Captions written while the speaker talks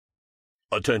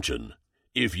Attention.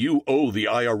 If you owe the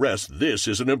IRS, this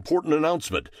is an important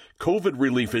announcement. COVID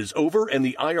relief is over and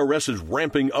the IRS is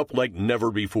ramping up like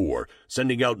never before,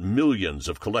 sending out millions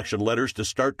of collection letters to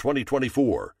start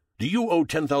 2024. Do you owe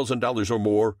 $10,000 or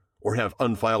more or have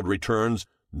unfiled returns?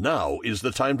 Now is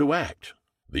the time to act.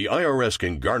 The IRS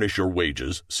can garnish your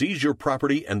wages, seize your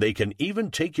property, and they can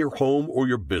even take your home or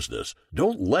your business.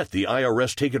 Don't let the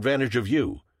IRS take advantage of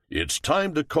you. It's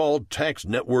time to call Tax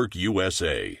Network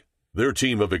USA. Their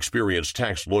team of experienced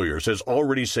tax lawyers has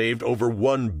already saved over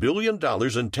 $1 billion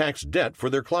in tax debt for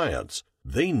their clients.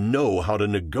 They know how to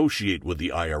negotiate with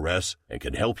the IRS and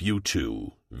can help you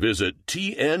too. Visit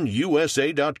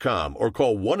tnusa.com or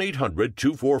call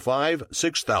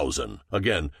 1-800-245-6000.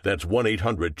 Again, that's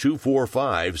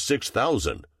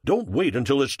 1-800-245-6000. Don't wait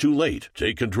until it's too late.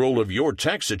 Take control of your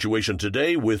tax situation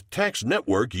today with Tax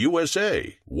Network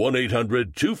USA.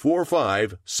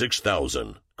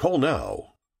 1-800-245-6000. Call now.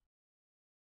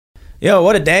 Yo,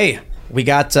 what a day. We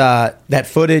got that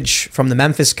footage from the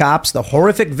Memphis cops, the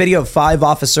horrific video of 5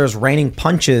 officers raining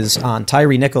punches on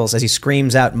Tyree Nichols as he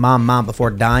screams out, "Mom, Mom," before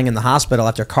dying in the hospital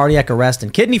after cardiac arrest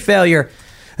and kidney failure.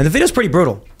 And the video's pretty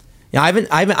brutal. You know,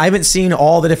 I haven't seen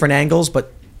all the different angles,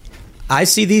 but I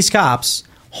see these cops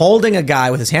holding a guy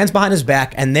with his hands behind his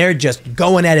back, and they're just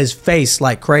going at his face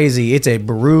like crazy. It's a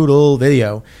brutal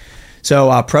video.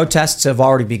 So protests have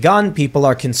already begun. People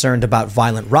are concerned about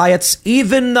violent riots,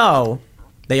 even though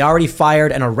they already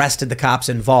fired and arrested the cops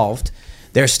involved.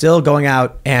 They're still going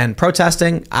out and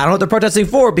protesting. I don't know what they're protesting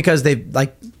for, because they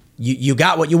you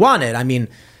got what you wanted. I mean,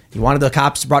 you wanted the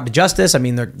cops brought to justice. I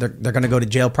mean, they're going to go to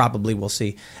jail probably. We'll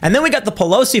see. And then we got the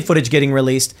Pelosi footage getting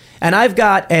released, and I've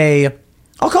got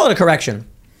I'll call it a correction.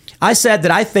 I said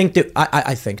that I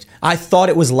thought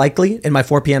it was likely in my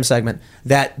 4 p.m. segment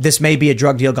that this may be a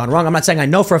drug deal gone wrong. I'm not saying I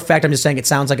know for a fact. I'm just saying it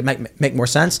sounds like it might make more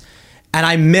sense. And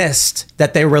I missed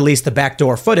that they released the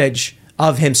backdoor footage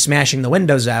of him smashing the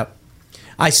windows out.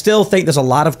 I still think there's a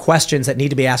lot of questions that need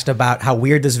to be asked about how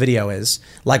weird this video is.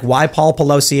 Like why Paul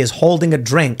Pelosi is holding a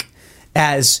drink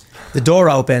as the door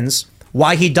opens,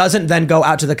 why he doesn't then go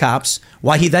out to the cops,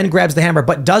 why he then grabs the hammer,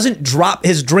 but doesn't drop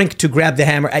his drink to grab the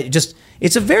hammer. It's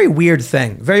a very weird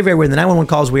thing. Very, very weird. The 911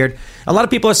 call is weird. A lot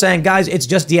of people are saying, guys, it's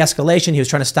just de-escalation. He was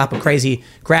trying to stop a crazy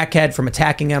crackhead from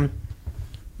attacking him.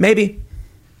 Maybe.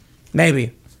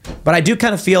 But I do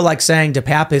kind of feel like saying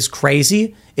DePape is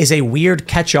crazy is a weird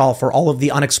catch-all for all of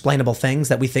the unexplainable things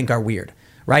that we think are weird,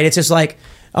 right? It's just like,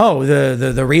 oh,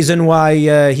 the reason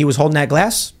why he was holding that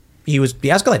glass, he was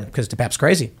de-escalating because DePape's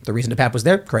crazy. The reason DePape was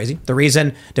there, crazy. The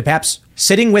reason DePape's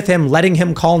sitting with him, letting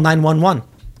him call 911,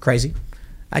 crazy.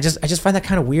 I just find that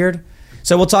kind of weird.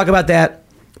 So we'll talk about that.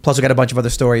 Plus, we got a bunch of other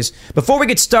stories. Before we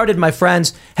get started, my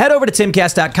friends, head over to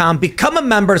timcast.com, become a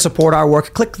member to support our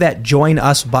work. Click that Join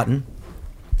Us button.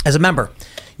 As a member,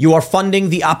 you are funding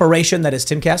the operation that is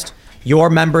Timcast. Your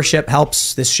membership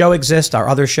helps this show exist, our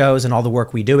other shows, and all the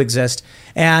work we do exist.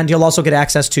 And you'll also get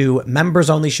access to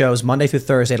members-only shows Monday through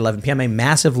Thursday at 11 p.m., a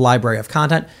massive library of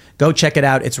content. Go check it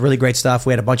out. It's really great stuff.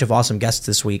 We had a bunch of awesome guests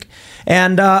this week.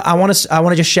 And I want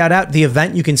to just shout out the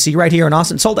event you can see right here in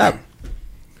Austin. Sold out.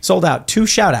 2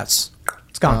 shout-outs.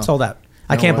 It's gone. Wow. Sold out.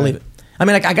 I can't believe it. I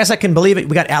mean, I guess I can believe it.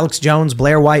 We got Alex Jones,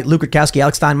 Blair White, Luke Rutkowski,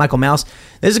 Alex Stein, Michael Mouse.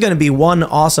 This is going to be one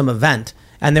awesome event.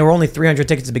 And there were only 300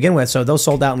 tickets to begin with, so those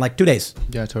sold out in like 2 days.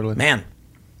 Yeah, totally. Man.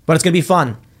 But it's going to be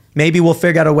fun. Maybe we'll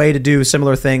figure out a way to do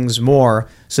similar things more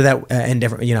so that, and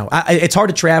different, it's hard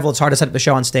to travel. It's hard to set up the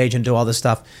show on stage and do all this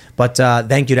stuff. But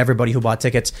thank you to everybody who bought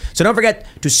tickets. So don't forget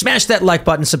to smash that like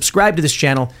button, subscribe to this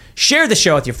channel, share the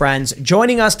show with your friends.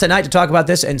 Joining us tonight to talk about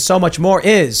this and so much more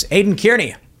is Aidan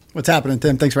Kearney. What's happening,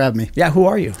 Tim? Thanks for having me. Yeah, who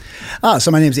are you? So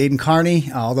my name is Aidan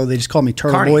Kearney, although they just call me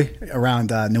Turtle Kearney. Boy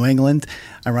around New England.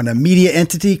 I run a media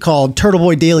entity called Turtle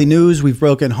Boy Daily News. We've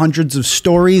broken hundreds of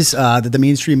stories that the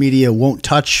mainstream media won't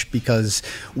touch because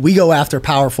we go after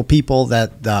powerful people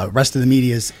that the rest of the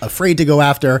media is afraid to go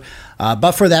after.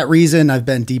 But for that reason, I've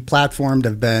been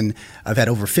deplatformed. I've had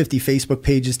over 50 Facebook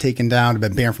pages taken down. I've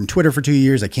been banned from Twitter for 2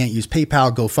 years. I can't use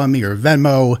PayPal, GoFundMe, or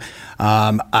Venmo.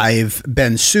 I've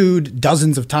been sued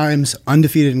dozens of times,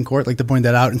 undefeated in court, like to point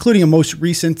that out, including a most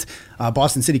recent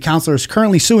Boston City councilor is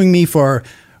currently suing me for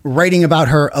writing about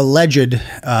her alleged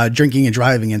drinking and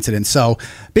driving incident. So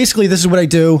basically, this is what I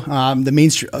do. When the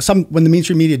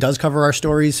mainstream media does cover our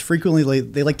stories, frequently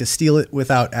they like to steal it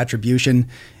without attribution.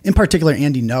 In particular,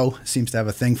 Andy No seems to have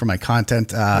a thing for my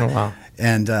content. Wow.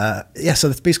 And so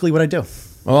that's basically what I do.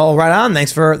 Well, right on.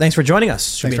 Thanks for joining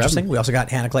us. Should Thanks be for interesting. having me. We also got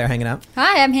Hannah Claire hanging out.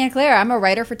 Hi, I'm Hannah Claire. I'm a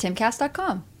writer for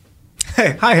timcast.com.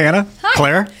 Hey, hi, Hannah. Hi.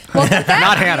 Claire. Welcome back.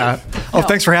 Not Hannah. Oh,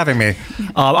 thanks for having me.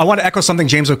 I want to echo something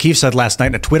James O'Keefe said last night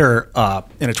in a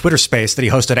Twitter space that he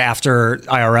hosted after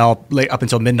IRL, late up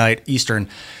until midnight Eastern,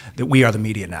 that we are the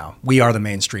media now. We are the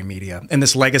mainstream media. And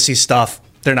this legacy stuff,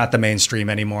 they're not the mainstream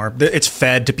anymore. It's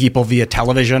fed to people via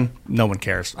television. No one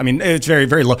cares. I mean, it's very,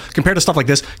 very low. Compared to stuff like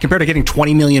this, compared to getting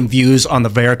 20 million views on the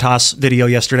Veritas video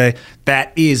yesterday,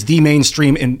 that is the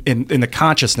mainstream in the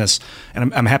consciousness,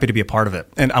 and I'm happy to be a part of it.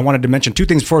 And I wanted to mention two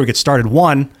things before we get started.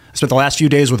 One, I spent the last few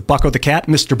days with Bucko the cat,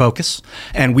 Mr. Bocus,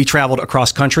 and we traveled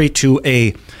across country to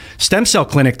a stem cell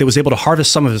clinic that was able to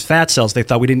harvest some of his fat cells. They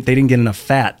thought they didn't get enough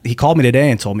fat. He called me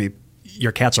today and told me,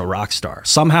 your cat's a rock star.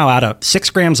 Somehow out of 6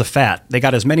 grams of fat, they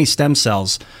got as many stem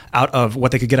cells out of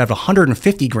what they could get out of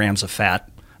 150 grams of fat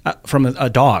from a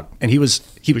dog. And he was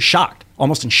shocked,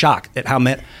 almost in shock at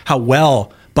how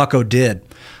well Bucko did.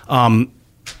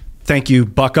 Thank you,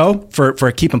 Bucko,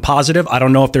 for keeping positive. I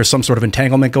don't know if there's some sort of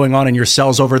entanglement going on and your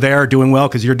cells over there are doing well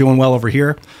because you're doing well over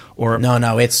here. Or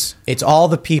No, it's all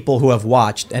the people who have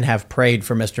watched and have prayed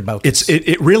for Mr. Bocus.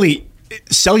 It really...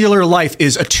 Cellular life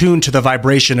is attuned to the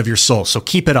vibration of your soul, so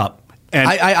keep it up. And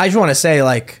I just want to say,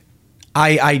 like,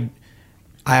 I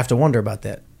have to wonder about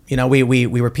that. You know, we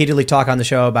repeatedly talk on the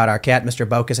show about our cat, Mr.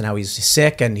 Bocus, and how he's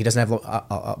sick and he doesn't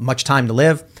have much time to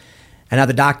live. And now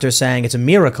the doctor's saying it's a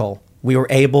miracle we were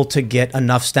able to get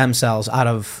enough stem cells out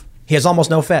of. He has almost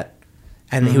no fat,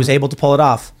 and he was able to pull it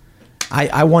off.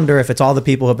 I wonder if it's all the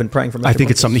people who have been praying for Mr. I think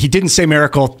Bocus. it's something. He didn't say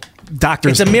miracle.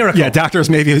 Doctors, It's a miracle. Yeah, doctors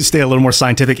maybe stay a little more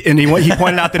scientific. And he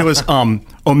pointed out that it was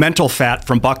omental fat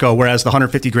from Bucko, whereas the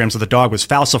 150 grams of the dog was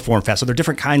falciform fat. So they're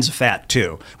different kinds of fat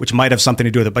too, which might have something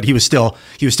to do with it. But he was still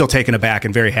taken aback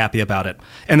and very happy about it.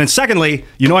 And then secondly,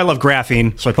 I love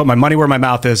graphene, so I put my money where my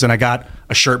mouth is, and I got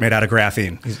a shirt made out of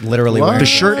graphene. He's literally What? wearing The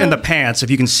shirt and the pants, if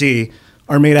you can see,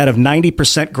 are made out of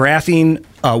 90% graphene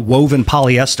woven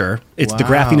polyester. The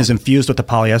graphene is infused with the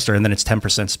polyester, and then it's 10%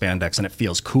 spandex, and it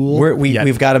feels cool.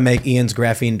 We've got to make Ian's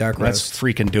graphene dark Let's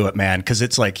roast. freaking do it, man, because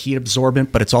it's like heat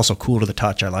absorbent, but it's also cool to the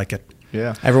touch. I like it.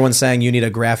 Yeah. Everyone's saying you need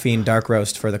a graphene dark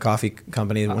roast for the coffee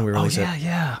company when we release it.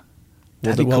 Yeah.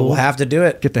 We'll have to do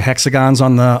it. Get the hexagons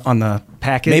on the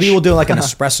package. Maybe we'll do like an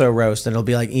espresso roast, and it'll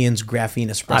be like Ian's graphene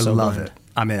I espresso. love blend. it.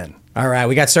 I'm in. All right,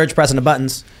 we got Serge pressing the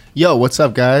buttons. Yo, what's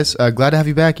up, guys? Glad to have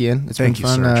you back, Ian. It's Thank been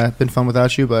you, fun. Serge. Been fun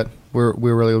without you, but we're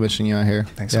really missing you out here.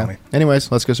 Thanks, homie.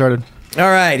 Anyways, let's get started. All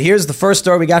right, here's the first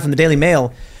story we got from the Daily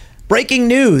Mail. Breaking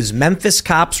news: Memphis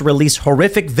cops release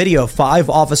horrific video. 5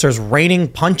 officers raining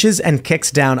punches and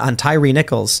kicks down on Tyree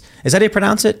Nichols. Is that how you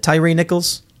pronounce it? Tyree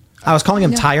Nichols? I was calling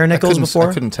him Tyre Nichols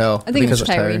before. I couldn't tell. I think it's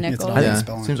Tyree Tyree. Nichols. I think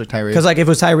Yeah, it's seems like Tyree. Because like if it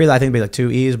was Tyree, I think it'd be like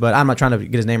 2 E's, but I'm not trying to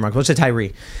get his name wrong. Let's say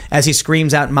Tyree. As he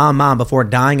screams out "Mom, Mom" before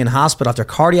dying in hospital after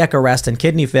cardiac arrest and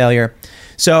kidney failure.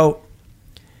 So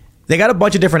they got a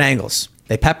bunch of different angles.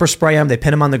 They pepper spray him. They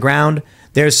pin him on the ground.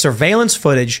 There's surveillance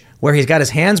footage where he's got his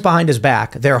hands behind his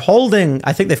back. They're holding,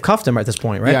 I think they've cuffed him at this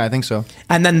point, right? Yeah, I think so.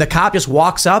 And then the cop just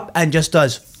walks up and just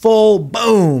does full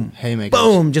boom. Haymakers.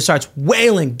 Boom. Just starts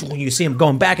wailing. You see him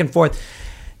going back and forth.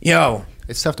 Yo.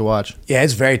 It's tough to watch. Yeah,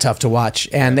 it's very tough to watch.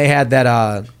 And they had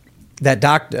the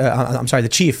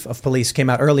chief of police came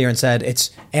out earlier and said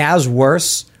it's as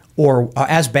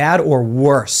bad or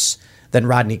worse than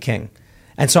Rodney King.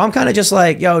 And so I'm kind of just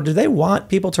like, yo, do they want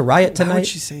people to riot tonight? Why would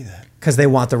she say that? Because they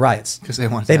want the riots. Because they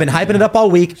want They've been that, hyping it up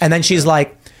all week. And then she's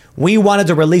like, we wanted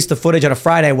to release the footage on a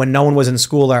Friday when no one was in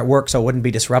school or at work so it wouldn't be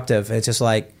disruptive. It's just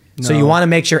like, so No. you want to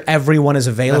make sure everyone is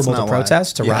That's available to not why.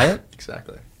 protest, to Yeah, riot?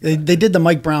 Exactly. They did the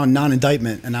Mike Brown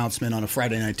non-indictment announcement on a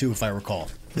Friday night too, if I recall.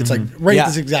 It's like right Yeah. at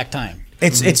this exact time.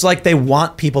 It's like they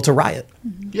want people to riot.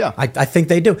 Yeah. I think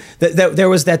they do. There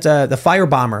was that the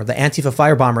firebomber, the Antifa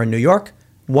firebomber in New York,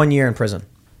 1 year in prison.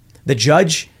 The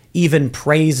judge even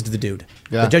praised the dude.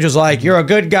 Yeah. The judge was like, "You're a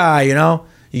good guy, you know.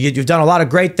 You've done a lot of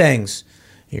great things.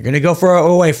 You're gonna go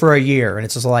away for a year." And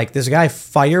it's just like this guy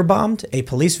firebombed a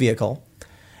police vehicle,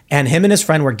 and him and his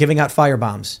friend were giving out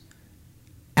firebombs,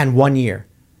 and 1 year.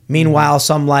 Meanwhile,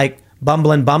 some like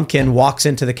bumbling bumpkin walks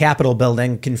into the Capitol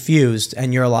building confused,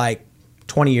 and you're like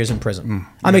 20 years in prison.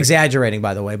 I'm exaggerating,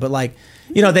 by the way, but like,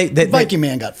 you know, they Viking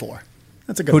Man got 4.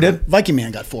 That's a good Who one. did? Viking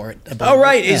Man got 4. Oh,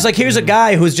 right. It's like, here's a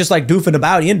guy who's just like doofing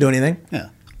about. He didn't do anything. Yeah.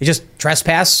 He just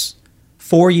trespass,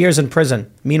 4 years in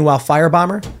prison. Meanwhile,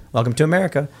 firebomber, welcome to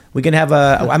America. We can have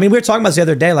I mean, we were talking about this the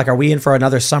other day, like, are we in for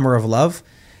another summer of love?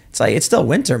 It's like, it's still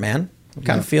winter, man. I'm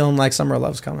kind of feeling like summer of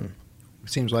love's coming.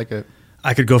 Seems like it.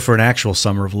 I could go for an actual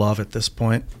summer of love at this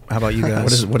point. How about you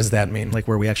guys? What does that mean? Like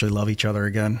where we actually love each other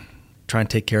again, try and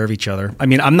take care of each other. I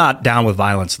mean, I'm not down with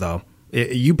violence though.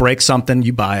 You break something,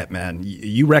 you buy it, man.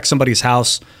 You wreck somebody's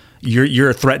house,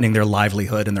 you're threatening their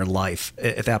livelihood and their life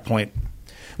at that point.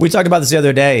 We talked about this the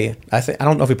other day. I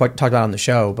don't know if we talked about it on the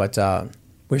show, but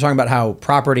we were talking about how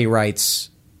property rights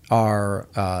are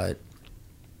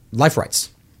life rights.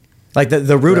 Like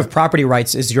the root of property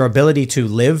rights is your ability to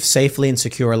live safely and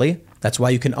securely. That's why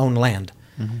you can own land,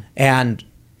 and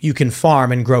you can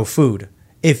farm and grow food.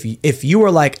 If you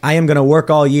were like, I am going to work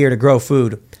all year to grow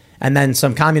food, and then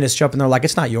some communists show up and they're like,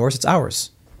 it's not yours, it's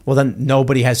ours. Well, then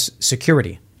nobody has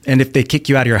security. And if they kick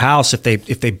you out of your house, if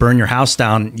they burn your house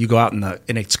down, you go out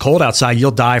and it's cold outside,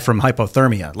 you'll die from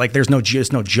hypothermia. Like there's no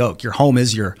joke. Your home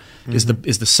is is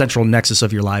the central nexus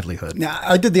of your livelihood. Now,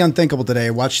 I did the unthinkable today. I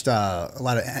watched a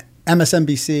lot of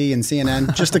MSNBC and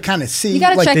CNN just to kind of see. You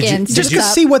got to check did you- in. Just see to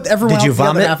what's see up. what everyone Did you else the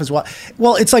other vomit? half is what.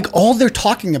 Well, it's like all they're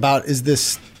talking about is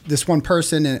this one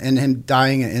person and him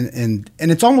dying, and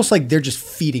it's almost like they're just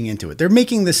feeding into it. They're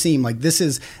making this seem like this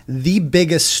is the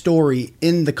biggest story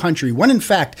in the country, when in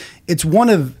fact it's one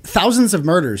of thousands of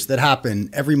murders that happen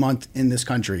every month in this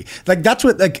country. Like that's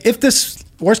what, like if this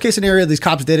worst case scenario, these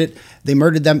cops did it, they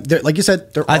murdered them. Like you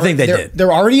said, I think they did.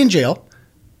 They're already in jail.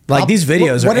 Like these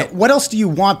videos What else do you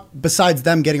want besides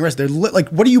them getting arrested? Like,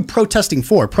 what are you protesting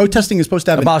for? Protesting is supposed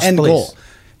to have Abolish an end police. goal.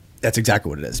 That's exactly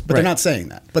what it is. But Right. they're not saying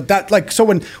that. But that, like, so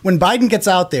when Biden gets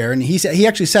out there and he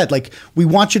actually said, like, we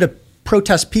want you to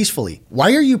protest peacefully.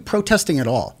 Why are you protesting at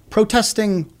all?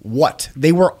 Protesting what?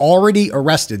 They were already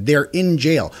arrested. They're in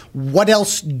jail. What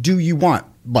else do you want?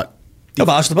 But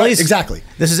Abolish the police. Right, exactly.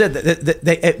 This is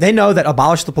it. They know that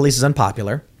abolish the police is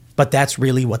unpopular, but that's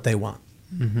really what they want.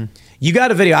 You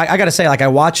got a video. I got to say, like, I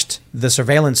watched the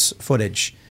surveillance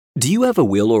footage. Do you have a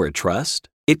will or a trust?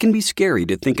 It can be scary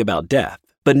to think about death,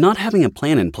 but not having a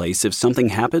plan in place if something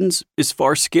happens is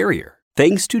far scarier.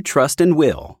 Thanks to Trust and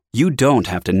Will, you don't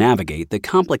have to navigate the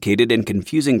complicated and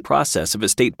confusing process of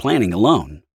estate planning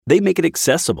alone. They make it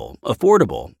accessible,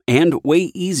 affordable, and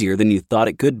way easier than you thought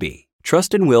it could be.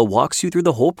 Trust and Will walks you through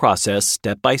the whole process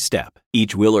step by step.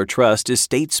 Each will or trust is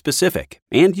state-specific,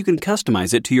 and you can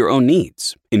customize it to your own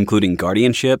needs, including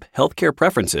guardianship, healthcare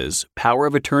preferences, power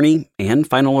of attorney, and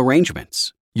final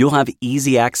arrangements. You'll have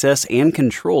easy access and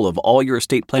control of all your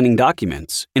estate planning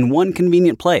documents in one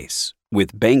convenient place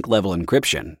with bank-level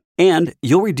encryption. And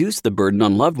you'll reduce the burden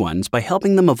on loved ones by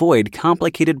helping them avoid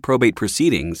complicated probate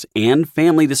proceedings and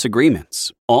family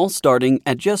disagreements, all starting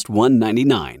at just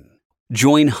 $1.99.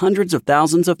 Join hundreds of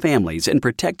thousands of families and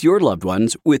protect your loved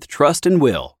ones with Trust and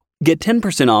Will. Get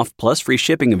 10% off plus free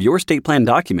shipping of your estate plan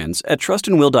documents at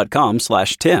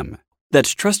trustandwill.com/Tim.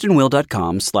 That's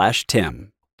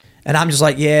trustandwill.com/Tim. And I'm just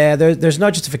like, yeah, there's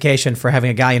no justification for having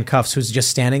a guy in cuffs who's just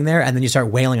standing there and then you start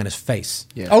wailing on his face.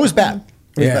 Oh, it was bad.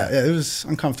 It was Yeah. bad. Yeah, it was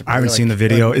uncomfortable. I haven't Like- seen the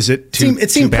video. Is it too?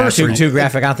 It seemed too bad? personal. Too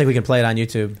graphic. I don't think we can play it on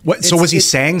YouTube. What? So It's- was he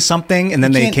saying something, and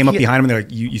then You they can't- came up you- behind him and they're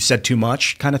like, "You said too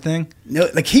much," kind of thing? No,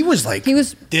 like he was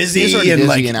dizzy He was already and dizzy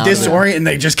like and out of it. disoriented, and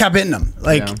they just kept hitting him.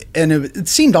 Like, Yeah. and it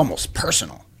seemed almost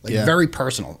personal, like Yeah. very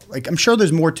personal. Like I'm sure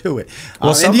there's more to it.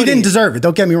 Well, And he somebody- didn't deserve it.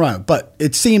 Don't get me wrong, but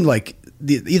it seemed like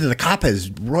either the cop has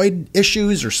roid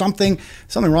issues or something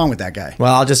wrong with that guy.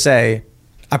 Well, I'll just say,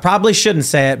 I probably shouldn't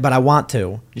say it, but I want to.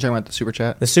 You talking about the super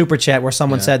chat? The super chat where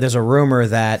someone Yeah. said there's a rumor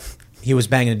that he was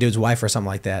banging a dude's wife or something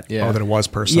like that. Yeah. Oh, that it was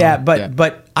personal. Yeah, but Yeah.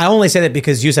 but I only say that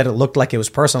because you said it looked like it was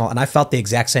personal, and I felt the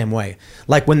exact same way.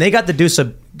 Like when they got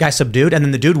the guy subdued, and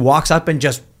then the dude walks up and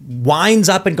just winds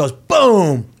up and goes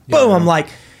boom, boom. Yeah. I'm like,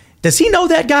 does he know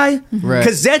that guy? Right.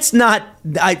 Because that's not.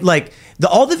 I like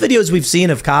all the videos we've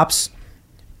seen of cops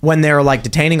when they're like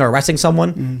detaining or arresting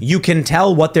someone. You can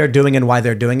tell what they're doing and why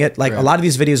they're doing it. Like a Right. lot of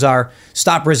these videos are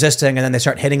stop resisting, and then they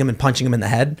start hitting him and punching him in the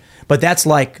head. But that's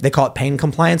like they call it pain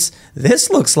compliance.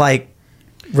 This looks like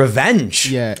revenge.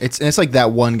 Yeah, it's like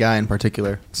that one guy in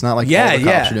particular. It's not like Yeah, all the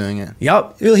yeah. cops are doing it.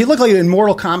 Yep. He looked like in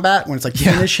Mortal Kombat when it's like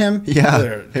finish him. Yeah,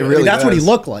 it really that's what he does.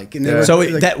 looked like. And it Yeah. was So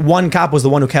like, that one cop was the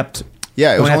one who kept.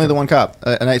 Yeah, it was going only after- the one cop,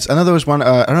 and I know there was one.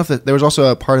 I don't know if there was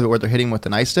also a part of it where they're hitting with the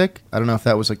nightstick. I don't know if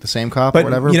that was like the same cop or But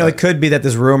whatever. you know, but it could be that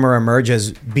this rumor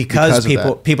emerges because Because of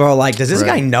that. people are like, does this Right.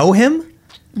 guy know him?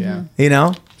 Yeah, You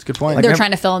know. it's a good point. They're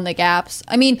trying to fill in the gaps.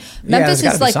 I mean, Memphis there's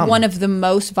gotta is be like something. one of the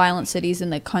most violent cities in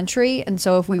the country, and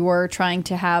so if we were trying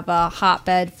to have a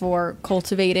hotbed for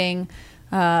cultivating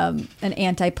an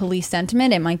anti-police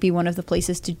sentiment, it might be one of the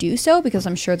places to do so, because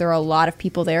I'm sure there are a lot of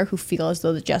people there who feel as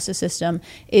though the justice system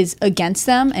is against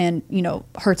them and, you know,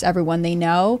 hurts everyone they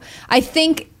know. I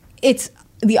think it's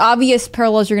the obvious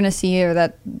parallels you're going to see are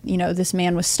that, you know, this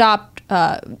man was stopped.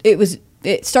 It was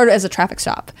it started as a traffic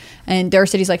stop. And there are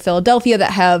cities like Philadelphia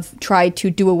that have tried to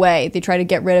do away. They try to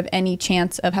get rid of any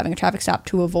chance of having a traffic stop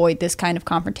to avoid this kind of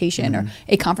confrontation or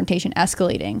a confrontation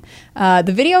escalating.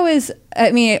 The video is,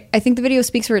 I mean, I think the video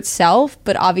speaks for itself,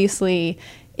 but obviously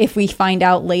if we find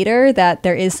out later that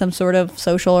there is some sort of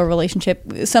social or relationship,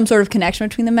 some sort of connection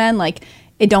between the men, like,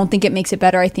 I don't think it makes it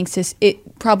better. I think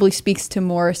it probably speaks to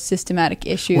more systematic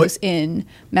issues in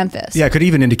Memphis. Yeah, it could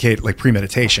even indicate like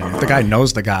premeditation. If the guy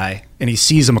knows the guy and he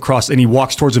sees him across and he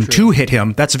walks towards him to hit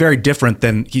him, that's very different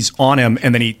than he's on him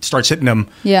and then he starts hitting him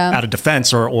out of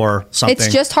defense or something.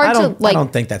 It's just hard I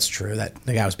don't think that's true that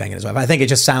the guy was banging his wife. I think it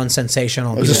just sounds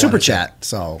sensational. It was a super chat,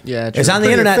 so Yeah, it's on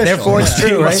the internet, official. therefore it's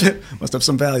true, right? Must have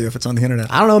some value if it's on the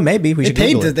internet. I don't know. Maybe we should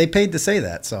Google it. They paid to say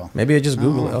that, so Maybe I just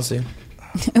Google it. I'll see.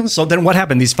 So then what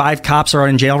happened? These 5 cops are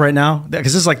in jail right now?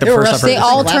 Because this is like the They were first I've heard They this.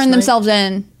 all last turned night? themselves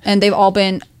in, and they've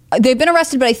been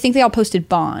arrested, but I think they all posted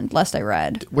bond, last I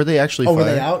read. Were they actually were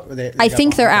fired? they out? Or they I got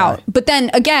think they're bought? out. But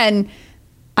then again,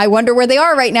 I wonder where they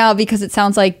are right now because it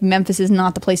sounds like Memphis is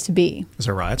not the place to be. Is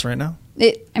there riots right now?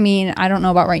 I mean, I don't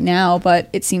know about right now, but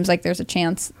it seems like there's a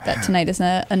chance that tonight is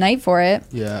a night for it.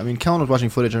 Yeah, I mean, Kellen was watching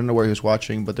footage. I don't know where he was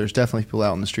watching, but there's definitely people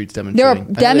out in the streets There demonstrating. are I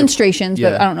know they- demonstrations,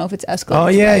 but yeah. I don't know if it's escalated. Oh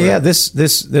yeah. This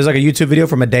there's like a YouTube video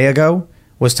from a day ago.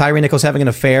 Was Tyree Nichols having an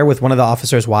affair with one of the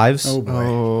officers' wives? Oh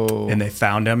boy. And they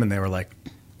found him and they were like,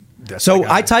 that's So the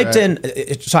guy. I typed in.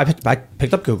 So I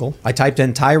picked up Google. I typed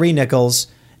in Tyree Nichols,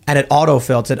 and it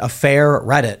autofilled said affair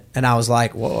Reddit, and I was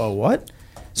like, whoa, what?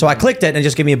 So I clicked it, and it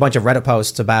just gave me a bunch of Reddit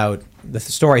posts about the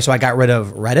story. So I got rid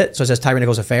of Reddit. So it says Tyree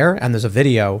Nichols affair, and there's a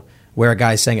video where a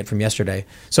guy's saying it from yesterday.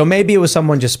 So maybe it was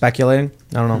someone just speculating.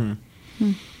 I don't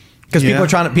know. Because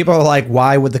people are like,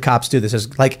 why would the cops do this?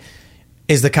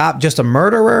 Is the cop just a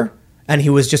murderer, and he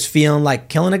was just feeling like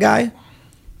killing a guy,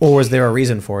 or was there a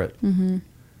reason for it?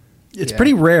 It's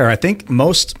pretty rare. I think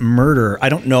most murder, I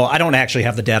don't know, I don't actually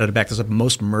have the data to back this up.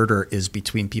 Most murder is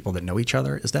between people that know each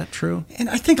other. Is that true? And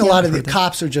I think a lot of the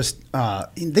cops are just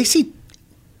they see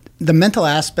the mental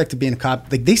aspect of being a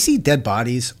cop. Like they see dead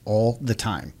bodies all the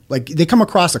time. Like they come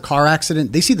across a car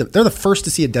accident, they're the first to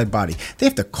see a dead body. They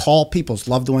have to call people's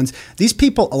loved ones. These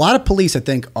people, a lot of police, I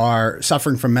think, are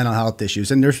suffering from mental health issues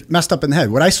and they're messed up in the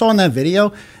head. What I saw in that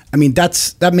video, I mean,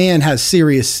 that man has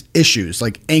serious issues,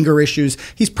 like anger issues.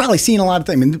 He's probably seen a lot of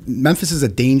things. I mean, Memphis is a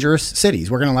dangerous city.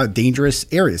 He's working in a lot of dangerous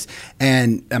areas.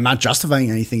 And I'm not justifying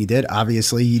anything he did.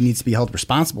 Obviously, he needs to be held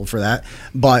responsible for that.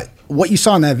 But what you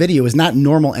saw in that video is not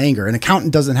normal anger. An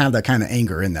accountant doesn't have that kind of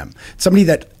anger in them. Somebody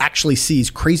that actually sees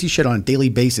crazy shit on a daily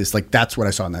basis, like that's what I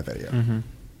saw in that video.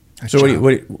 So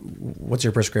what's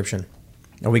your prescription?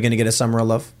 Are we going to get a summer of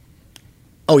love?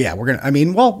 Oh yeah, we're gonna. I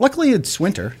mean, well, luckily it's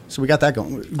winter, so we got that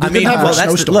going.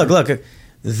 Look.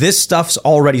 This stuff's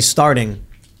already starting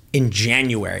in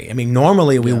January. I mean,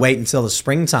 normally we wait until the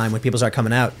springtime when people start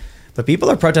coming out, but people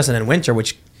are protesting in winter,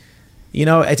 which, you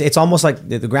know, it's almost like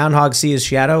the groundhog see his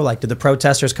shadow. Like, do the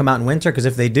protesters come out in winter? Because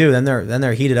if they do, then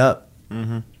they're heated up.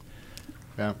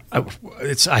 Yeah.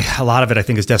 A lot of it, I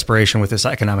think, is desperation with this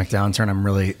economic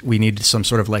downturn. We need some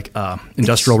sort of like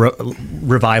industrial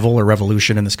revival or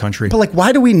revolution in this country. But like,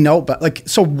 why do we know? But like,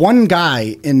 so one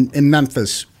guy in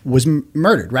Memphis was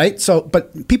murdered, right? So,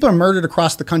 but people are murdered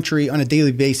across the country on a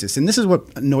daily basis, and this is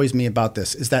what annoys me about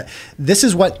this: is that this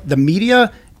is what the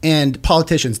media and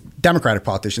politicians, Democratic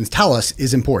politicians, tell us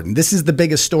is important. This is the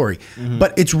biggest story.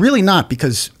 But it's really not,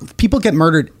 because people get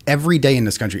murdered every day in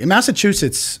this country. In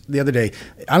Massachusetts, the other day,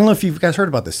 I don't know if you guys heard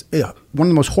about this. One of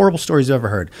the most horrible stories I've ever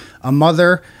heard. A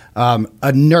mother,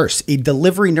 a nurse, a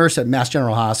delivery nurse at Mass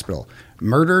General Hospital,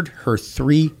 murdered her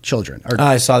 3 children.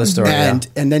 I saw the story.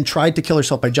 And then tried to kill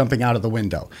herself by jumping out of the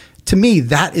window. To me,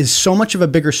 that is so much of a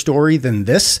bigger story than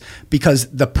this,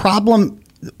 because the problem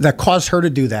that caused her to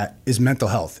do that is mental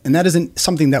health, and that isn't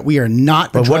something that we are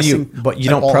not addressing. But you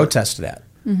don't protest that,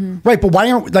 right? But why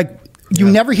aren't you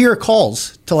never hear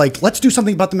calls to let's do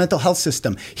something about the mental health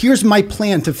system. Here's my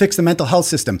plan to fix the mental health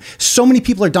system. So many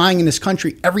people are dying in this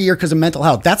country every year because of mental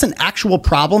health. That's an actual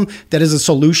problem that is a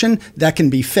solution that can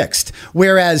be fixed.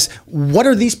 Whereas, what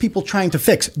are these people trying to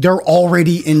fix? They're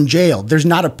already in jail. There's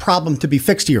not a problem to be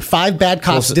fixed here. 5 bad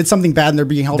cops did something bad and they're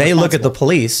being held responsible. They look at the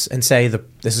police and say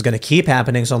this is going to keep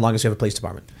happening so long as we have a police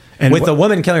department. And with the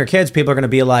woman killing her kids, people are going to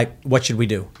be like, what should we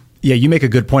do? Yeah, you make a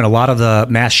good point. A lot of the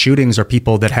mass shootings are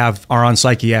people that are on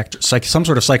some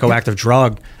sort of psychoactive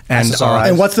drug. And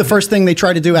what's the first thing they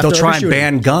try to do after they'll try and shooting?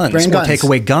 ban guns or take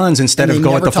away guns instead of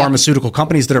going with the pharmaceutical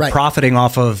companies that are profiting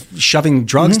off of shoving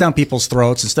drugs down people's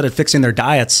throats instead of fixing their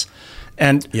diets.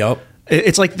 And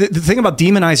It's like the thing about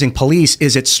demonizing police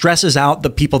is it stresses out the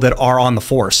people that are on the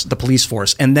force, the police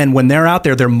force. And then when they're out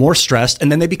there, they're more stressed,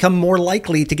 and then they become more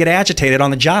likely to get agitated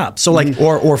on the job. So like,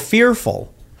 or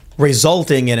fearful,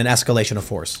 resulting in an escalation of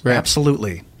force. Right.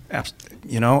 Absolutely.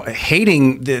 You know,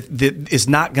 hating is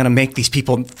not going to make these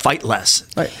people fight less.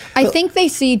 Right. I think they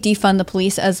see defund the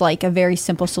police as like a very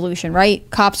simple solution, right?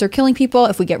 Cops are killing people.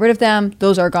 If we get rid of them,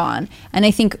 those are gone. And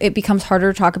I think it becomes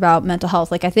harder to talk about mental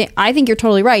health. Like I think you're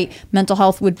totally right. Mental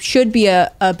health should be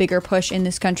a bigger push in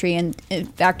this country. And in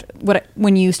fact,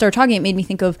 when you start talking, it made me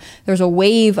think of there's a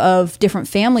wave of different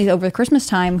families over the Christmas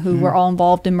time who were all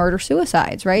involved in murder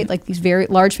suicides, right? Like these very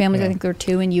large families. I think there are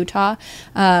 2 in Utah,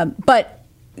 but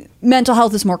mental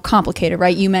health is more complicated,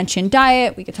 right? You mentioned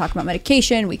diet. We could talk about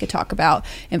medication. We could talk about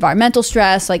environmental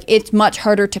stress. Like it's much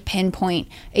harder to pinpoint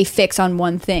a fix on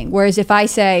one thing. Whereas if I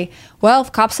say, well,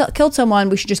 if cops killed someone,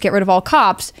 we should just get rid of all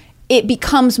cops, it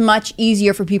becomes much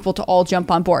easier for people to all jump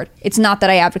on board. It's not that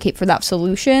I advocate for that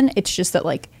solution. It's just that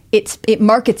like it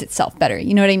markets itself better.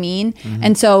 You know what I mean?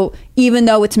 And so even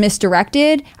though it's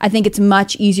misdirected, I think it's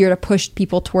much easier to push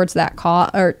people towards that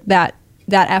cause or that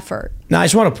effort. Now, I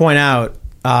just want to point out,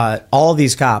 all of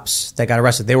these cops that got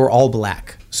arrested, they were all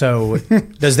black. So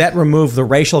does that remove the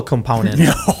racial component?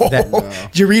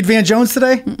 Did you read Van Jones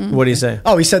today? What do you say?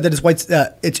 Oh, he said that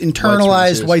it's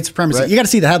internalized white supremacy. Right. You got to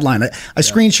see the headline. I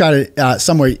screenshot it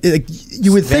somewhere.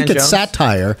 You would think it's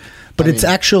satire, but it's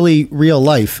actually real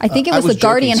life. I think it was The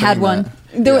Guardian had one.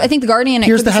 I think The Guardian.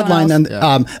 Here's the headline then.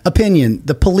 Opinion: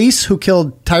 the police who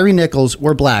killed Tyre Nichols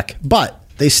were black, but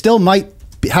they still might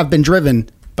have been driven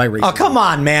by racism. Oh, come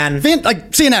on, man.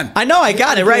 Like CNN. I know, I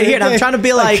got it right here. And I'm trying to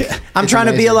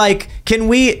be like, can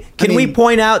we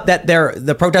point out that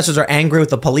the protesters are angry with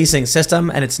the policing system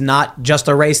and it's not just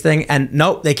a race thing? And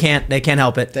nope, they can't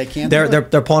help it. They can't.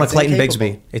 They're pulling a Clayton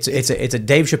Bigsby. It's a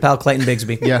Dave Chappelle Clayton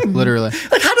Bigsby. Yeah, literally.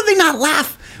 Like, how do they not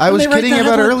laugh? I was kidding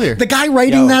about earlier. The guy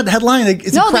writing that headline.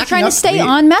 They're trying to stay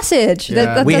on message.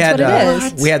 Yeah. That's what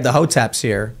it is. We had the Hoteps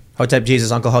here. Hotep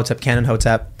Jesus, Uncle Hotep, Canon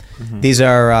Hotep. These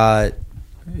are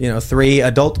 3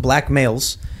 adult black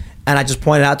males, and I just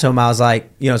pointed out to him, I was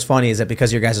like, it's funny, is that because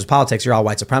of your guys' politics, you're all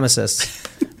white supremacists,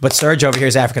 but Serge over here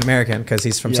is African American because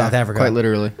he's from South Africa. Quite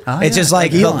literally. It's just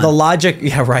like the logic,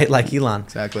 like Elon.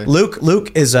 Exactly. Luke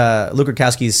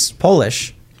Rudkowski's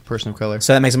Polish, person of color,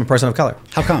 so that makes him a person of color.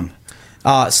 How come?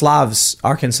 Slavs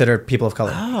are considered people of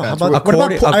color. Oh, how about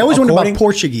I always wonder about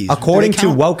Portuguese. According to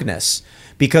wokeness.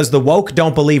 Because the woke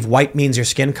don't believe white means your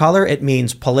skin color. It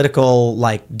means political,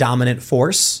 like, dominant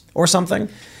force or something.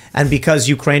 And because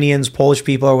Ukrainians, Polish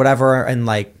people or whatever, and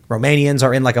like Romanians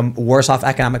are in like a worse off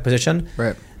economic position.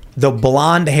 Right. The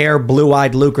blonde hair,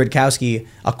 blue-eyed Luke Rudkowski,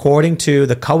 according to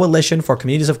the Coalition for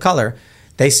Communities of Color,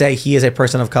 they say he is a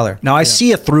person of color. Now I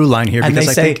see a through line here, and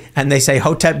because they say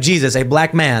Hotep Jesus, a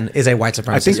black man, is a white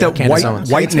supremacist. I think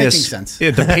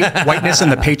that whiteness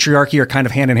and the patriarchy are kind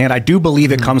of hand in hand. I do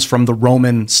believe it comes from the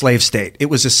Roman slave state. It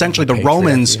was essentially the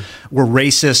Romans were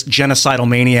racist, genocidal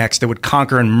maniacs that would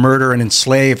conquer and murder and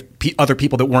enslave other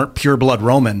people that weren't pure blood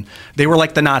Roman. They were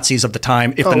like the Nazis of the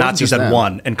time. If the Nazis had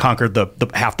won and conquered the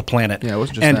half the planet, yeah, it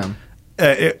wasn't just them.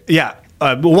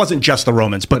 It wasn't just the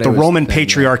Romans, but the Roman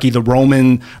patriarchy,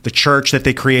 the church that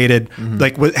they created,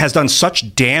 has done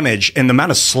such damage, and the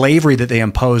amount of slavery that they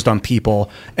imposed on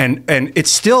people, and it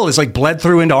still is like bled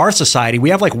through into our society. We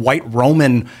have like white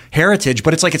Roman heritage,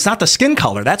 but it's not the skin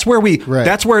color. That's where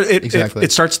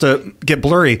it starts to get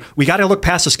blurry. We got to look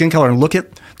past the skin color and look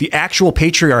at the actual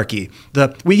patriarchy.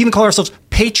 We even call ourselves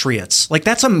patriots. Like,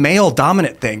 that's a male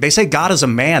dominant thing. They say God is a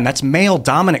man. That's male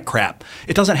dominant crap.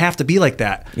 It doesn't have to be like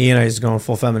that. He's going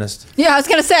full feminist. Yeah, I was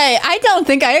going to say, I don't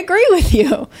think I agree with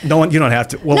you. No, you don't have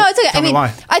to. Well, no, it's okay. Tell me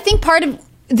why. I think part of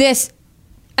this,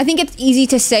 I think it's easy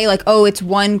to say like, oh, it's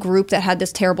one group that had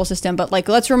this terrible system. But like,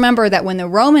 let's remember that when the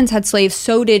Romans had slaves,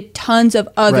 so did tons of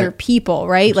other people,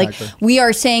 right? Exactly. Like, we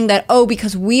are saying that,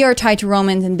 because we are tied to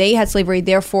Romans and they had slavery,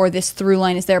 therefore this through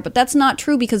line is there. But that's not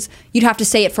true, because you'd have to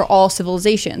say it for all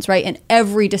civilizations, right? And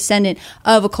every descendant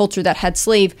of a culture that had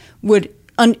slave would,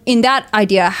 in that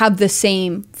idea, have the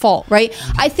same fault, right?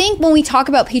 I think when we talk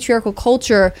about patriarchal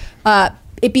culture,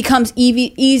 it becomes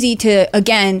easy to,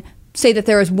 again, say that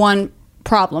there is one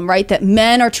problem, right? That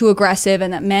men are too aggressive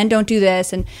and that men don't do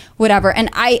this and whatever. And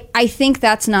I think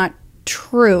that's not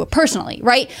true, personally,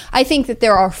 right? I think that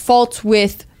there are faults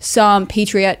with some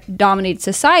patriot-dominated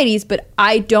societies, but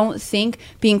I don't think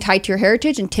being tied to your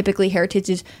heritage, and typically heritage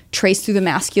is traced through the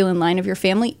masculine line of your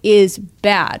family, is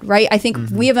bad, right? I think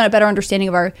we have a better understanding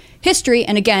of our history,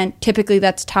 and again, typically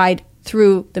that's tied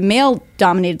through the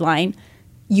male-dominated line.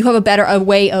 you have a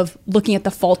way of looking at the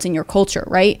faults in your culture,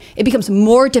 right? It becomes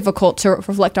more difficult to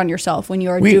reflect on yourself when you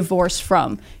are divorced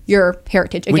from your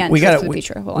heritage. Again, we got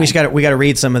to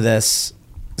read some of this.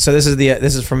 So this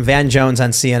is from Van Jones on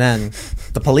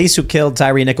CNN. The police who killed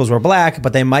Tyre Nichols were black,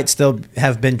 but they might still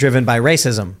have been driven by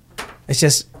racism. It's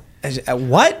just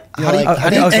what?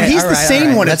 And he's the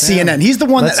sane one at CNN. He's the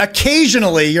one that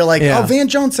occasionally you're like, oh, Van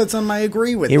Jones said something I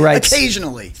agree with. He writes,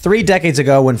 occasionally. 3 decades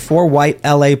ago, when 4 white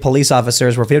LA police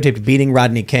officers were videotaped beating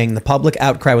Rodney King, the public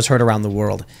outcry was heard around the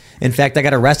world. In fact, I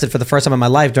got arrested for the first time in my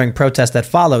life during protests that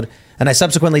followed, and I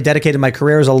subsequently dedicated my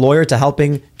career as a lawyer to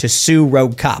helping to sue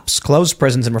rogue cops, close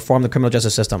prisons, and reform the criminal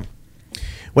justice system.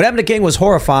 What happened to King was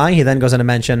horrifying, he then goes on to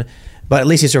mention, but at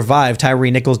least he survived.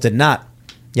 Tyre Nichols did not.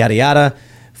 Yada yada.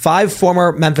 5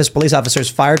 former Memphis police officers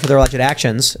fired for their alleged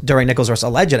actions during Nichols' arrest.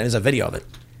 Alleged, there's a video of it.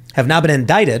 Have now been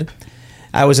indicted.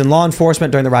 I was in law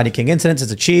enforcement during the Rodney King incidents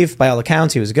as a chief. By all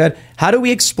accounts, he was good. How do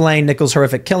we explain Nichols'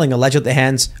 horrific killing alleged at the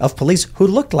hands of police who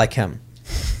looked like him?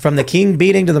 From the King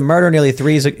beating to the murder nearly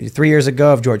 3 years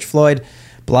ago of George Floyd,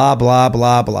 blah, blah,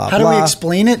 blah, blah, How do we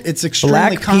explain it? It's extremely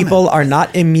Black common. people are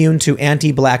not immune to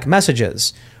anti-black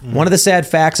messages. One of the sad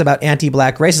facts about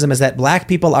anti-black racism is that black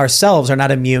people ourselves are not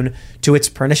immune to its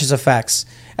pernicious effects.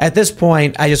 At this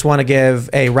point, I just want to give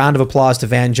a round of applause to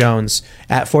Van Jones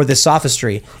for this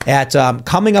sophistry at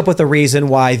coming up with a reason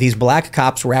why these black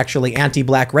cops were actually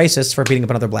anti-black racists for beating up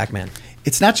another black man.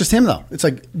 It's not just him, though. It's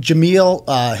like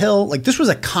Jameel Hill. Like, this was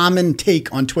a common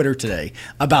take on Twitter today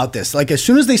about this. Like, as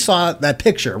soon as they saw that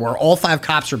picture where all 5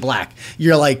 cops are black,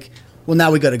 you're like, well,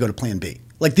 now we got to go to plan B.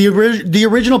 Like, the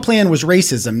original plan was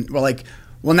racism. We're like,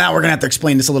 well, now we're going to have to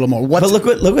explain this a little more. But look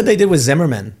what they did with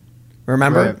Zimmerman.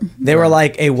 Remember? Right. They were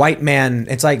like a white man.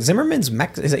 It's like Zimmerman's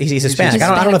he's Hispanic.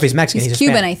 I don't know if he's Mexican. He's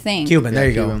Cuban, I think. Cuban. There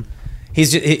you go.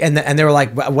 He's just, and they were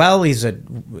like, well, he's a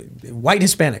white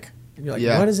Hispanic. You're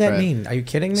like, what does that mean? Are you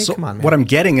kidding me? So Come on, man. What I'm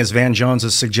getting is Van Jones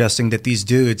is suggesting that these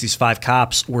dudes, these 5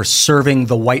 cops, were serving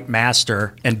the white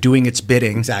master and doing its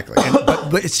bidding. Exactly.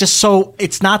 But it's just so,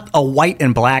 it's not a white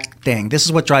and black thing. This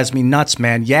is what drives me nuts,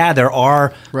 man. Yeah, there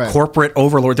are corporate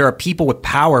overlords. There are people with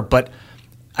power, but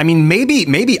I mean,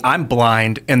 maybe I'm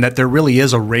blind and that there really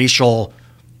is a racial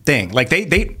thing. Like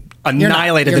they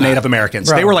annihilated the Native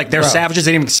Americans. They were like, they're savages.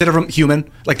 They didn't even consider them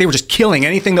human. Like they were just killing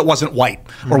anything that wasn't white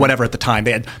or whatever at the time.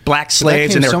 They had black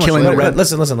slaves and they were killing the red.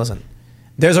 Listen.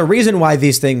 There's a reason why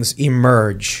these things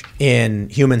emerge in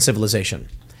human civilization.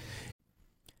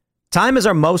 Time is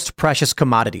our most precious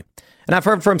commodity. And I've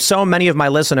heard from so many of my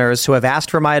listeners who have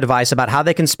asked for my advice about how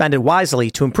they can spend it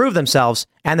wisely to improve themselves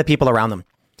and the people around them.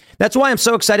 That's why I'm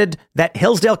so excited that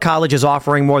Hillsdale College is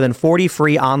offering more than 40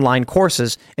 free online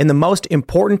courses in the most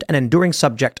important and enduring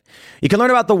subject. You can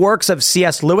learn about the works of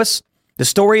C.S. Lewis, the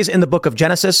stories in the book of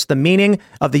Genesis, the meaning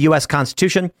of the U.S.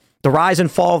 Constitution, the rise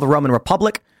and fall of the Roman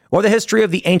Republic, or the history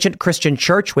of the ancient Christian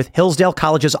church with Hillsdale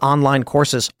College's online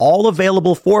courses, all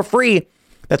available for free.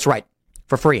 That's right,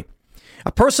 for free. I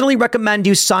personally recommend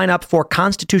you sign up for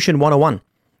Constitution 101.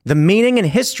 The meaning and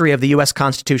history of the U.S.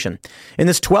 Constitution. In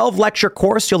this 12-lecture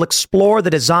course, you'll explore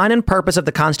the design and purpose of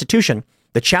the Constitution,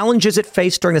 the challenges it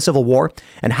faced during the Civil War,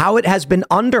 and how it has been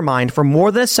undermined for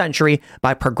more than a century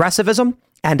by progressivism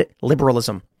and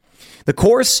liberalism. The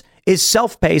course is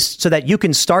self-paced so that you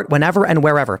can start whenever and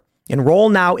wherever. Enroll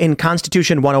now in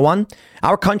Constitution 101.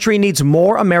 Our country needs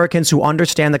more Americans who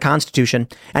understand the Constitution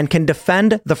and can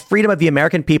defend the freedom of the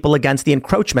American people against the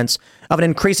encroachments of an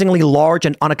increasingly large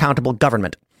and unaccountable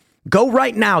government. Go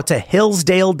right now to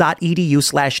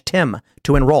hillsdale.edu/Tim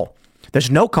to enroll. There's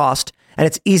no cost, and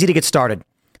it's easy to get started.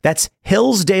 That's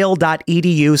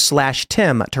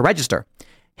hillsdale.edu/Tim to register.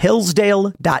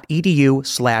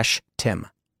 hillsdale.edu/Tim.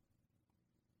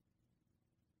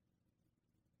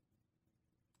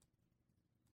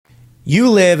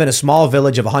 You live in a small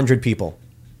village of 100 people.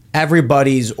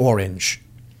 Everybody's orange.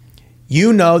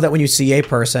 You know that when you see a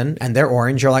person and they're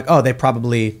orange, you're like, oh, they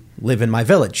probably live in my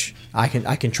village. I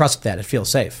can trust that. It feels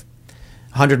safe.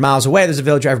 100 miles away, there's a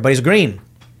village where everybody's green.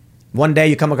 One day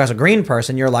you come across a green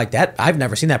person, you're like, that I've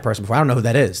never seen that person before. I don't know who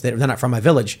that is. They're not from my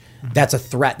village. That's a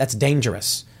threat. That's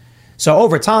dangerous. So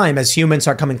over time, as humans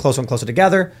start coming closer and closer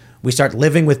together, we start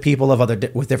living with people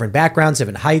with different backgrounds,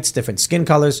 different heights, different skin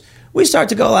colors. We start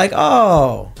to go like,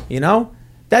 oh,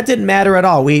 that didn't matter at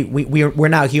all. We're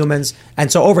now humans.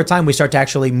 And so over time, we start to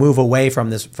actually move away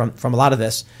from this, from a lot of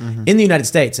this. Mm-hmm. In the United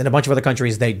States and a bunch of other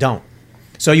countries, they don't.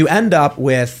 So you end up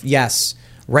with, yes,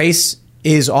 race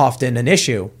is often an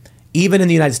issue. Even in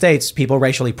the United States, people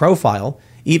racially profile.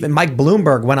 Even Mike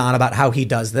Bloomberg went on about how he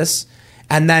does this.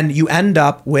 And then you end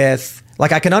up with,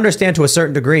 like, I can understand to a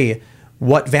certain degree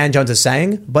what Van Jones is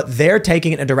saying, but they're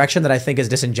taking it in a direction that I think is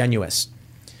disingenuous.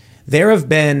 there have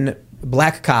been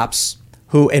black cops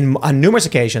who on numerous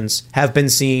occasions have been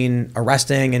seen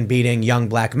arresting and beating young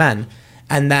black men.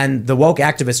 And then the woke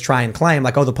activists try and claim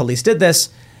like, oh, the police did this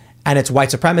and it's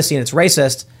white supremacy and it's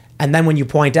racist. And then when you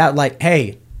point out like,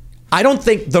 hey, I don't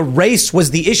think the race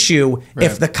was the issue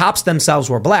if the cops themselves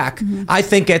were black. I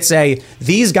think it's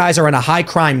these guys are in a high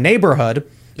crime neighborhood.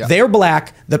 Yeah. They're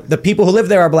black. The people who live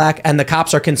there are black, and the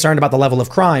cops are concerned about the level of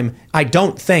crime. I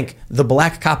don't think the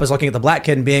black cop is looking at the black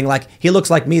kid and being like, he looks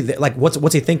like me. Like,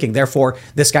 what's he thinking? Therefore,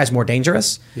 this guy's more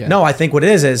dangerous. Yeah. No, I think what it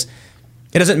is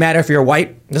it doesn't matter if you're white.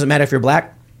 It doesn't matter if you're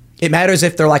black. It matters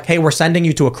if they're like, hey, we're sending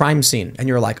you to a crime scene, and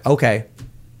you're like, okay,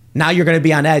 now you're going to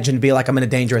be on edge and be like, I'm in a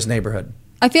dangerous neighborhood.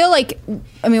 I feel like,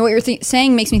 I mean, what you're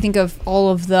saying makes me think of all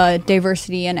of the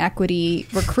diversity and equity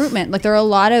recruitment. Like there are a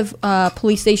lot of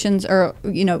police stations or,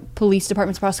 police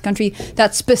departments across the country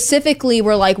that specifically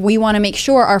were like, we want to make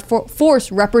sure our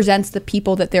force represents the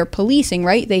people that they're policing,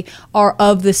 right? They are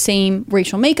of the same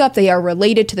racial makeup. They are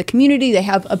related to the community. They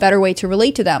have a better way to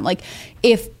relate to them. Like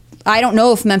I don't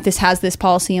know if Memphis has this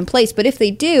policy in place, but if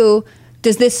they do,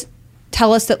 does this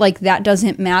tell us that like that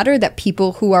doesn't matter, that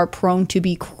people who are prone to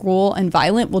be cruel and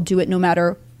violent will do it no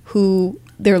matter who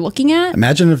they're looking at?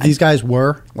 Imagine if these guys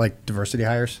were like diversity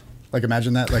hires. Like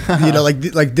imagine that, like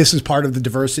like this is part of the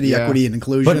diversity, equity, and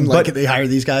inclusion. But they hire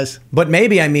these guys. But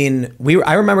maybe I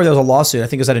remember there was a lawsuit. I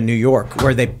think it was out of New York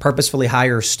where they purposefully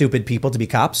hire stupid people to be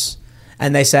cops,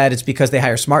 and they said it's because they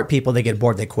hire smart people. They get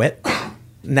bored, they quit.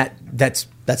 And that's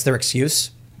their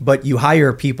excuse. But you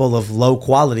hire people of low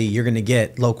quality, you're going to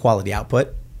get low quality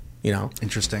output.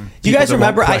 Interesting. Do you guys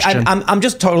remember? I'm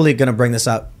just totally going to bring this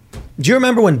up. Do you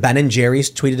remember when Ben and Jerry's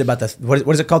tweeted about what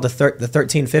is it called, the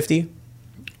 1350?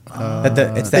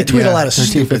 They tweet a lot of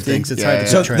stupid things. It's hard to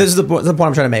So this is the point I'm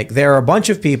trying to make. There are a bunch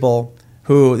of people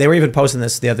who they were even posting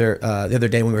this the other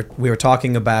day when we were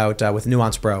talking about with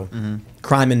Nuance Bro,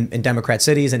 crime in Democrat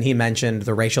cities, and he mentioned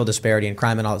the racial disparity in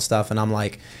crime and all that stuff. And I'm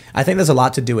like, I think there's a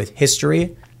lot to do with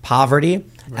history, poverty,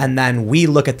 and then we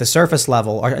look at the surface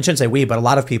level, or I shouldn't say we, but a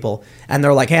lot of people, and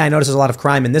they're like, hey, I notice there's a lot of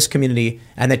crime in this community,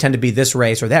 and they tend to be this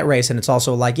race or that race, and it's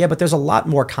also like, yeah, but there's a lot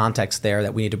more context there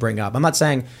that we need to bring up. I'm not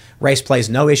saying race plays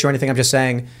no issue or anything. I'm just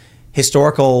saying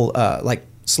historical, like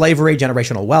slavery,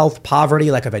 generational wealth, poverty,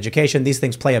 lack of education, these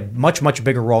things play a much, much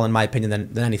bigger role, in my opinion,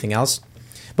 than anything else.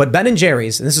 But Ben and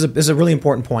Jerry's, and this is a really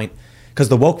important point, because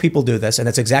the woke people do this, and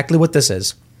that's exactly what this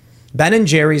is. Ben and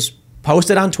Jerry's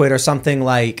posted on Twitter something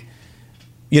like,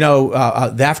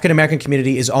 the African-American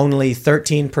community is only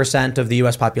 13% of the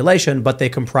U.S. population, but they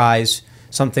comprise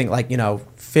something like,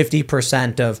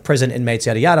 50% of prison inmates,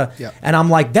 yada, yada. Yep. And I'm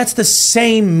like, that's the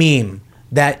same meme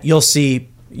that you'll see,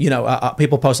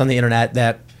 people post on the internet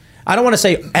that, I don't want to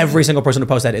say every single person who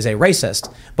posts that is a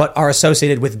racist, but are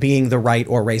associated with being the right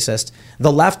or racist.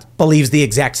 The left believes the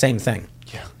exact same thing.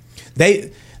 Yeah.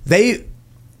 The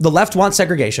left wants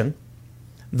segregation.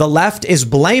 The left is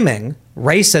blaming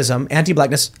racism,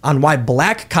 anti-blackness on why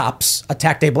black cops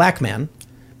attacked a black man,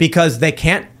 because they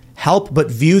can't help but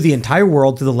view the entire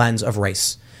world through the lens of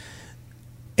race.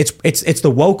 It's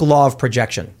the woke law of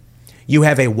projection. You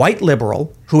have a white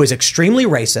liberal who is extremely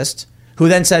racist, who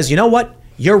then says, you know what?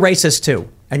 You're racist too.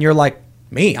 And you're like,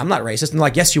 me? I'm not racist. And they're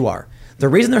like, yes, you are. The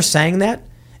reason they're saying that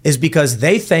is because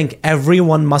they think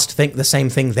everyone must think the same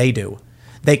thing they do.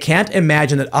 They can't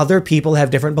imagine that other people have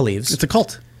different beliefs. It's a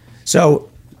cult. So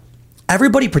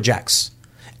everybody projects.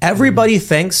 Everybody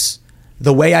thinks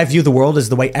the way I view the world is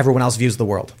the way everyone else views the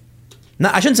world.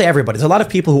 Now, I shouldn't say everybody. There's a lot of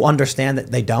people who understand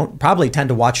that they don't, probably tend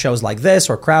to watch shows like this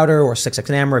or Crowder or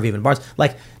 6XNAM or even Barnes,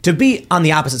 like to be on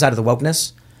the opposite side of the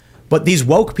wokeness. But these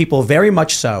woke people very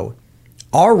much so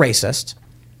are racist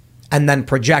and then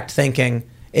project thinking,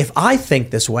 if I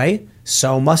think this way,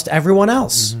 so must everyone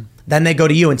else. Mm-hmm. Then they go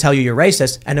to you and tell you you're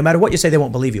racist, and no matter what you say, they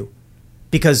won't believe you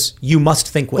because you must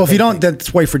think what Well, if they you don't, think.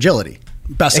 that's White Fragility.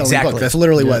 Best-selling Exactly. book. That's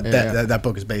literally what that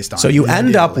book is based on. So you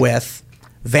end up with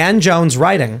Van Jones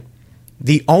writing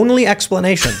the only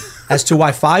explanation as to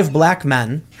why 5 black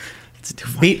men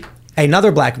beat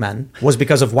another black man was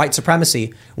because of white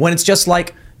supremacy, when it's just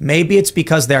like, maybe it's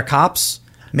because they're cops.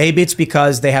 Maybe it's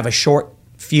because they have a short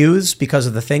fuse because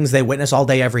of the things they witness all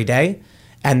day, every day.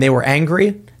 And they were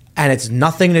angry. And it's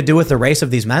nothing to do with the race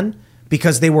of these men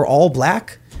because they were all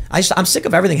black. I'm sick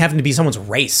of everything having to be someone's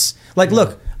race. Like,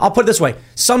 look, I'll put it this way.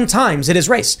 Sometimes it is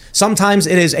race. Sometimes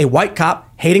it is a white cop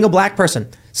hating a black person.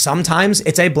 Sometimes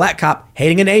it's a black cop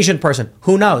hating an Asian person.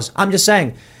 Who knows? I'm just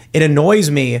saying it annoys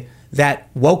me that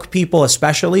woke people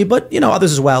especially, but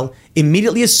others as well,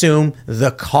 immediately assume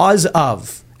the cause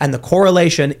of and the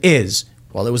correlation is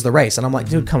Well, it was the race. And I'm like,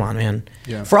 dude, come on, man.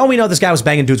 Yeah. For all we know, this guy was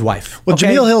banging dude's wife. Well,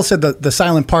 Jameel Hill said the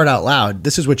silent part out loud.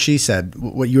 This is what she said,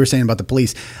 what you were saying about the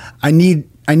police. I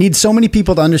need so many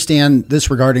people to understand this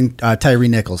regarding Tyre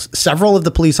Nichols. Several of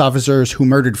the police officers who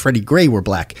murdered Freddie Gray were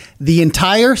black. The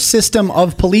entire system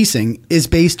of policing is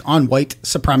based on white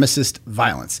supremacist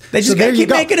violence. They just keep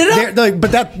making it up.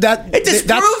 But that it just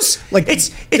proves like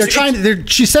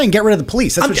she's saying get rid of the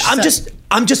police. That's what she's saying.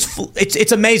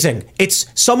 It's amazing. It's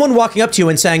someone walking up to you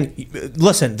and saying,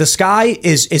 listen, the sky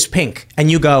is pink. And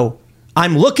you go,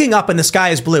 I'm looking up and the sky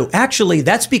is blue. Actually,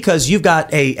 that's because you've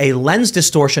got a lens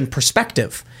distortion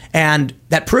perspective. And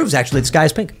that proves actually the sky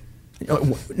is pink.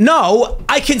 No,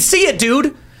 I can see it,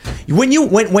 dude. When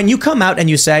you come out and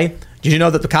you say, did you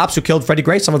know that the cops who killed Freddie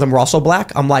Gray, some of them were also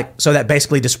black? I'm like, so that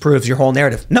basically disproves your whole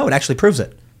narrative. No, it actually proves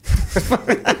it.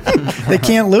 They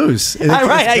can't lose.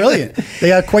 It's brilliant. They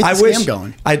got quite the scam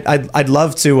going. I'd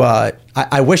love to.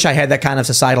 I wish I had that kind of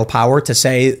societal power to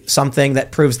say something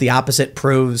that proves the opposite.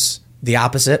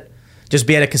 Just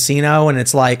be at a casino and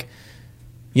it's like,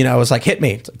 it's like, hit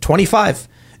me, 25.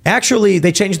 Actually,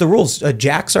 they changed the rules.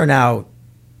 Jacks are now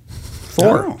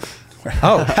 4.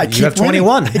 Oh, you have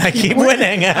 21. I keep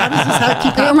winning.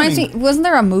 It reminds me, wasn't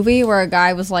there a movie where a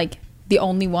guy was like the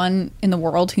only one in the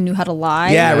world who knew how to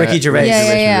lie? Yeah, Ricky Gervais.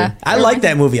 Yeah. I like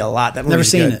that movie a lot. That Never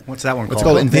seen good. it. What's that one called? It's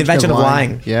called The Invention of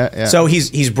Lying. Yeah. So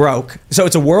he's broke. So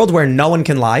it's a world where no one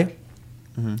can lie.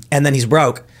 And then he's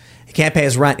broke. He can't pay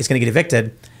his rent. He's going to get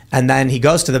evicted. And then he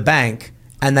goes to the bank.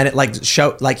 And then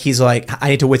it he's like, I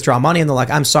need to withdraw money. And they're like,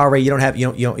 I'm sorry, you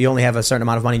only have a certain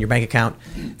amount of money in your bank account.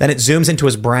 Then it zooms into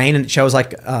his brain and it shows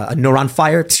like a neuron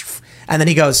fire. And then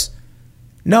he goes,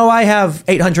 no, I have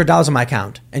 $800 in my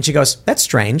account. And she goes, that's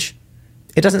strange.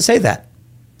 It doesn't say that.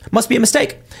 Must be a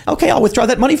mistake. Okay, I'll withdraw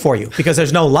that money for you because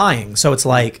there's no lying. So it's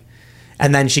like,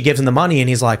 and then she gives him the money and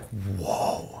he's like,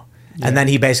 whoa. Yeah. And then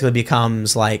he basically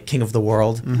becomes like king of the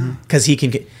world because he can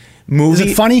get. Movie.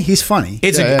 Is it funny? He's funny.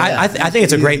 It's I think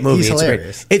it's a great movie. He's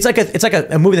hilarious. It's like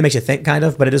a movie that makes you think, kind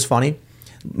of, but it is funny.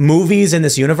 Movies in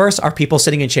this universe are people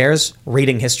sitting in chairs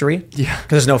reading history because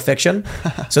there's no fiction.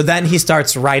 So then he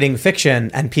starts writing fiction,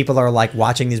 and people are like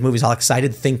watching these movies all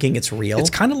excited, thinking it's real. It's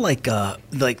kind of like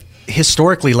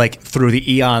historically, like through the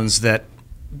eons that.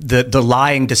 The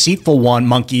lying, deceitful one,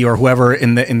 Monkey or whoever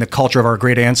in the culture of our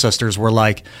great ancestors were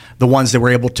like the ones that were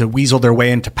able to weasel their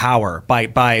way into power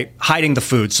by hiding the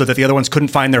food so that the other ones couldn't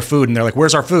find their food. And they're like,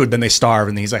 where's our food? Then they starve.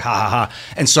 And he's like, ha, ha, ha.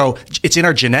 And so it's in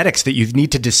our genetics that you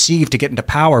need to deceive to get into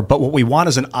power. But what we want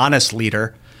is an honest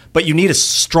leader. But you need a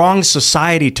strong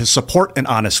society to support an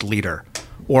honest leader.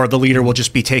 Or the leader will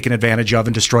just be taken advantage of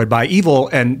and destroyed by evil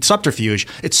and subterfuge.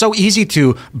 It's so easy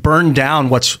to burn down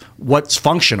what's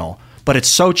functional. But it's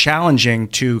so challenging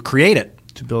to create it,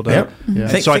 to build up. Yeah.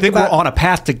 So I think we're on a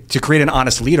path to create an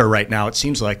honest leader right now, it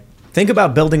seems like. Think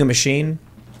about building a machine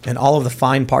and all of the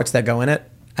fine parts that go in it,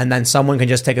 and then someone can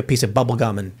just take a piece of bubble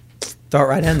gum and throw it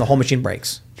right in, the whole machine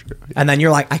breaks. And then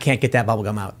you're like, I can't get that bubble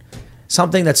gum out.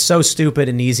 Something that's so stupid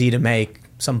and easy to make,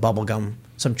 some bubble gum,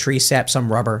 some tree sap,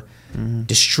 some rubber,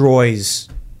 destroys,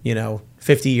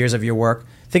 50 years of your work.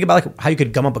 Think about like how you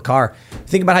could gum up a car.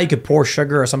 Think about how you could pour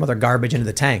sugar or some other garbage into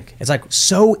the tank. It's like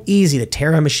so easy to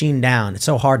tear a machine down. It's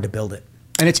so hard to build it.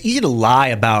 And it's easy to lie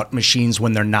about machines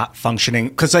when they're not functioning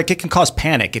because like it can cause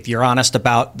panic. If you're honest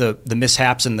about the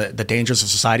mishaps and the dangers of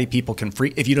society, people can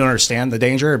freak. If you don't understand the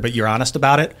danger, but you're honest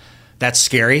about it, that's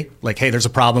scary. Like, hey, there's a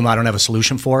problem I don't have a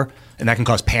solution for. And that can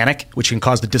cause panic, which can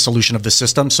cause the dissolution of the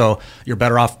system. So you're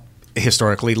better off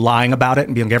historically lying about it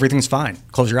and being like, everything's fine.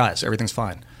 Close your eyes. Everything's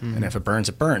fine. And if it burns,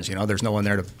 it burns. There's no one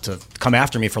there to come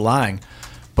after me for lying.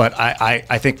 But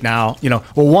I think now,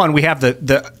 one, we have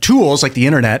the tools like the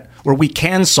internet where we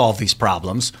can solve these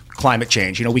problems, climate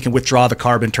change. We can withdraw the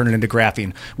carbon, turn it into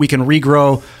graphene. We can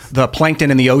regrow the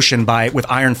plankton in the ocean with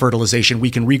iron fertilization.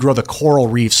 We can regrow the coral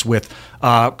reefs with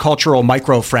cultural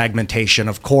microfragmentation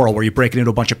of coral where you break it into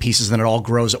a bunch of pieces and then it all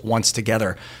grows at once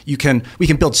together. We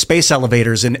can build space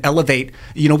elevators and elevate,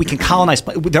 we can colonize.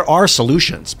 There are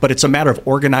solutions, but it's a matter of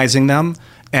organizing them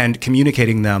and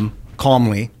communicating them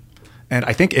calmly. And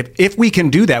I think if we can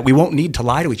do that, we won't need to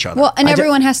lie to each other. Well, and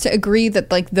everyone has to agree that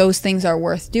like those things are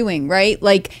worth doing, right?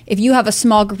 Like if you have a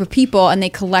small group of people and they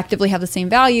collectively have the same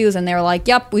values and they're like,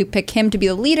 yep, we pick him to be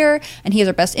the leader and he has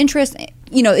our best interest,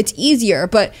 it's easier.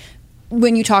 But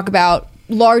when you talk about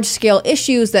large scale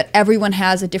issues that everyone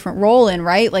has a different role in,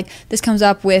 right? Like this comes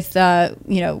up with,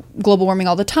 global warming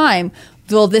all the time.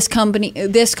 well, this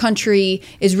country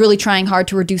is really trying hard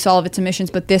to reduce all of its emissions,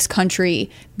 but this country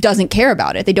doesn't care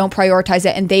about it. They don't prioritize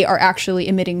it, and they are actually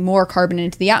emitting more carbon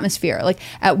into the atmosphere. Like,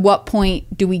 at what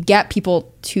point do we get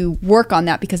people to work on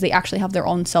that because they actually have their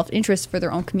own self-interest for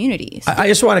their own communities? I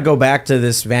just want to go back to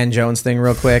this Van Jones thing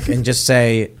real quick and just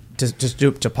say,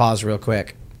 to pause real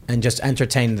quick and just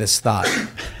entertain this thought.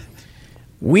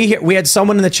 We had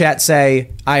someone in the chat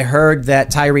say, I heard that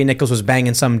Tyre Nichols was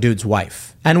banging some dude's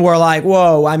wife. And we're like,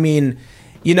 whoa, I mean,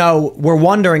 you know, we're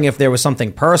wondering if there was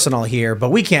something personal here, but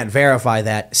we can't verify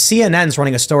that. CNN's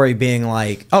running a story being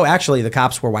like, oh, actually, the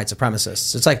cops were white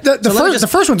supremacists. It's like, the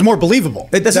first one's more believable.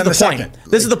 This is the point.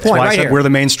 This is the point right here. We're the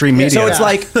mainstream media. So it's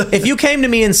like, if you came to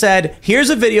me and said,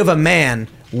 here's a video of a man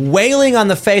wailing on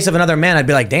the face of another man, I'd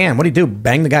be like, damn, what do you do?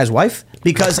 Bang the guy's wife?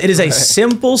 Because it is a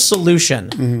simple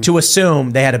solution to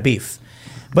assume they had a beef.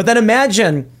 But then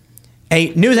imagine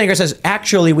a news anchor says,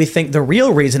 actually, we think the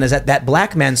real reason is that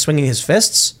black man swinging his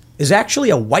fists is actually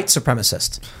a white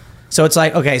supremacist. So it's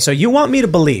like, okay, so you want me to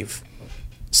believe,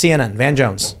 CNN, Van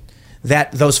Jones,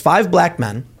 that those 5 black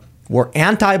men were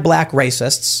anti-black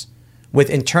racists with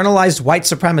internalized white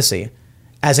supremacy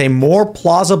as a more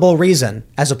plausible reason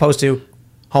as opposed to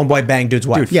homeboy bang dude's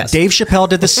wife. Dude, yes. Dave Chappelle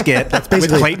did the skit with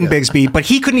Clayton Bigsby, but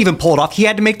he couldn't even pull it off. He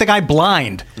had to make the guy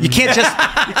blind. You can't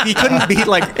just, he couldn't be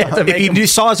like, if he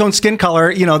saw his own skin color,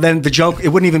 you know, then the joke, it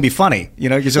wouldn't even be funny. You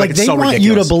know, it's like, it's they so want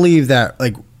ridiculous. you to believe that,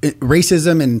 like,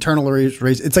 racism and internal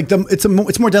race, it's like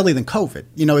it's more deadly than COVID.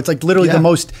 You know, it's like literally the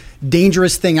most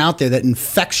dangerous thing out there that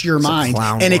infects your mind,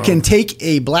 and it can take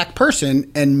a black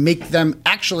person and make them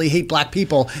actually hate black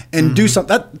people and do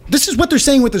something. This is what they're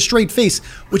saying with a straight face,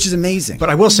 which is amazing. But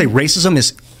I will say, racism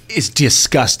is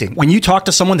disgusting. When you talk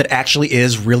to someone that actually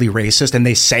is really racist and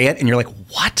they say it, and you're like,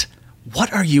 what?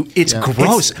 What are you? It's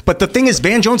gross. But the thing is,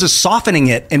 Van Jones is softening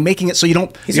it and making it so you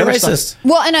don't. He's a racist.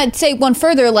 Well, and I'd say one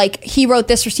further, like, he wrote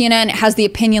this for CNN, it has the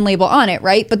opinion label on it,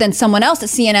 right? But then someone else at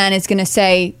CNN is going to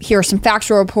say, here's some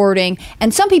factual reporting.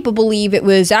 And some people believe it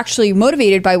was actually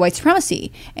motivated by white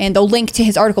supremacy. And they'll link to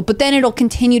his article. But then it'll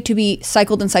continue to be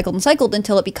cycled and cycled and cycled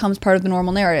until it becomes part of the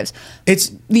normal narratives.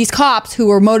 It's these cops who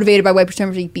were motivated by white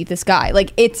supremacy beat this guy.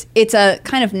 Like, it's a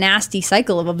kind of nasty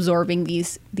cycle of absorbing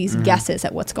these guesses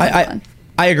at what's going on.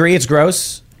 I agree, it's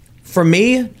gross. For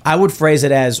me, I would phrase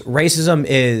it as racism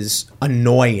is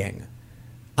annoying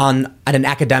at an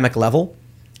academic level,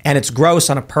 and it's gross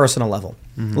on a personal level.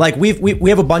 Like, we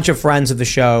have a bunch of friends of the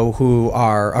show who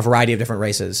are a variety of different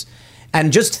races,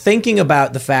 and just thinking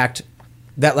about the fact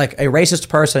that, like, a racist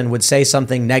person would say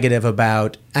something negative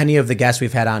about any of the guests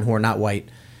we've had on who are not white.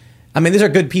 I mean, these are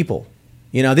good people.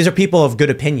 You know, these are people of good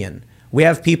opinion. We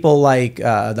have people like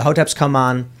the Hoteps come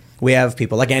on. We have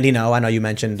people like Andy No, I know you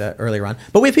mentioned earlier on.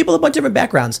 But we have people with a bunch of different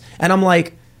backgrounds. And I'm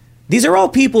like, these are all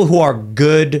people who are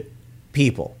good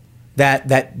people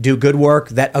that do good work,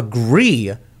 that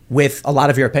agree with a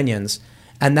lot of your opinions.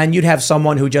 And then you'd have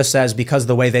someone who just says, because of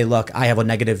the way they look, I have a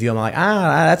negative view. I'm like,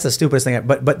 that's the stupidest thing.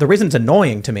 But the reason it's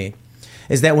annoying to me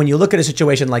is that when you look at a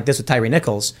situation like this with Tyre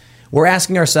Nichols, we're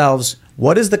asking ourselves,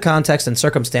 what is the context and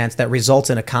circumstance that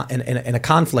results in a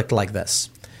conflict like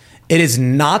this? It is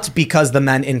not because the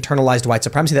men internalized white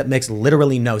supremacy. That makes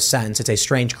literally no sense. It's a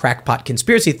strange crackpot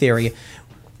conspiracy theory,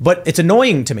 but it's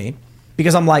annoying to me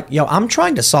because I'm like, I'm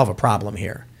trying to solve a problem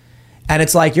here. And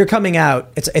it's like, you're coming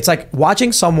out, it's like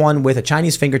watching someone with a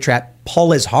Chinese finger trap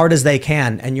pull as hard as they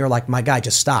can. And you're like, my guy,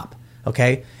 just stop.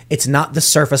 Okay. It's not the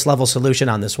surface level solution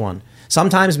on this one.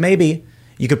 Sometimes maybe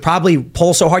you could probably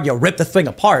pull so hard, you'll rip the thing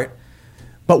apart,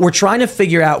 but we're trying to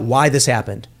figure out why this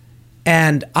happened.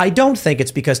 And I don't think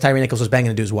it's because Tyre Nichols was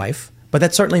banging a dude's wife, but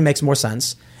that certainly makes more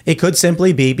sense. It could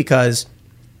simply be because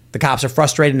the cops are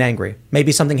frustrated and angry.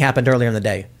 Maybe something happened earlier in the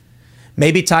day.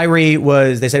 Maybe Tyre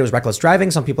they said it was reckless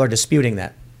driving. Some people are disputing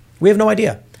that. We have no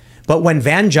idea. But when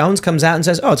Van Jones comes out and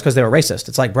says, oh, it's because they were racist,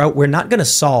 it's like, bro, we're not going to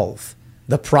solve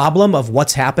the problem of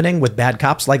what's happening with bad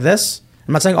cops like this.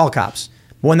 I'm not saying all cops,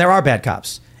 but when there are bad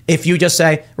cops, if you just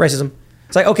say racism,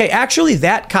 it's like, okay, actually,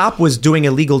 that cop was doing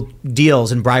illegal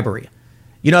deals and bribery.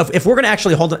 You know, if we're going to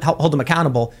actually hold them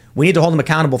accountable, we need to hold them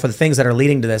accountable for the things that are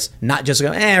leading to this, not just go,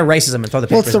 racism and throw the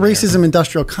papers. Well, it's the in racism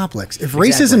industrial complex. If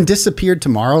racism disappeared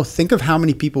tomorrow, think of how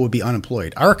many people would be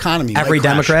unemployed. Our economy, every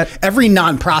Democrat, every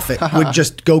nonprofit would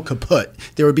just go kaput.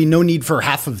 There would be no need for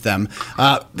half of them.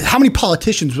 How many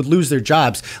politicians would lose their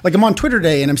jobs? Like, I'm on Twitter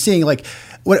today and I'm seeing, like,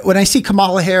 when I see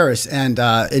Kamala Harris and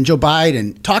Joe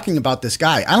Biden talking about this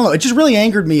guy, I don't know. It just really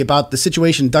angered me about the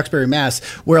situation in Duxbury, Mass,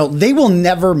 where they will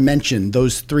never mention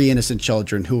those 3 innocent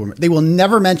children they will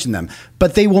never mention them,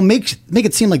 but they will make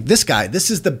it seem like this guy.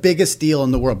 This is the biggest deal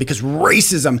in the world because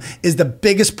racism is the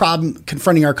biggest problem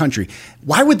confronting our country.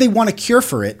 Why would they want a cure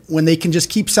for it when they can just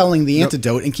keep selling the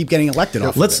antidote and keep getting elected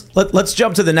off? Let's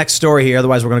jump to the next story here.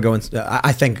 Otherwise, we're going to go in.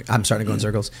 I think I'm starting to go in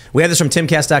circles. We have this from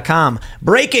timcast.com.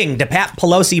 Breaking: DePape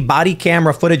Pelosi body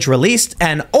camera footage released.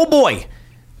 And oh boy,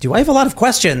 do I have a lot of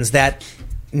questions that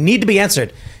need to be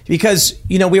answered. Because,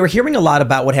 we were hearing a lot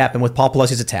about what happened with Paul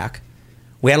Pelosi's attack.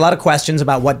 We had a lot of questions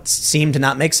about what seemed to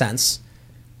not make sense.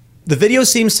 The video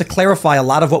seems to clarify a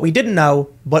lot of what we didn't know.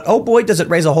 But oh boy, does it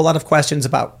raise a whole lot of questions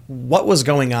about what was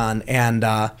going on. And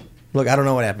look, I don't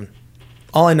know what happened.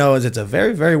 All I know is it's a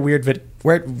very, very weird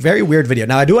video.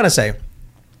 Now, I do want to say,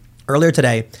 earlier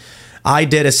today, I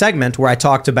did a segment where I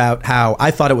talked about how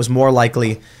I thought it was more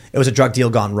likely it was a drug deal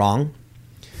gone wrong.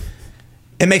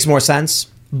 It makes more sense.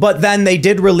 But then they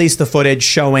did release the footage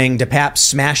showing DePape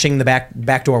smashing the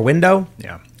back door window.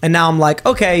 Yeah. And now I'm like,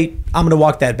 okay, I'm going to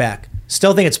walk that back.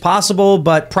 Still think it's possible,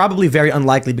 but probably very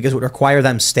unlikely because it would require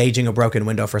them staging a broken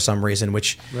window for some reason,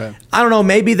 which I don't know,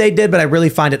 maybe they did, but I really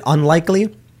find it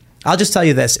unlikely. I'll just tell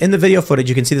you this. In the video footage,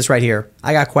 you can see this right here.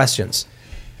 I got questions.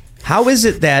 How is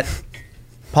it that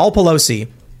Paul Pelosi,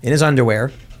 in his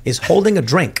underwear, is holding a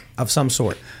drink of some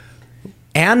sort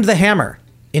and the hammer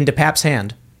in DePape's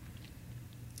hand,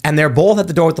 and they're both at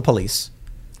the door with the police,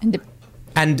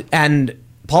 and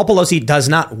Paul Pelosi does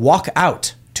not walk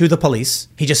out to the police.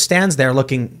 He just stands there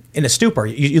looking in a stupor.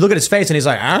 You look at his face and he's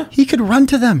like, huh? He could run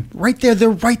to them right there. They're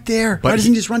right there. Why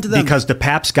doesn't he just run to them? Because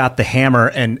DePape's got the hammer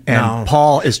and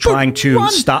Paul is trying to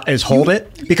hold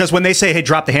it. Because when they say, hey,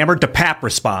 drop the hammer, DePape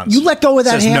responds. You let go of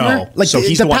that hammer. No. Like so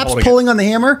he's DePape's pulling on the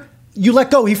hammer. You let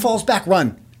go. He falls back.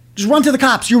 Run. Just run to the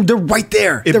cops. They're right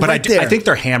there. They're right there. I think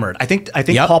they're hammered. I think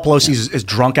Paul Pelosi is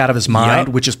drunk out of his mind,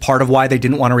 which is part of why they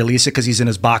didn't want to release it, because he's in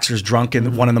his boxers drunk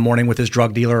in 1 a.m. with his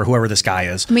drug dealer or whoever this guy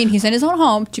is. I mean, he's in his own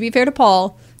home. To be fair to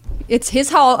Paul, it's his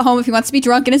home if he wants to be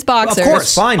drunk in his boxers. Of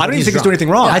course, fine. I don't even think he's doing anything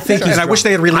wrong. I think I wish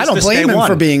they had released this. I don't blame him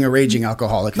for for being a raging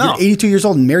alcoholic. No. You're 82 years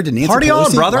old and married to Nancy Party Pelosi.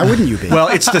 on, brother. Why wouldn't you be? Well,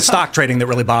 it's the stock trading that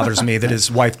really bothers me, that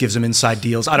his wife gives him inside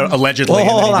deals. I don't allegedly. Well,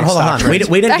 hold on. We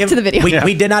didn't Back to the video.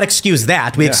 We did not excuse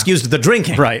that. We excused the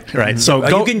drinking. Right. So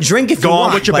you can drink if you go want.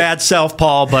 on with your bad self,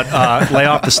 Paul, but lay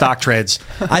off the stock trades.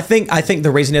 I think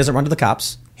the reason he doesn't run to the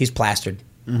cops, he's plastered.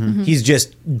 Mm-hmm. He's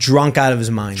just drunk out of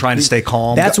his mind, trying to stay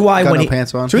calm. That's why got when no he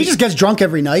pants on. So he just gets drunk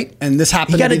every night, and this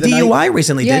happened. He got a DUI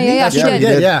recently, didn't he? Yeah, That's true, he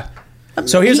did. Yeah.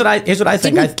 So here's what I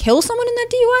think. Didn't he kill someone in that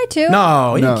DUI too?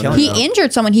 No, he didn't kill He anyone.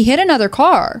 injured someone. He hit another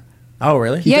car. Oh,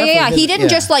 really? Yeah. He didn't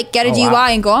just like get a DUI wow.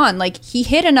 and go on. Like, he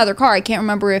hit another car. I can't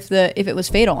remember if it was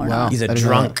fatal or not. He's a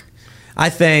drunk.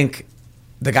 I think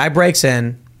the guy breaks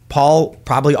in. Paul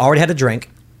probably already had a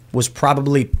drink, was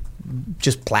probably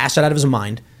just plastered out of his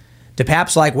mind.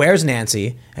 DePape's like, where's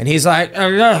Nancy? And he's like,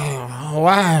 oh,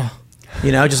 wow.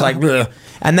 Just like, ugh.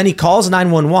 And then he calls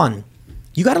 911.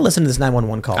 You got to listen to this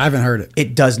 911 call. I haven't heard it.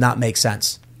 It does not make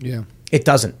sense. Yeah. It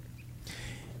doesn't.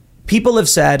 People have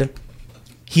said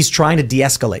he's trying to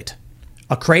de-escalate.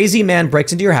 A crazy man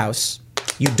breaks into your house.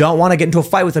 You don't want to get into a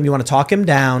fight with him. You want to talk him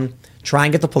down, try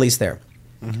and get the police there.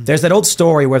 Mm-hmm. There's that old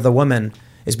story where the woman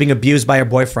is being abused by her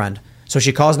boyfriend. So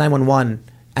she calls 911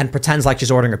 and pretends like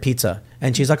she's ordering a pizza.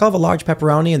 And she's like, I'll have a large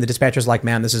pepperoni. And the dispatcher's like,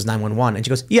 ma'am, this is 911. And she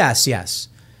goes, yes.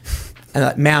 And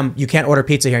like, ma'am, you can't order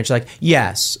pizza here. And she's like,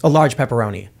 yes, a large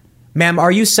pepperoni. Ma'am,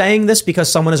 are you saying this because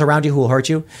someone is around you who will hurt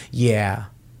you? Yeah.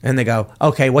 And they go,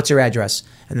 okay, what's your address?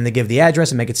 And then they give the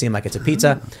address and make it seem like it's a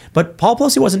pizza. But Paul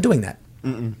Pelosi wasn't doing that.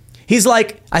 Mm-mm. He's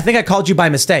like, I think I called you by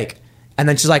mistake. And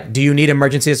then she's like, do you need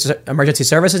emergency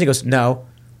services? He goes, no.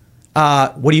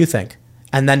 What do you think?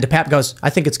 And then DePape goes, I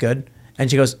think it's good. And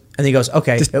he goes,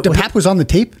 okay. DePape was on the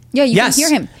tape? Yeah, you can hear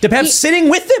him. DePape's sitting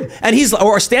with him, and he's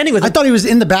standing with him. I thought he was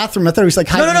in the bathroom. I thought he was like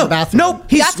hiding in the bathroom. No,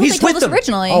 he's That's what they told with us them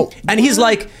originally. Oh. And she's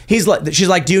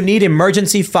like, do you need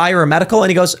emergency, fire, or medical?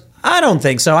 And he goes, I don't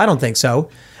think so.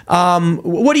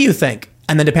 What do you think?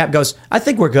 And then DePape goes, I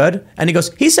think we're good. And he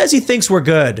goes, he says he thinks we're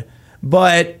good,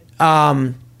 but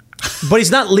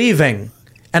he's not leaving.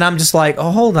 And I'm just like,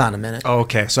 oh, hold on a minute. Oh,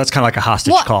 okay, so that's kind of like a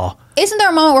hostage call. Isn't there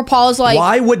a moment where Paul is like...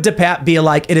 Why would DePape be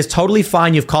like, it is totally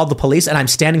fine, you've called the police, and I'm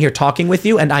standing here talking with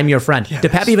you, and I'm your friend? Yes.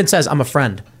 DePape even says, I'm a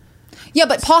friend. Yeah,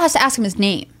 but Paul has to ask him his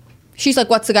name. She's like,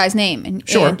 what's the guy's name?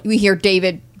 And we hear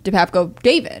David, DePape go,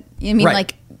 David. I mean,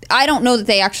 right. I don't know that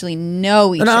they actually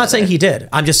know each other. No, I'm not saying he did.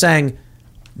 I'm just saying...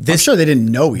 I'm sure they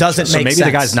didn't know each other. So maybe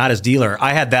the guy's not his dealer.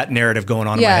 I had that narrative going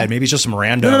on in my head. Maybe it's just some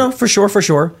random. No, for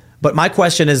sure. But my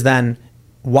question is then,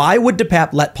 Why would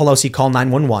DePape let Pelosi call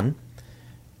 911,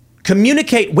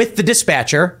 communicate with the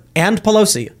dispatcher and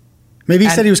Pelosi? Maybe he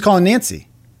said he was calling Nancy.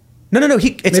 No.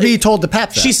 Maybe he told DePape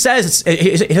that. She says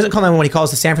he doesn't call 911. He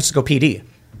calls the San Francisco PD.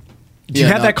 Do you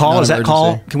have that call? Is that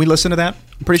call? Can we listen to that?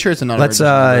 I'm pretty sure it's a Let's.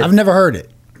 I've never heard it.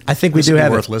 I think we do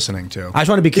have worth it. listening to. I just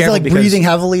want to be Is it careful like because breathing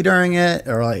heavily during it,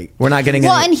 or like we're not getting.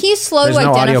 Well, any, and he's slow to there's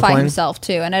no audio identify playing? himself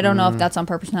too, and I don't know if that's on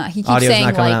purpose or not. He keeps Audio's saying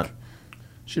not coming like, out.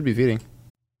 Should be feeding.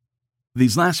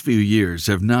 These last few years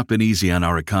have not been easy on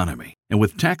our economy. And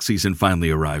with tax season finally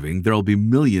arriving, there will be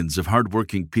millions of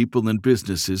hardworking people and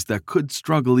businesses that could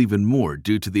struggle even more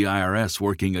due to the IRS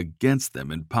working against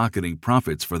them and pocketing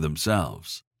profits for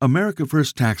themselves. America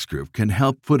First Tax Group can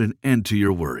help put an end to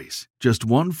your worries. Just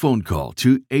one phone call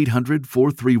to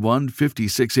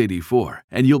 800-431-5684,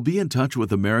 and you'll be in touch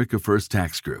with America First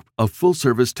Tax Group, a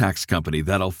full-service tax company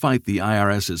that'll fight the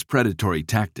IRS's predatory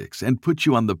tactics and put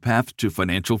you on the path to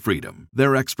financial freedom.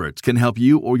 Their experts can help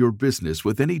you or your business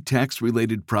with any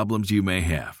tax-related problems you may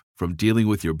have, from dealing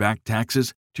with your back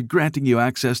taxes to granting you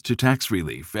access to tax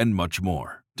relief and much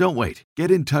more. Don't wait.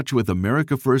 Get in touch with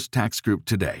America First Tax Group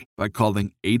today by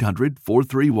calling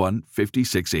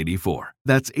 800-431-5684.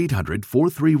 That's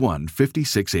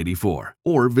 800-431-5684.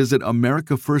 Or visit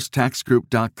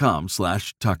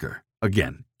americafirsttaxgroup.com/Tucker.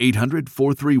 Again,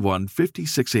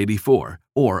 800-431-5684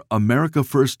 or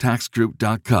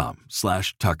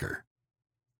americafirsttaxgroup.com/Tucker.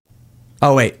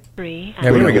 Oh wait,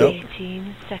 There we go.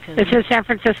 This is San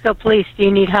Francisco Police. Do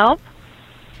you need help?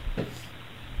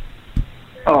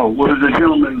 Oh, well, there's a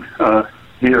gentleman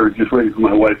here just waiting for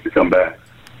my wife to come back.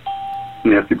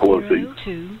 Nancy Pelosi.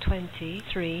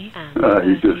 223 and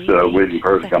He's just waiting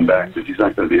for her to come back because she's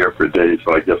not going to be here for a day,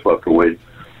 so I guess we'll have to wait.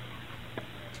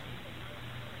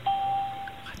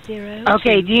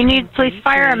 Okay, do you need police,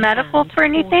 fire, or medical for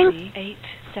anything? 8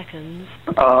 seconds.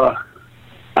 I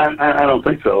don't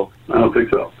think so. I don't think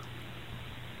so.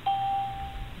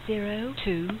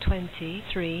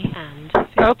 223 and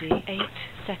 58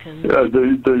 seconds. There's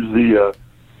the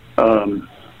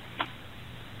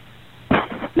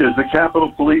is the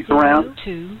Capitol Police around?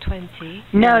 220.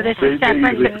 No, this is San They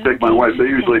usually Francisco. protect my wife. They're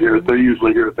usually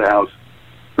here at the house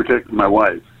protecting my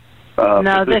wife.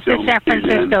 No, this is San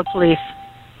Francisco Police.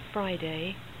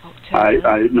 Friday, October.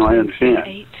 I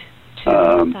understand.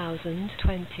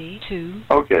 2022.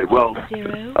 Okay, well,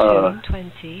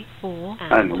 224 I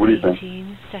don't know. What do you think?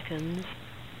 18 seconds. I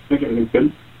think everything's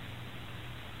good.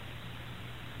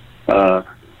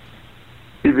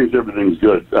 He thinks everything's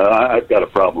good. I've got a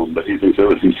problem, but he thinks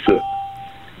everything's good.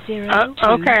 Okay.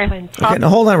 Okay, now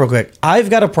hold on real quick. I've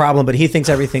got a problem, but he thinks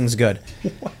everything's good.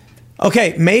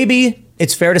 Okay, maybe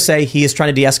it's fair to say he is trying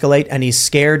to de-escalate and he's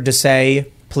scared to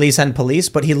say police and police,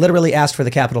 but he literally asked for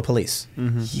the Capitol Police.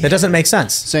 That doesn't make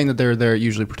sense. Saying that they're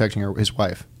usually protecting his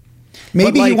wife.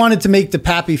 Maybe But, he like- wanted to make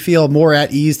DePape feel more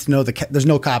at ease to know there's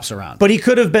no cops around. But he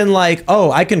could have been like,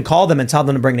 oh, I can call them and tell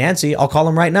them to bring Nancy. I'll call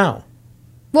them right now.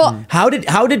 well, How did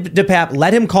DePape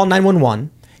let him call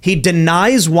 911? He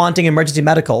denies wanting emergency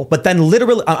medical, but then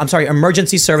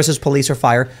emergency services, police or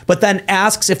fire, but then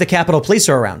asks if the Capitol Police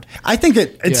are around. I think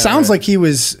it sounds like he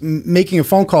was making a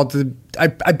phone call to. I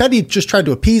bet he just tried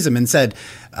to appease him and said,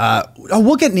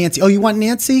 we'll get Nancy. Oh, you want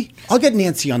Nancy? I'll get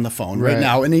Nancy on the phone right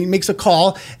now. And he makes a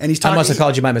call and he's talking. I must have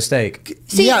called you by mistake.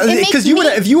 See, yeah, it makes because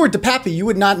if you were DePape, you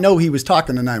would not know he was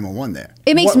talking to 911 there.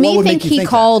 it makes What me would think make you he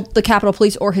called the Capitol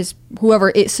Police or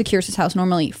whoever it secures his house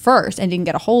normally first and didn't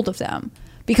get a hold of them.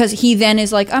 Because he then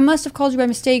is like, I must have called you by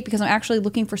mistake because I'm actually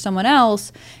looking for someone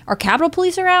else. Are Capitol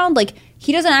Police around? Like,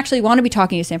 he doesn't actually want to be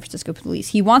talking to San Francisco Police.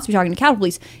 He wants to be talking to Capitol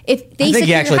Police. If they I think secure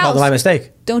he actually your called them house, by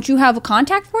mistake. don't you have a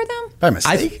contact for them? By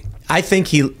mistake? I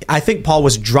think Paul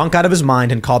was drunk out of his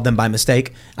mind and called them by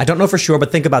mistake. I don't know for sure,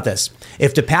 but think about this.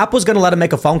 If DePape was going to let him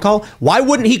make a phone call, why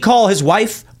wouldn't he call his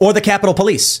wife or the Capitol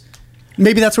Police?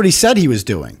 Maybe that's what he said he was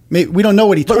doing. We don't know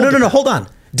what he told No, DePape. hold on.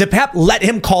 DePape let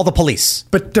him call the police.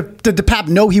 But did DePape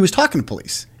know he was talking to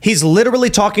police? He's literally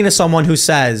talking to someone who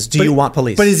says, do you want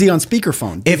police? But is he on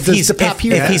speakerphone? If Does he's DePape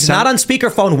hear if that? he's not on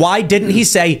speakerphone, why didn't he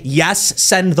say, yes,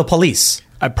 send the police?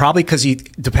 Probably because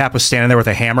DePape was standing there with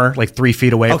a hammer, like 3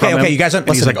 feet away from him. Okay, you guys don't And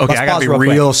he's listen. like, okay, Let's I gotta pause be real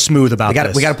real quick. smooth about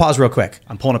this. We got to pause real quick.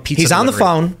 I'm pulling a pizza He's on the delivery.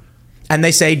 phone, and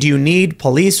they say, do you need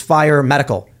police, fire,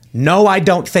 medical? No, I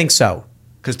don't think so.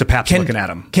 Because DePape's looking at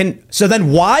him. So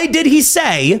then why did he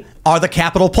say, are the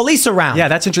Capitol Police around? Yeah,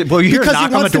 that's interesting. Well, you hear a because he knock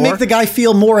on the wants to door. make the guy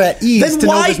feel more at ease. Then to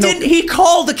know why there's didn't he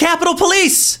call the Capitol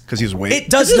Police? Because he was waiting. It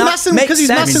does not make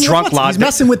sense. He's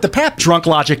messing with DePape. Drunk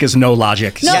logic is no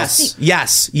logic. No,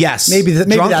 Yes. Maybe Drunk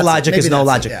that's it. logic Maybe is no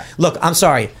that's it, logic. yeah. Look, I'm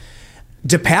sorry.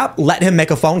 DePape let him make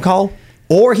a phone call,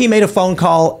 or he made a phone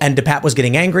call and DePape was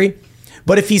getting angry.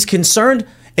 But if he's concerned,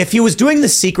 if he was doing the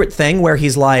secret thing where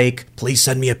he's like, please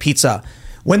send me a pizza.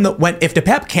 If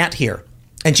DePape can't hear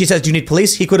and she says, do you need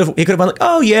police? He could have been like,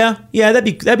 oh yeah,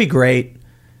 that'd be great.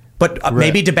 But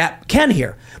maybe DePape can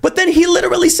hear. But then he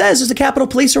literally says, "Is the Capitol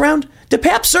Police around?"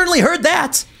 DePape certainly heard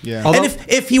that. Yeah. And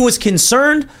if he was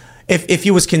concerned, if he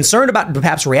was concerned about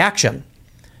DePape's reaction,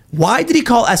 why did he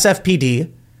call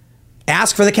SFPD,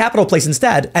 ask for the Capitol Police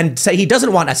instead, and say he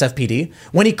doesn't want SFPD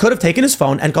when he could have taken his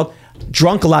phone and called?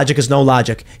 Drunk logic is no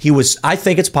logic. I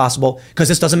think it's possible because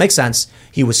this doesn't make sense.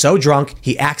 He was so drunk,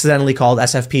 he accidentally called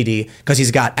SFPD because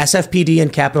he's got SFPD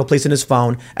and Capitol Police in his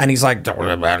phone, and he's like,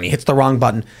 and he hits the wrong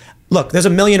button. Look, there's a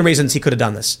million reasons he could have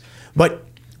done this. But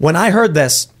when I heard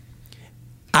this,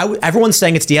 everyone's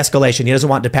saying it's de-escalation. He doesn't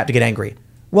want DePape to get angry.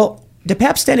 Well,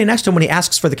 DePape's standing next to him when he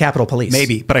asks for the Capitol Police.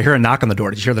 Maybe, but I hear a knock on the door.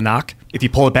 Did you hear the knock? If you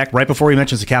pull it back right before he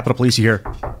mentions the Capitol Police, you hear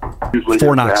Usually 4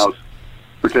 at the knocks. house,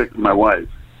 protecting my wife.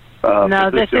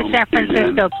 No, this is San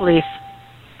Francisco Police.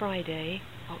 Friday,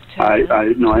 October. I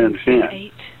understand.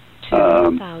 8,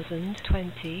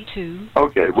 2022.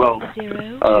 Okay, well,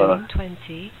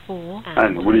 0224 I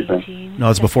don't know, what do you think? No,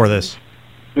 it's before this.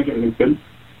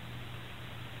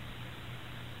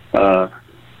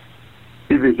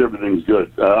 He thinks everything's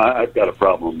good. I've got a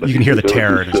problem. But You can hear the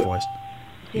terror in his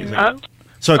everything's voice.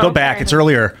 So go back. It's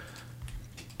earlier.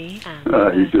 He's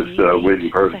just waiting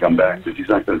for her to come back because she's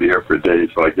not going to be here for a day,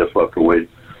 so I guess we'll have to wait.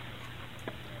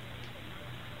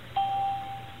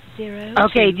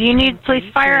 Okay, do you need police,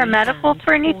 fire, or medical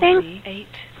for anything? 8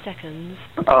 seconds.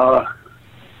 I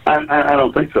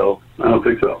don't think so.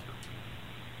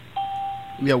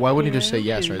 Yeah, why wouldn't he just say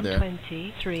yes right there?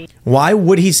 23. Why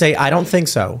would he say, I don't think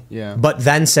so, Yeah. but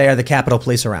then say, are the Capitol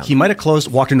Police around? He might have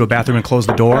walked into a bathroom and closed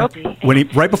the door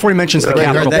right before he mentions the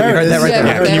Capitol. that- you heard that right there.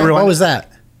 Yeah, can you What rewind? was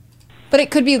that? But it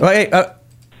could be. Wait,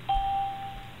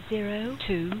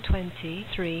 02,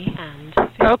 23, and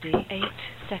 58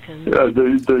 seconds.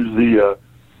 There's the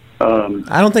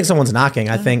I don't think someone's knocking.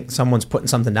 I think someone's putting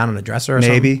something down on a dresser or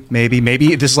something.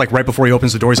 Maybe this is like right before he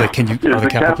opens the door. He's like, "Can you?" is the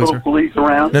Capitol Police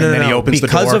around? No, And then he opens the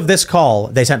because door. of this call,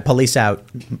 they sent police out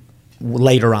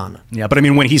later on. Yeah, but I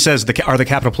mean, when he says, "Are the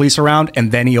Capitol Police around?"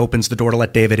 and then he opens the door to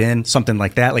let David in, something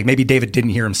like that. Like maybe David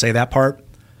didn't hear him say that part.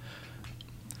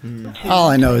 All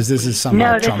I know is this is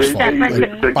somehow No, this Trump's is fault. San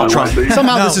Francisco.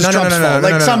 Somehow this is Trump's fault.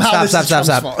 Like somehow Stop, this is stop, Trump's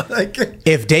stop. fault. Like,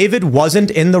 If David wasn't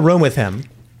in the room with him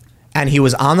and he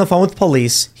was on the phone with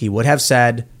police, he would have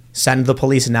said, send the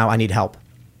police now, I need help.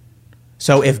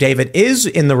 So if David is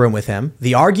in the room with him,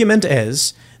 the argument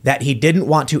is that he didn't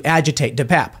want to agitate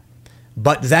DePape.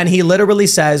 But then he literally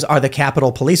says, are the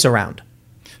Capitol Police around?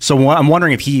 So I'm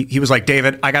wondering if he was like,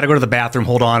 David, I got to go to the bathroom.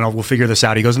 Hold on, we'll figure this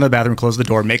out. He goes into the bathroom, closes the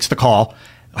door, makes the call.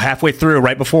 Halfway through,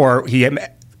 right before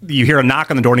you hear a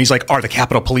knock on the door, and he's like, "Are the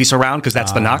Capitol Police around?" Because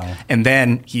that's the knock. And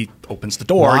then he opens the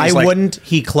door. Why and he's wouldn't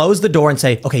he close the door and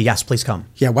say, okay, yes, please come?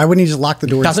 yeah, why wouldn't he just lock the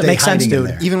door? Doesn't and stay make sense, hiding in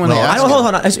dude. there? Even when they I ask don't, him.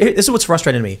 hold on. This is what's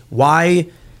frustrating to me. Why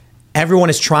everyone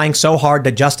is trying so hard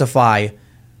to justify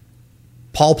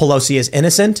Paul Pelosi is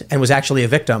innocent and was actually a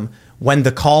victim when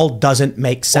the call doesn't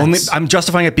make sense. I'm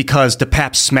justifying it because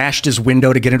DePape smashed his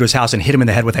window to get into his house and hit him in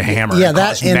the head with a hammer. Yeah, It that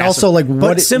caused and massive- also like but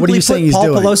what are simply you saying put, he's Paul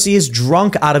doing? Pelosi is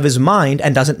drunk out of his mind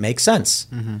and doesn't make sense.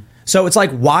 So it's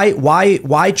like,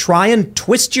 why try and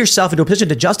twist yourself into a position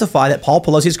to justify that Paul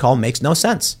Pelosi's call makes no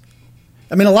sense?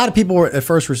 I mean, a lot of people at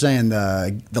first were saying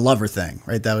the lover thing,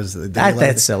 right? That was the gay lover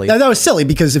That's thing. silly. That was silly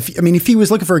because if he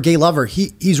was looking for a gay lover,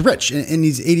 he's rich and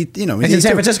he's 80. You know, He's in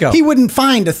San Francisco. He wouldn't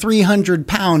find a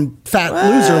 300-pound fat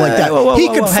loser like that. whoa, he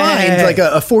whoa, could whoa, find hey. like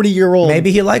a 40-year-old.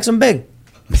 Maybe he likes him big.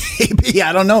 Maybe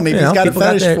I don't know. Maybe You know, he's got a people got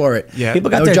fetish their- for it. Yeah. People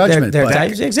got no their judgment. their but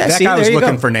types. That Exactly. guy See, was there you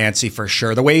looking go. for Nancy for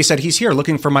sure. The way he said he's here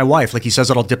looking for my wife, like he says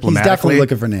it all he's diplomatically. definitely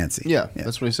looking for Nancy. Yeah,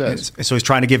 that's what he says. So he's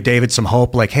trying to give David some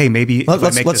hope, like, hey, maybe if I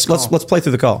make this call. Let's play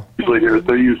through the call.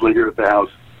 They're usually here at the house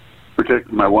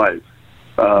protecting my wife.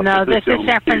 No, but this is gentleman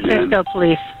San came in. Francisco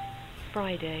Police.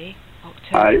 Friday,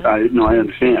 October. I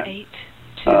understand. 8,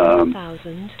 Um,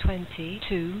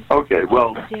 2022. Okay,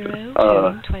 well,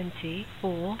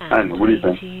 0224 I don't know, what do you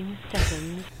think? 18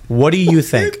 seconds. What do you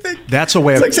think? That's a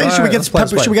way It's of like saying, All right, let's play,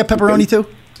 let's play. should we get pepperoni too?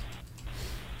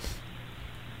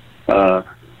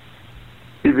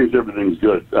 he thinks everything's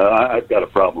good. I've got a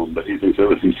problem, but he thinks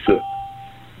everything's good.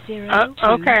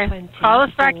 Okay. Call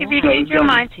us back if you change your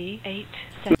mind. 8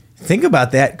 Think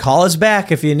about that. Call us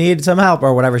back if you need some help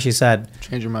or whatever she said.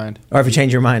 Change your mind. Or if you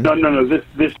change your mind. No.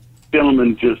 This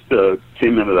gentleman just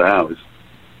came into the house,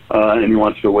 and he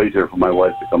wants to wait here for my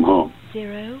wife to come home.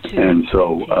 0, 2, And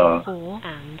so, 4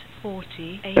 and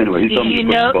 48. anyway, he Do told me you to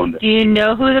put the know? phone down. Do you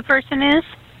know who the person is?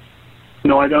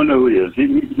 No, I don't know who he is.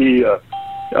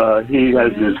 He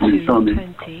has this. He's telling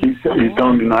me. He's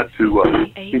telling me not to.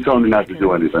 He's telling me not to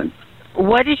do anything.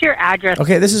 What is your address?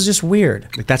 Okay, this is just weird.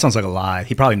 Like, that sounds like a lie.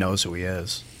 He probably knows who he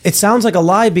is. It sounds like a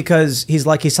lie because he's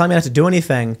telling me not to do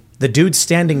anything. The dude's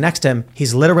standing next to him.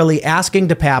 He's literally asking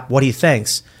DePape what he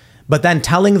thinks, but then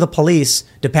telling the police,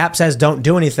 DePape says don't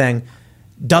do anything,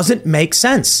 doesn't make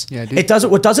sense. Yeah, dude. It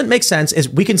doesn't. What doesn't make sense is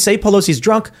we can say Pelosi's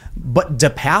drunk, but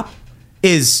DePape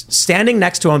is standing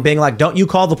next to him being like, don't you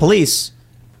call the police.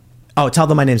 Oh, tell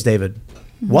them my name's David.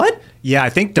 What? Yeah, I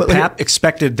think DePape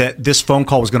expected that this phone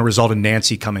call was going to result in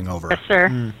Nancy coming over. Yes,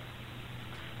 sir.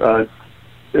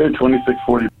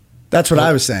 2640. That's what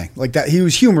I was saying. Like that, he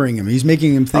was humoring him. He's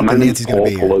making him think that Nancy's going to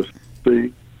be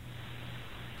here.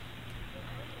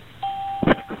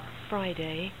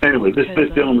 Friday. Anyway, this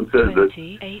gentleman says that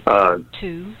he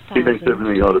thinks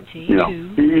everything ought to,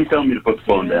 he's telling me to put the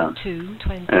phone down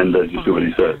and just do what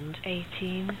he says.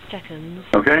 18 seconds.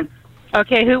 Okay?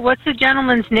 Okay, what's the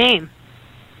gentleman's name?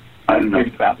 I don't know.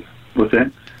 What's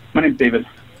that? My name's David.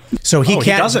 So he He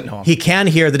can't. doesn't know him. He can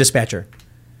hear the dispatcher.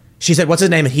 She said, "What's his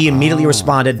name?" And he immediately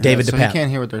responded, "David so DePape." he can't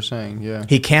hear what they're saying. Yeah.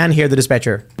 He can hear the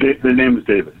dispatcher. The name is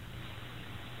David.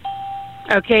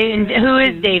 Okay, and who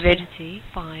is David?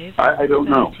 I don't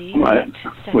know.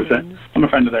 What's that? I'm a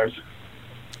friend of theirs.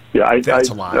 Yeah, That's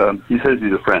a lie. He says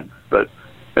he's a friend, but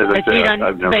as I say, I've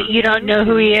never. But you don't know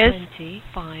who he is?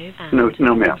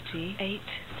 No, ma'am.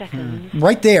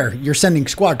 Right there, you're sending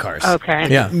squad cars. Okay.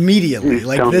 Yeah. Immediately. He's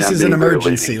Like, telling this me is I'm an being very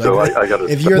emergency. lazy, Like, so I gotta-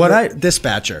 if you're What the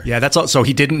dispatcher. Yeah, that's all. So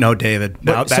he didn't know David.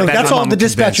 Now, So that's all I'm the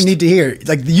dispatcher convinced. need to hear.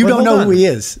 Like, you But don't hold know on. who he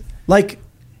is. Like,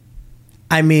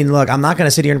 I mean, look, I'm not going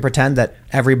to sit here and pretend that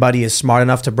everybody is smart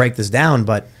enough to break this down,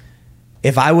 but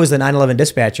if I was the 911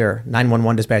 dispatcher,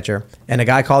 911 dispatcher, and a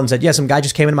guy called and said, "Yeah, some guy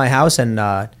just came into my house and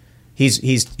he's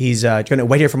going to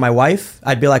wait here for my wife,"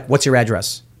 I'd be like, "What's your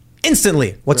address?"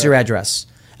 Instantly, "What's your address?"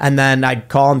 And then I'd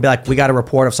call and be like, "We got a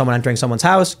report of someone entering someone's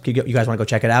house. You guys want to go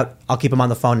check it out?" I'll keep him on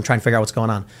the phone and try and figure out what's going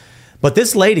on. But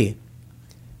this lady,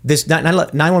 this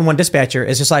 911 dispatcher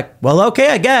is just like, "Well, okay,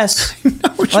 I guess."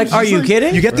 Like, are you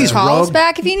kidding? You get these Call us rogue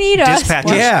back if you need us.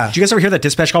 dispatchers. Yeah. Did you guys ever hear that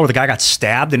dispatch call where the guy got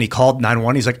stabbed and he called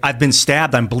 911? He's like, "I've been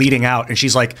stabbed. I'm bleeding out." And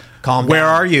she's like, Calm "Where down.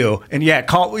 are you?" And yeah,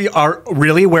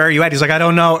 really? Where are you at? He's like, "I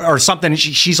don't know," or something. And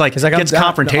she's like, He's like, gets "I'm-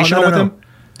 confrontational no, with him.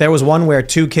 There was one where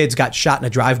two kids got shot in a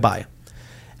drive-by,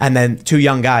 and then two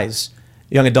young guys,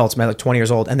 young adults, maybe like 20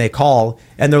 years old, and they call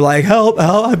and they're like, "Help!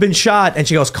 Help! I've been shot!" And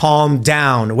she goes, "Calm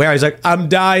down." Where he's like, "I'm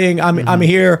dying. I'm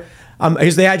here.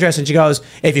 Here's the address." And she goes,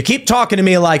 "If you keep talking to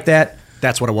me like that."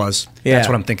 That's what it was. Yeah. That's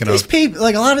what I'm thinking These of. people,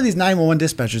 like a lot of these 911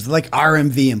 dispatchers, they're like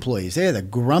RMV employees. They're the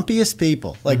grumpiest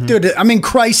people. Like, dude, I'm in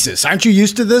crisis. Aren't you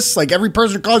used to this? Like, every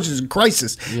person who calls you is in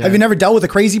crisis. Yeah. Have you never dealt with a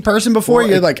crazy person before? Well,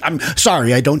 You're like, "I'm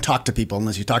sorry, I don't talk to people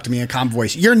unless you talk to me in a calm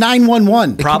voice." You're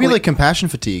 911. It could be like compassion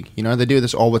fatigue. You know, they do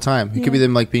this all the time. It could be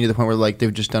them like being to the point where like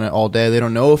they've just done it all day. They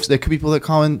don't know if there could be people that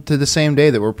call in to the same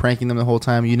day that were pranking them the whole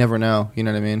time. You never know. You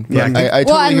know what I mean? Yeah. But I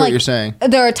totally hear what you're saying.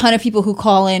 There are a ton of people who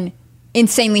call in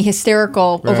insanely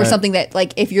hysterical over Right. something that,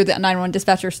 like, if you're the 911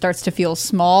 dispatcher, starts to feel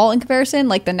small in comparison.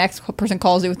 Like, the next person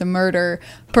calls you with a murder,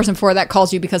 person before that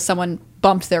calls you because someone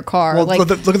bumped their car. Well, like, look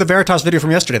at the Veritas video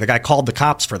from yesterday. The guy called the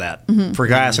cops for that, for a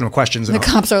guy asking him questions. the And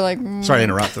cops are like, Sorry to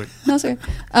interrupt. No, sorry.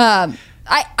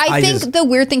 I think just- the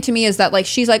weird thing to me is that, like,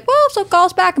 she's like, "Well, so call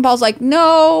us back," and Paul's like,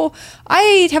 "No,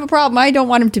 I have a problem. I don't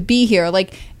want him to be here."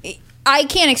 Like, I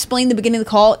can't explain the beginning of the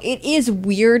call. It is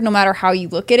weird no matter how you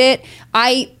look at it.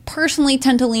 I personally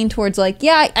tend to lean towards, like,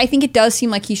 yeah, I think it does seem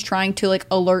like he's trying to, like,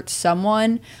 alert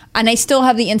someone, and I still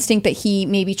have the instinct that he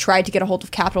maybe tried to get a hold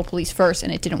of Capitol Police first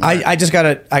and it didn't work. I just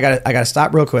gotta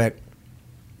stop real quick.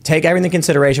 Take everything into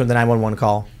consideration with the 911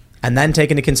 call, and then take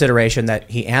into consideration that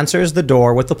he answers the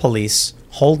door with the police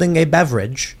holding a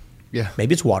beverage. Yeah.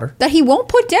 Maybe it's water. that he won't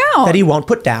put down. That he won't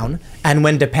put down. And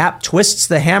when DePape twists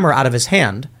the hammer out of his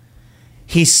hand,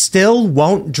 he still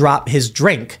won't drop his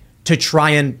drink to try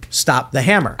and stop the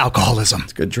hammer. Alcoholism.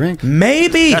 Good drink.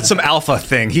 Maybe. That's some alpha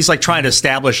thing. He's like trying to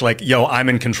establish, like, yo, I'm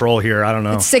in control here. I don't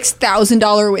know.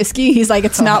 $6,000 whiskey. He's like,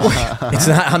 it's not. It's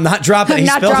not, I'm not dropping it. I'm He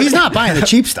not spilled- dropping He's not buying the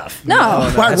cheap stuff.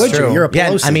 No. Why That's would true. you? You're a Yeah,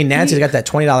 Pelosi. I mean, Nancy's got that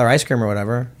 $20 ice cream or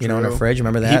whatever, in her fridge.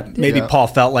 Remember that? Maybe Paul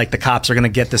felt like the cops are going to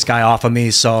get this guy off of me,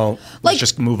 so let's Like-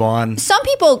 just move on. Some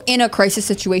people in a crisis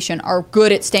situation are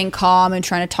good at staying calm and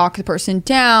trying to talk the person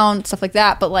down, stuff like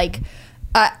that. But, like,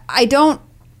 I don't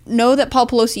know that Paul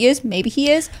Pelosi is. Maybe he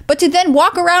is. But to then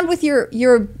walk around with your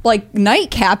like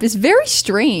nightcap is very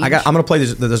strange. I'm going to play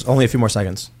this. There's only a few more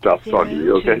seconds. Stop talking to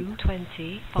you, okay?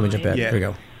 Let me jump in. Yeah. Here we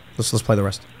go. Let's play the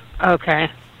rest. Okay.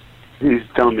 he's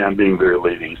telling me I'm being very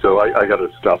leading, so I got to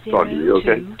stop talking to you,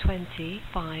 okay?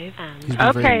 25 and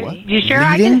Okay. You sure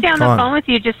I can stay on the phone with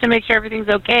you just to make sure everything's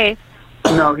okay?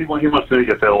 No, he wants me to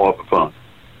get the hell off the phone.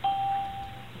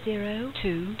 0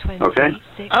 to Okay.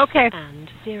 26 Okay. and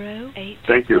 0 8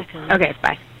 Thank you. seconds. Okay,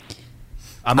 bye.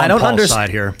 I'm on Paul's side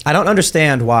here. I don't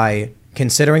understand why,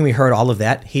 considering we heard all of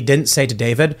that, he didn't say to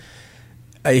David,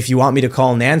 "If you want me to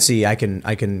call Nancy, I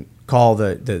can call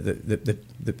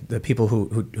the people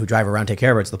who drive around, take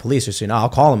care of it, it's the police." Or so, I'll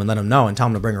call him and let him know and tell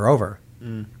him to bring her over.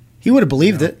 He would have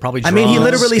believed it. Probably. I mean, he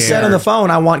drunk, literally said scared. on the phone,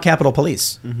 "I want Capitol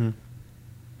Police."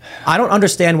 I don't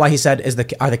understand why he said,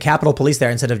 "Are the Capitol Police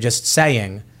there?" instead of just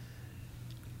saying,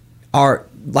 "Are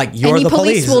like you're Any the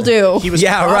police will do." He was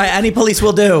right. Any police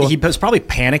will do. He was probably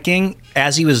panicking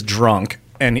as he was drunk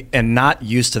and not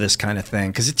used to this kind of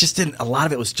thing because it just didn't. A lot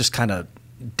of it was just kind of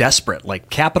desperate. Like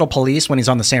Capitol Police when he's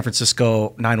on the San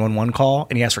Francisco 911 call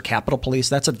and he asks for Capitol Police.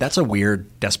 That's a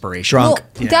weird desperation. Well,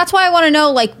 that's why I want to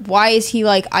know, like, why is he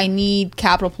like, I need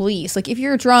Capitol Police? Like, if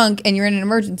you're drunk and you're in an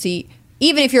emergency,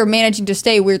 even if you're managing to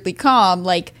stay weirdly calm,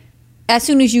 like, as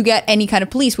soon as you get any kind of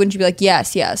police, wouldn't you be like,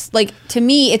 yes, yes? Like, to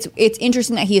me, it's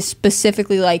interesting that he is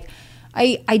specifically like,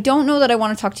 I don't know that I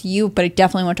want to talk to you, but I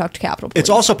definitely want to talk to Capitol Police. It's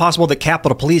also possible that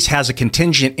Capitol Police has a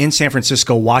contingent in San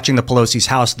Francisco watching the Pelosi's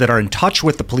house that are in touch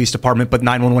with the police department, but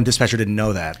 911 dispatcher didn't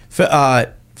know that.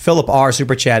 Philip R.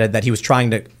 super chatted that he was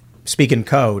trying to speak in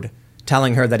code,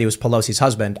 telling her that he was Pelosi's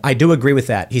husband. I do agree with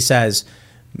that. He says,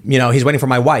 he's waiting for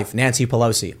my wife, Nancy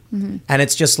Pelosi. Mm-hmm. And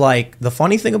it's just like, the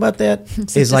funny thing about that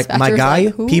is like, my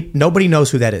guy, nobody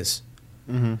knows who that is.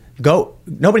 Mm-hmm.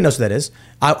 Nobody knows who that is.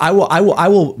 I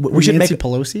will. We should Nancy make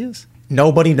Pelosi is.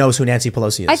 Nobody knows who Nancy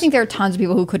Pelosi is. I think there are tons of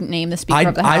people who couldn't name the Speaker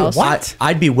of the House.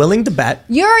 I'd be willing to bet.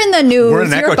 You're in the news. We're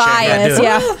in an You're echo chamber. biased.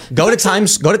 Yeah. Go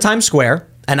to Times Square,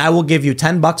 and I will give you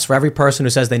 $10 for every person who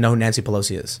says they know who Nancy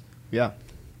Pelosi is. Yeah.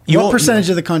 What percentage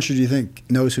of the country do you think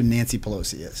knows who Nancy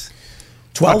Pelosi is?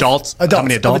 12 adults. How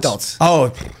many adults?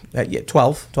 Oh, yeah,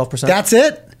 12%. That's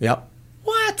it. Yep.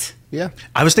 What? Yeah.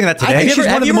 I was thinking that today. I think she's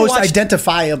one of the most watched,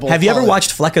 identifiable. Have you ever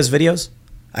watched Flecka's videos?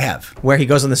 I have. Where he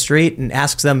goes on the street and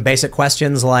asks them basic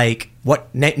questions like,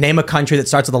 "What name a country that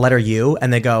starts with the letter U?"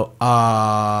 And they go,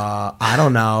 "I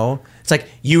don't know." It's like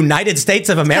United States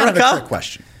of America. Kind of a trick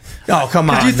question. Oh, come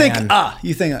on! You think? Man.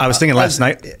 You think? I was thinking last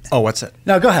night. Oh, what's it?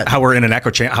 No, go ahead. How we're in an echo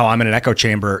chamber. How I'm in an echo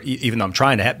chamber, even though I'm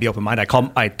trying to be open minded.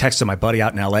 I texted my buddy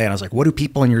out in LA, and I was like, "What do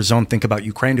people in your zone think about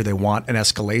Ukraine? Do they want an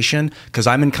escalation?" Because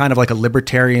I'm in kind of like a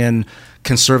libertarian,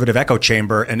 conservative echo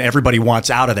chamber, and everybody wants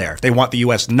out of there. They want the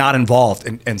U.S. not involved,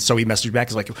 and so he messaged me back.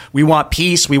 He's like, "We want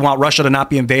peace. We want Russia to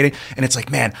not be invading." And it's like,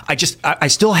 man, I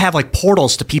still have like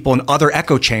portals to people in other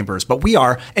echo chambers, but we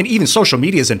are, and even social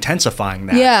media is intensifying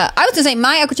that. Yeah, I was gonna say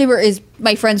my echo chamber is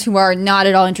my friends who are not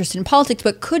at all interested in politics,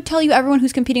 but could tell you everyone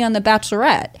who's competing on The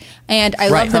Bachelorette. And I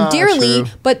love them dearly,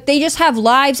 but they just have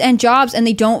lives and jobs, and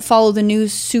they don't follow the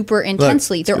news super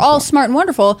intensely. They're all smart and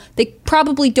wonderful. They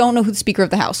probably don't know who the Speaker of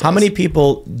the House is. How many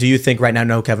people do you think right now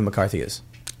know who Kevin McCarthy is?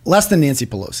 Less than Nancy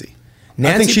Pelosi.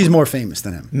 I think she's more famous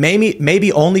than him.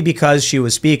 Maybe only because she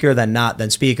was Speaker than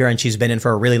Speaker, and she's been in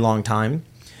for a really long time.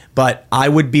 But I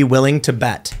would be willing to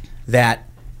bet that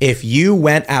if you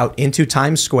went out into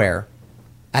Times Square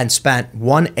and spent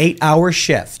 1 8-hour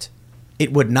shift,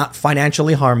 it would not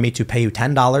financially harm me to pay you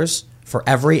 $10 for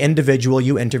every individual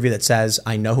you interview that says,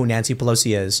 "I know who Nancy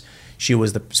Pelosi is. She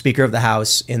was the Speaker of the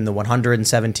House in the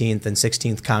 117th and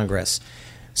 16th Congress."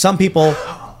 Some people,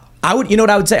 you know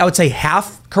what I would say? I would say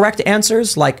half correct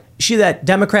answers, like, "She that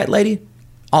Democrat lady?"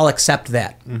 I'll accept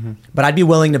that. Mm-hmm. But I'd be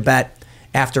willing to bet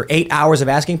after 8 hours of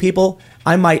asking people,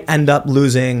 I might end up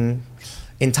losing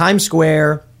in Times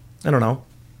Square, I don't know,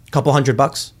 a couple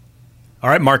 $100. All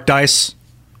right, Mark Dice,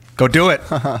 go do it.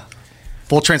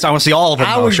 Full trans. I want to see all of them.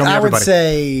 I would everybody.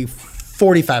 say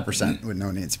 45% would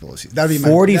know Nancy Pelosi. That would be my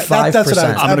 45%. That's what I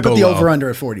would. I'm going to put go the low. over under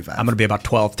at 45. I'm going to be about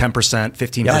 12, 10%,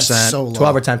 15%. That's so low.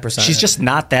 12 or 10%. She's just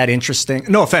not that interesting.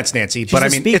 No offense, Nancy, but I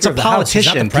mean, it's a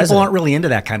politician. People aren't really into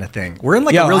that kind of thing. We're in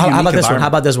like a really unique How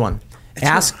about this one?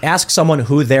 Ask someone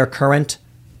who their current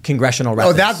congressional rep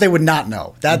is. That they would not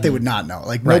know. They would not know.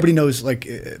 Like, nobody knows. Like,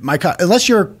 unless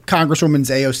you're Congresswoman's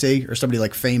AOC or somebody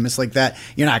like famous like that,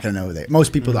 you're not going to know who they.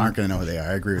 Most people aren't going to know who they are.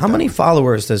 I agree with that. How many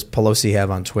followers does Pelosi have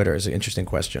on Twitter? Is an interesting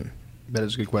question. That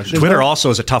is a good question. Twitter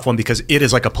also is a tough one because it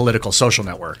is like a political social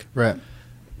network. Right.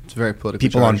 It's very political.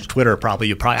 People on Twitter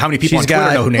probably. How many people on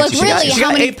Twitter know who Nancy Pelosi is? She's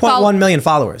got 8.1 million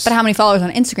followers. But how many followers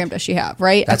on Instagram does she have?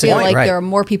 Right. That's I feel a point, like there are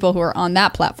more people who are on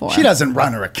that platform. She doesn't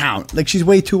run her account. Like, she's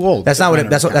way too old. That's not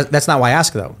what. That's not why I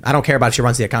ask though. I don't care about if she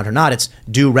runs the account or not. It's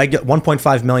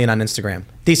 1.5 million on Instagram.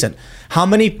 decent. How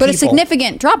many people? But a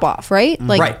significant drop off, right?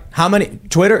 Like, right. How many?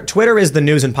 Twitter is the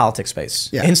news and politics space.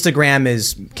 Yeah. Instagram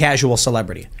is casual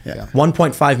celebrity. Yeah.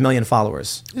 1.5 million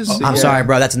followers. I'm yeah. sorry,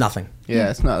 bro. That's nothing. Yeah,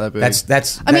 it's not that big.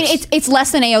 I mean, it's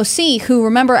less than AOC, who,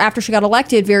 remember, after she got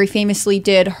elected, very famously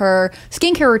did her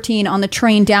skincare routine on the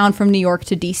train down from New York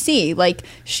to DC. Like,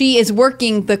 she is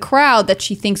working the crowd that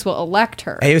she thinks will elect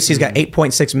her. AOC's got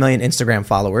 8.6 million Instagram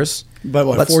followers. But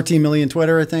what, 14 million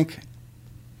Twitter, I think?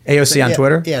 AOC on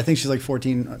Twitter? Yeah, I think she's like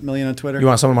 14 million on Twitter. You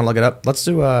want someone to look it up? Let's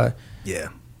do. Yeah.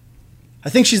 I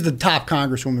think she's the top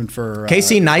congresswoman for.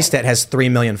 Casey Neistat has 3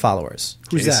 million followers.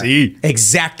 Who's that?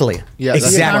 Exactly. Yeah, Is he a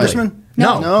exactly. congressman?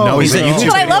 No, he's a YouTube.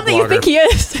 But I love that you think he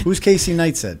is. Who's Casey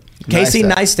Neistat? Casey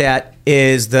Neistat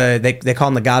is they call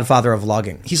him the godfather of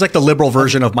vlogging. He's like the liberal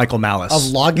version of Michael Malice.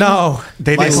 Of logging? No,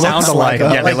 they sound alike.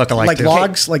 Yeah, they look alike. Like too.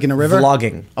 logs, like in a river?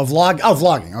 Vlogging.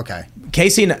 Vlogging, okay.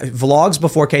 Vlogs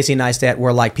before Casey Neistat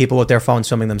were like people with their phones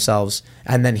filming themselves,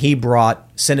 and then he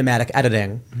brought cinematic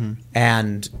editing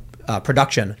and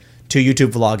production to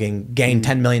YouTube vlogging, gained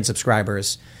 10 million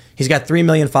subscribers. He's got 3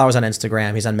 million followers on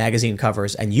Instagram. He's on magazine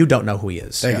covers, and you don't know who he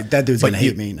is. That dude's gonna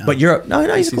hate me now. But you're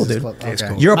he's a cool dude. Okay. It's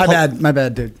cool. My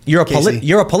bad, dude. You're a Casey.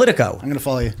 you're a Politico. I'm gonna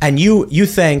follow you. And you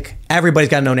think everybody's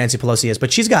got to know Nancy Pelosi is,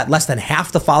 but she's got less than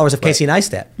half the followers of Casey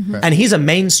Neistat, and he's a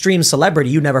mainstream celebrity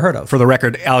you never heard of. For the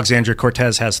record, Alexandria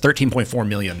Cortez has 13.4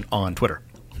 million on Twitter.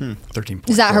 13.4.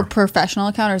 Is that her professional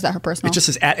account or is that her personal? It just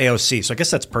says at AOC, so I guess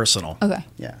that's personal. Okay.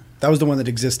 Yeah. That was the one that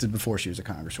existed before she was a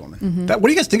congresswoman. What do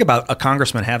you guys think about a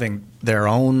congressman having their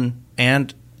own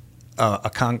and a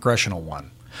congressional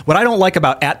one? What I don't like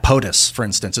about at POTUS, for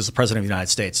instance, as the president of the United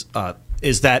States,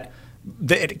 is that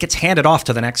it gets handed off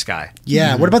to the next guy.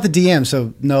 Yeah. What about the DM?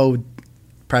 So no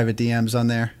private DMs on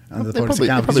there on the POTUS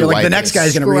account. Because you're like, the next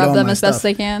guy's going to read all Scrub them my as stuff. best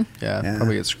they can. Yeah,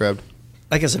 probably get scrubbed.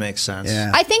 I guess it makes sense. Yeah.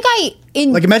 I think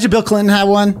like imagine Bill Clinton had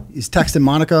one. He's texting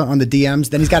Monica on the DMs.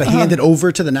 Then he's got to hand it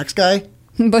over to the next guy.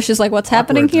 Bush is like, what's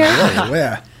happening here? Whoa,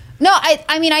 yeah. No,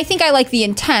 I mean, I think I like the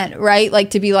intent, right? Like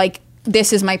to be like,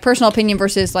 this is my personal opinion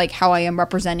versus like how I am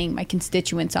representing my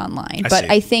constituents online. But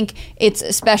I think it's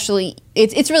especially,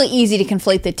 it's really easy to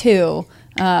conflate the two.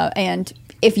 And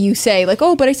if you say like,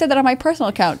 oh, but I said that on my personal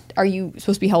account, are you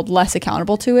supposed to be held less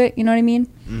accountable to it? You know what I mean?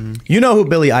 Mm-hmm. You know who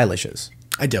Billie Eilish is?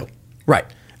 I do. Right.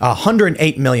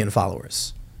 108 million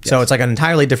followers. So it's like an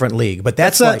entirely different league. But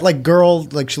that's like girl,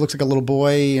 like she looks like a little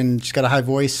boy and she's got a high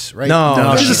voice, right?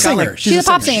 No, she's a singer. She's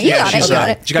a pop singer. You got it. You got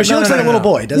it. She looks like a little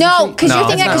boy, doesn't she? No, because you're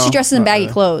thinking that because she dresses in baggy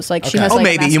clothes. Like she has. Oh, like,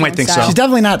 maybe you might think so. She's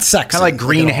definitely not sexy. Kind of like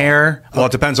green hair. Well,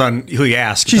 it depends on who you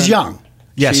ask. She's young.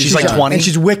 Yes, she's like young. 20. And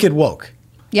she's wicked woke.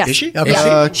 Yes. Is she?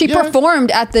 Okay. She performed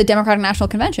at the Democratic National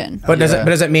Convention. But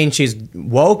does it mean she's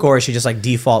woke or is she just like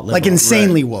default liberal? Like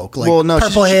insanely woke. Like Well, no,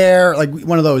 purple hair, like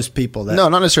one of those people. That, No,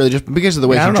 not necessarily. Just because of the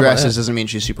way Yeah, I she don't know about dresses that. doesn't mean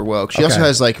she's super woke. She also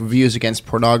has like views against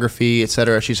pornography,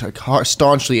 etc. She's like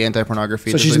staunchly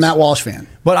anti-pornography. So she's a Matt Walsh fan.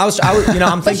 But I was I'm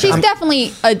But thinking. she's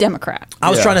definitely a Democrat. I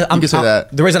was Yeah, trying to. you can say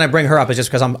that. The reason I bring her up is just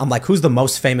because I'm like, who's the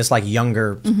most famous like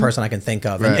younger person I can think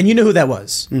of, Right. and you knew who that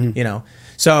was, you know.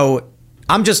 So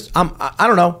I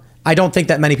don't know. I don't think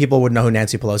that many people would know who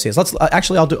Nancy Pelosi is. Let's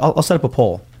actually, I'll set up a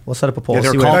poll. We'll set up a poll. Yeah,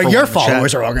 they're See called what- for Your one in the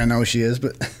followers chat. are all going to know who she is,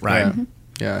 but Right.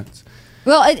 Yeah.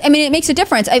 Well, I mean, it makes a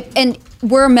difference. And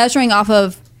we're measuring off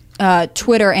of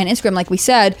Twitter and Instagram, like we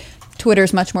said.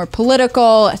 Twitter's much more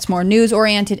political. It's more news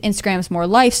oriented. Instagram's more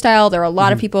lifestyle. There are a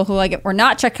lot of people who like it. We're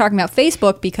not talking about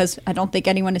Facebook because I don't think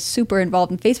anyone is super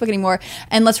involved in Facebook anymore.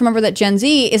 And let's remember that Gen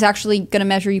Z is actually going to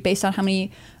measure you based on how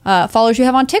many followers you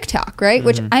have on TikTok, right?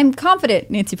 Which I'm confident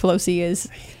Nancy Pelosi is.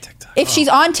 If she's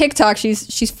on TikTok,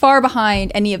 she's far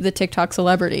behind any of the TikTok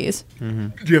celebrities.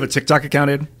 Do you have a TikTok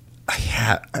account, Aiden? I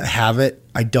have it.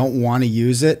 I don't want to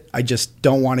use it. I just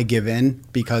don't want to give in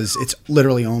because it's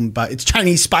literally owned by it's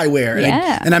Chinese spyware. And,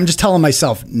 Yeah. and I'm just telling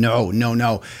myself,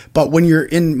 no. But when you're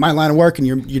in my line of work and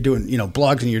you're doing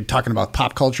blogs and you're talking about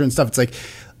pop culture and stuff, it's like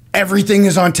everything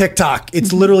is on TikTok.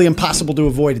 It's literally impossible to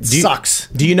avoid. It sucks.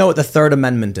 Do you know what the Third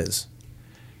Amendment is?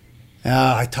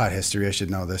 I taught history. I should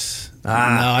know this. No,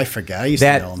 I forget. I used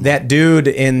to know him. That dude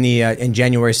in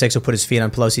January 6th who put his feet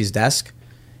on Pelosi's desk,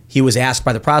 he was asked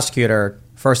by the prosecutor,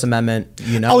 First Amendment,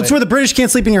 it's where the British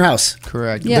can't sleep in your house.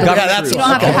 Correct. Yeah, that's you don't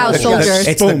have to house Okay. soldiers.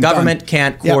 It's Boom, the government done.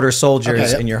 can't quarter Yep. soldiers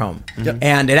Okay, yep. in your home. Yep.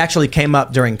 And it actually came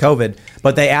up during COVID,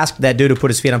 but they asked that dude who put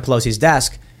his feet on Pelosi's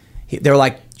desk, they were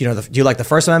like, do you like the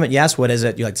First Amendment? Yes. What is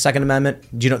it? Do you like the Second Amendment?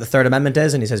 Do you know what the Third Amendment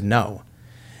is? And he says no.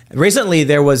 Recently,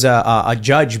 there was a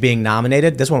judge being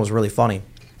nominated. This one was really funny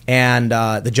And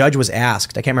the judge was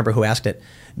asked, I can't remember who asked it,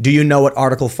 do you know what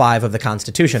Article 5 of the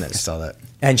Constitution is? I saw that.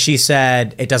 And she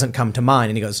said, it doesn't come to mind.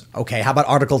 And he goes, okay, how about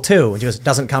Article 2? And she goes,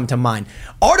 doesn't come to mind.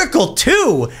 Article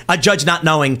 2, a judge not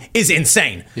knowing, is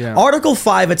insane. Yeah. Article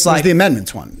 5, it's like... the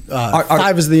amendments one.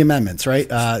 5 is the amendments, right?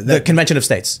 The Convention of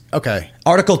States. Okay.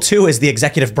 Article 2 is the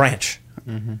executive branch.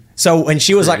 Mm-hmm. So when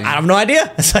she was like, I have no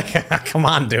idea. It's like, come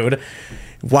on, dude.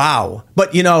 Wow.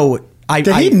 But, you know...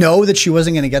 Did he know that she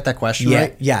wasn't going to get that question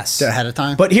right? Yes. Ahead of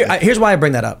time? But here's why I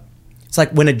bring that up. It's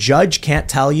like when a judge can't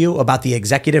tell you about the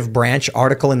executive branch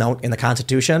article in the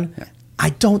Constitution,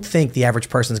 I don't think the average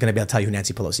person is going to be able to tell you who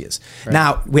Nancy Pelosi is. Right.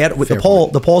 Now, we had with the poll.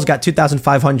 The poll's got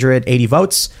 2,580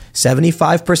 votes.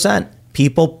 75%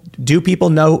 people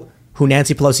know who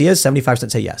Nancy Pelosi is. 75%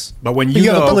 say yes. But when you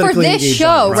go for this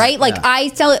show, right? Like I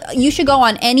tell you should go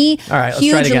on any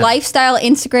huge lifestyle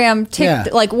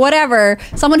Instagram, like whatever,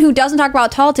 someone who doesn't talk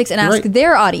about politics and ask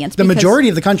their audience. The majority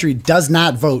of the country does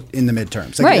not vote in the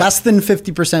midterms. Like less than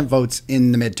 50% votes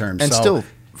in the midterms. And still,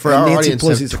 for our audience,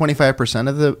 25%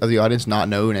 of the audience not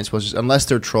know who Nancy Pelosi is, unless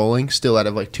they're trolling. Still, out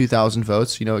of like 2,000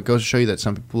 votes, you know, it goes to show you that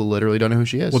some people literally don't know who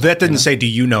she is. Well, that didn't say "Do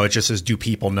you know?" It just says "Do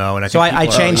people know?" And I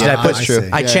changed it.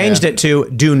 I changed it to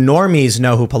 "Do normies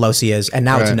know who Pelosi is?" And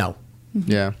now it's no.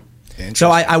 Yeah.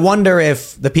 So I wonder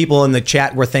if the people in the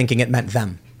chat were thinking it meant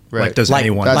them. Right. Like, does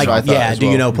anyone? Do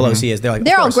you know Pelosi is? They're like,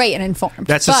 they're all great and informed.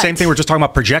 That's the same thing. We were just talking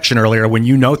about projection earlier. When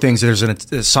you know things, there's an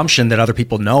assumption that other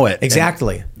people know it.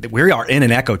 Exactly. We are in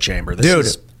an echo chamber. Dude,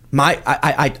 I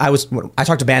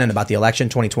talked to Bannon about the election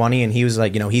 2020, and he was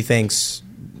like, you know, he thinks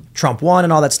Trump won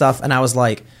and all that stuff. And I was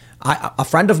like, a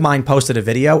friend of mine posted a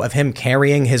video of him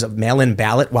carrying his mail-in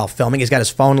ballot while filming. He's got his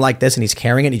phone like this, and he's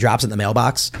carrying it. And he drops it in the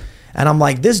mailbox. And I'm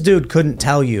like, this dude couldn't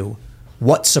tell you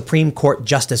what Supreme Court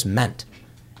justice meant.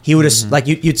 He would have like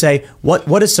you'd say, what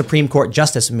does Supreme Court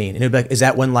justice mean? And he'd be like, is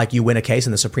that when like you win a case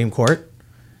in the Supreme Court?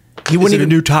 He wouldn't even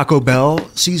a new Taco Bell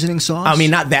seasoning sauce. I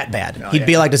mean, not that bad. He'd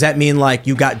be like, does that mean like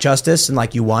you got justice and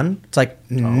like you won? It's like,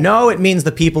 no, it means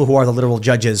the people who are the literal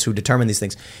judges who determine these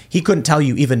things. He couldn't tell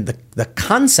you even the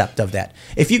concept of that.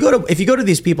 If you go to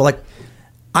these people, like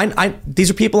these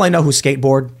are people I know who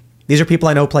skateboard. These are people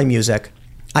I know play music.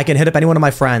 I can hit up any one of my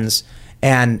friends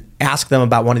and ask them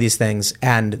about one of these things,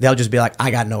 and they'll just be like,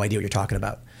 I got no idea what you're talking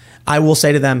about. I will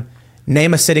say to them,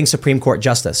 name a sitting Supreme Court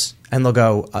justice. And they'll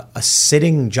go, a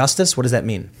sitting justice? What does that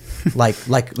mean? Like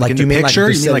do you mean picture?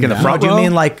 Like, you mean like in the front row? Do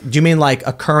you mean like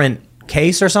a current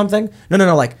case or something?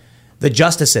 No, like the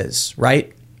justices,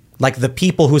 right? Like the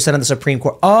people who sit on the Supreme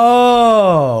Court.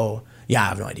 Oh, yeah, I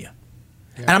have no idea.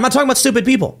 Yeah. And I'm not talking about stupid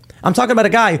people. I'm talking about a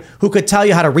guy who could tell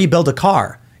you how to rebuild a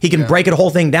car. He can break the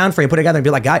whole thing down for you and put it together and be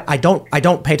like, I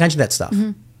don't pay attention to that stuff.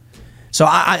 Mm-hmm. So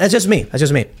that's just me. That's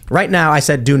just me. Right now, I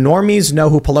said, do normies know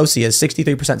who Pelosi is?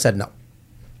 63% said no.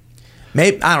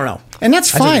 Maybe, I don't know. And that's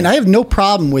fine. I have no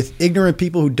problem with ignorant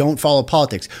people who don't follow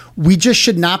politics. We just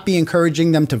should not be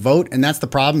encouraging them to vote. And that's the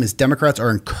problem, is Democrats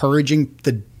are encouraging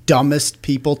the dumbest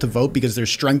people to vote because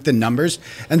there's strength in numbers.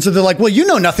 And so they're like, well, you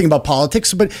know nothing about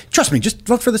politics, but trust me, just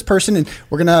vote for this person, and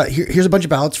we're going to, here's a bunch of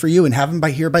ballots for you, and have them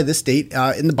by this date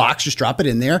in the box, just drop it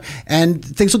in there, and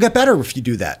things will get better if you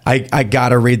do that. I got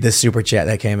to read this super chat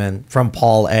that came in from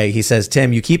Paul A. He says,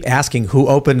 Tim, you keep asking who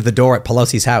opened the door at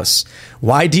Pelosi's house.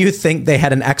 Why do you think they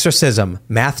had an exorcism?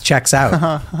 Math checks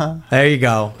out. There you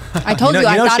go. I told you,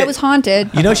 I thought it was haunted.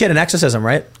 You know she had an exorcism,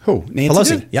 right? Who? Nancy?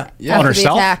 Pelosi? Yeah. On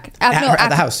herself? At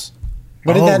the house.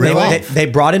 What did that really? They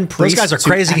brought in priests. Those guys are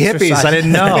crazy hippies. I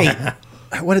didn't know.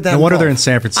 What did that? No wonder they're in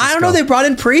San Francisco. I don't know. They brought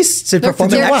in priests to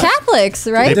perform. They're Catholics,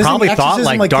 right? They probably thought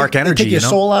like dark energy. They take your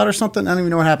soul out or something. I don't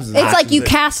even know what happens. It's like you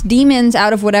cast demons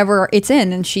out of whatever it's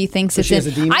in, and she thinks it's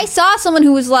in. I saw someone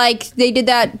who was like, they did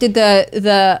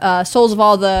the souls of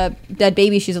all the dead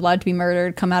babies she's allowed to be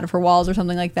murdered come out of her walls or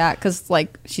something like that, because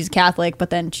like she's Catholic, but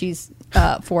then she's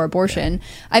for abortion. Yeah.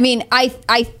 I mean,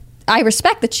 I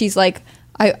respect that she's like,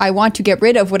 I want to get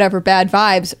rid of whatever bad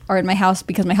vibes are in my house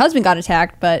because my husband got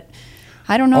attacked, but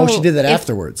I don't know. Oh, she did that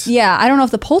afterwards. Yeah, I don't know if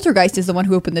the poltergeist is the one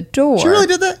who opened the door. She really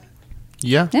did that?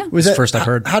 Yeah. Was that first I've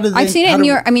heard? How did they, I've seen it in New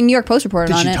York. I mean, New York Post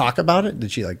reported on it. Did she talk about it?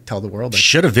 Did she like tell the world? Like,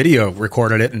 should have video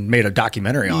recorded it and made a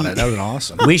documentary on it. That would have been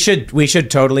awesome. We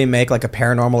should totally make like a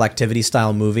Paranormal Activity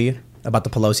style movie about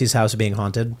the Pelosi's house being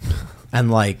haunted,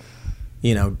 and like,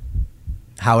 you know,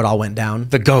 how it all went down.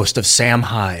 The ghost of Sam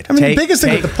Hyde. I mean, the biggest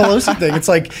thing with the Pelosi thing, it's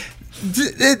like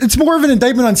it's more of an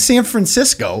indictment on San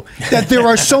Francisco that there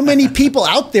are so many people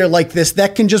out there like this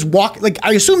that can just walk. Like,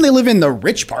 I assume they live in the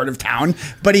rich part of town,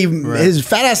 but his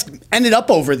fat ass ended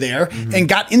up over there and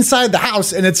got inside the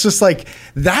house. And it's just like,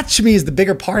 that to me is the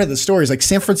bigger part of the story. Is like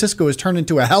San Francisco has turned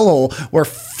into a hellhole where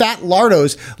fat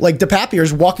lardos like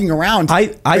DePapiers walking around. I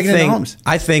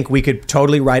think we could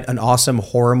totally write an awesome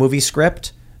horror movie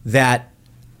script that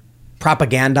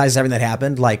propagandizes everything that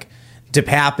happened. Like,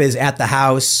 DePap is at the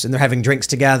house and they're having drinks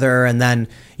together, and then,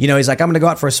 you know, he's like, I'm gonna go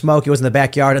out for a smoke. He was in the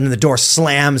backyard, and then the door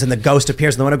slams and the ghost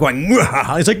appears in the window going,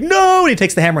 Mwah! He's like, no, and he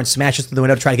takes the hammer and smashes through the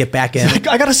window to try to get back in. He's like,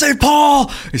 I gotta save Paul.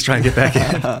 He's trying to get back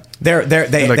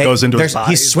in. Goes into his body.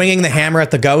 He's swinging the hammer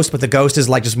at the ghost, but the ghost is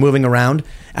like just moving around,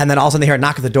 and then all of a sudden they hear a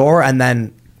knock at the door, and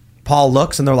then Paul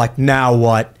looks and they're like, now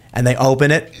what? And they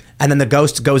open it, and then the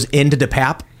ghost goes into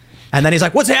DePap. And then he's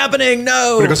like, what's happening?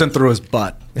 No. But it goes in through his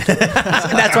butt. And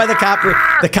that's why the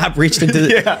cop reached into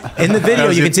in the video,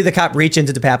 you can see the cop reach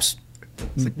into DePap's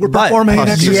we're performing an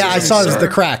exorcism. Yeah, I saw it was the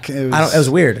crack. It was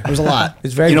weird. It was a lot. It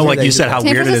was very like you said, how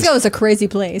San weird it is. Francisco is a crazy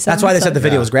place. That's why they said the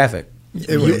video was graphic.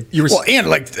 And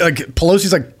like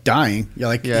Pelosi's like dying. You're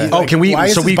like, can we?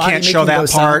 So we can't show that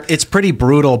part. It's pretty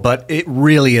brutal, but it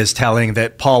really is telling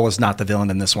that Paul was not the villain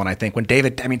in this one. I think when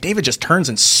David just turns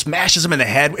and smashes him in the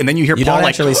head, and then you hear Paul don't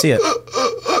actually see it.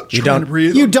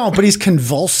 You don't, but he's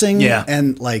convulsing. Yeah,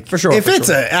 and like for sure. If it's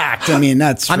an act, I mean,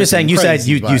 that's. I'm just saying. You said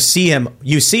you see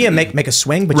him make a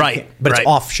swing, but it's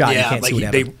off shot. Yeah, you can't see what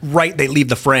happened. They leave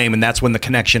the frame, and that's when the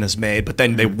connection is made. But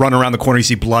then they run around the corner. You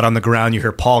see blood on the ground. You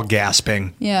hear Paul gasping.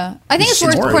 Yeah, I think it's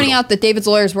worth pointing out that David's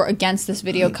lawyers were against this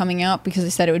video coming out because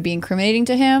they said it would be incriminating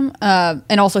to him.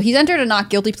 And also, he's entered a not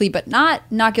guilty plea, but not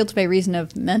guilty by reason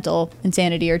of mental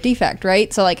insanity or defect,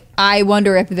 right? So, like, I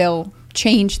wonder if they'll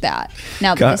change that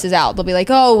now that this is out. They'll be like,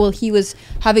 oh, well, he was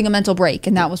having a mental break,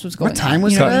 and that was what's going on. What time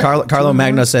was that? Carlo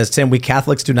Magno says, Tim, we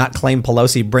Catholics do not claim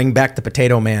Pelosi. Bring back the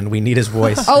potato man. We need his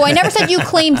voice. Oh, I never said you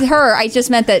claimed her. I just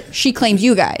meant that she claimed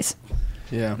you guys.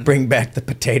 Yeah. Bring back the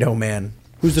potato man.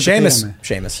 Who's the Seamus?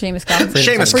 Seamus Coughlin.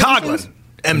 Seamus Coughlin,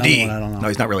 MD. I don't know. No,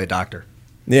 he's not really a doctor.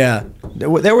 Yeah,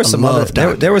 there was some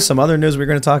other news we were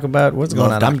going to talk about. What's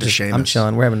going on? I'm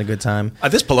chilling. We're having a good time.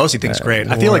 This Pelosi thing's great.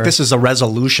 I feel like this is a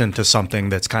resolution to something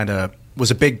that's was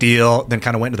a big deal, then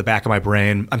kind of went into the back of my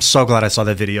brain. I'm so glad I saw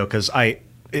that video because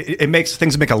it makes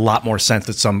things make a lot more sense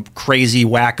that some crazy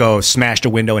wacko smashed a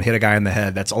window and hit a guy in the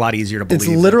head. That's a lot easier to believe. It's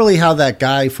literally how that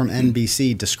guy from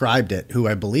NBC described it, who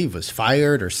I believe was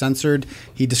fired or censored.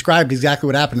 He described exactly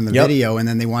what happened in the video, and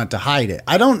then they wanted to hide it.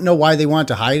 I don't know why they wanted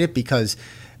to hide it because,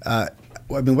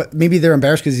 maybe they're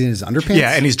embarrassed because he's in his underpants.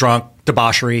 Yeah, and he's drunk,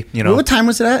 debauchery. What time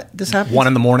was it at? This happened 1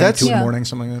 in the morning, 2 in the morning,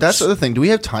 something like that. That's the other thing. Do we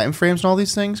have time frames and all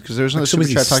these things? Because there's another super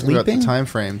chat talking about the time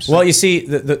frames. Well, you see,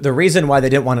 the reason why they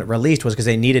didn't want it released was because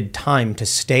they needed time to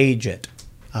stage it.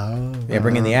 Oh, yeah,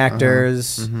 bring in the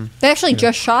actors. They actually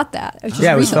just shot that.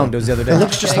 It was filmed. It was the other day. It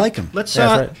looks just like him. Let's.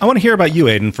 I want to hear about you,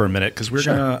 Aiden, for a minute because we're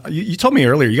gonna. You told me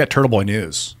earlier you got Turtle Boy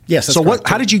News. Yes. That's so correct.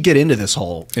 how did you get into this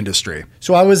whole industry?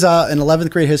 So I was an 11th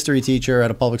grade history teacher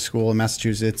at a public school in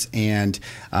Massachusetts, and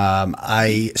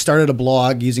I started a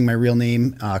blog using my real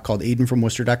name called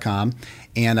AidenFromWorcester.com,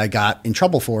 and I got in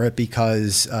trouble for it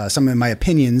because some of my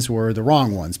opinions were the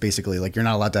wrong ones. Basically, like you're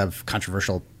not allowed to have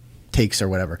controversial takes or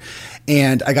whatever.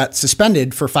 And I got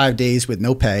suspended for 5 days with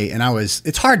no pay. And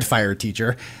it's hard to fire a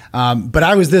teacher. But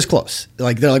I was this close.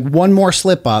 They're like one more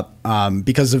slip up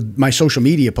because of my social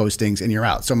media postings and you're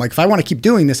out. So I'm like, if I want to keep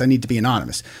doing this, I need to be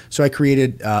anonymous. So I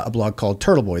created a blog called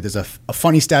Turtle Boy. There's a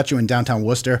funny statue in downtown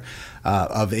Worcester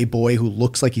of a boy who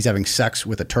looks like he's having sex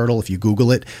with a turtle. If you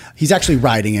Google it, he's actually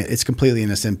riding it. It's completely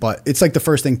innocent, but it's like the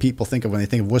first thing people think of when they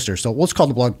think of Worcester. So let's call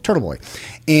the blog Turtle Boy.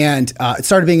 And it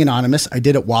started being anonymous. I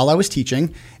did it while I was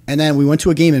teaching. And then we went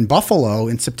to a game in Buffalo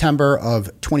in September of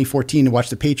 2014 to watch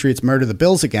the Patriots murder the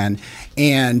Bills again.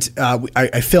 And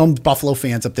I filmed Buffalo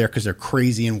fans up there because they're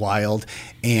crazy and wild.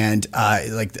 And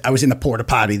I was in the porta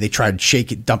potty. They tried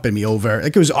dumping me over.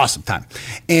 It was an awesome time.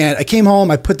 And I came home.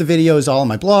 I put the videos all on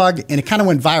my blog, and it kind of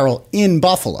went viral in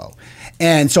Buffalo.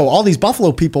 And so all these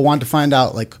Buffalo people wanted to find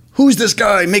out, who's this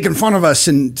guy making fun of us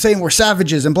and saying we're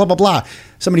savages and blah, blah, blah.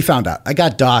 Somebody found out. I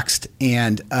got doxxed,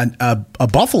 and a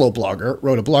Buffalo blogger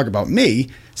wrote a blog about me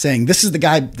saying this is the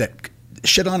guy that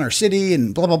shit on our city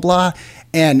and blah, blah, blah.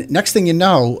 And next thing you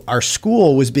know, our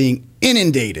school was being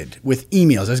inundated with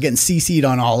emails. I was getting CC'd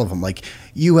on all of them.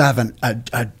 You have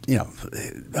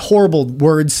horrible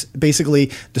words.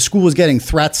 Basically, the school was getting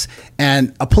threats,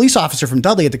 and a police officer from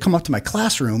Dudley had to come up to my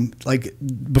classroom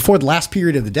before the last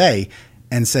period of the day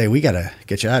and say, we got to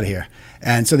get you out of here.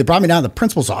 And so they brought me down to the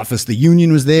principal's office. The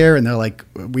union was there, and they're like,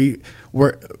 we just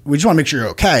want to make sure you're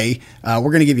okay. We're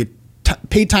going to give you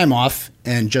paid time off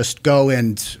and just go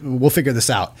and we'll figure this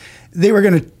out. They were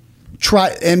going to try,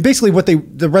 and basically what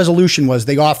the resolution was,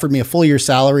 they offered me a full year's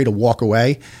salary to walk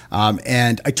away.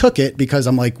 And I took it because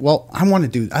I'm like, well, I don't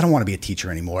want to be a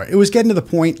teacher anymore. It was getting to the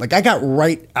point, like I got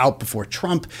right out before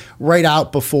Trump, right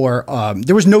out before,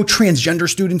 there was no transgender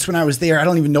students when I was there. I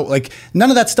don't even know, like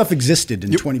none of that stuff existed in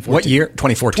 2014. What year?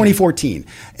 2014. 2014.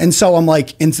 And so I'm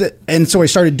like, and so I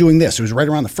started doing this. It was right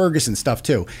around the Ferguson stuff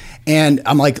too. And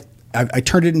I'm like, I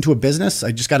turned it into a business.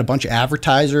 I just got a bunch of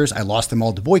advertisers. I lost them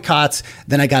all to boycotts.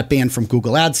 Then I got banned from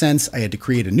Google AdSense. I had to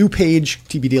create a new page,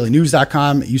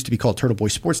 tbdailynews.com. It used to be called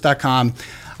turtleboysports.com.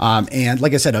 And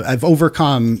like I said, I've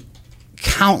overcome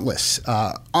countless,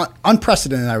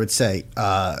 unprecedented, I would say,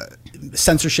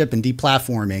 censorship and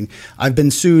deplatforming. I've been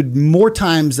sued more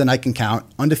times than I can count,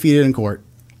 undefeated in court.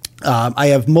 I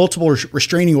have multiple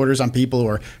restraining orders on people who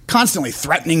are constantly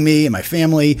threatening me and my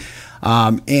family.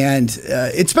 And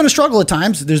it's been a struggle at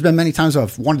times. There's been many times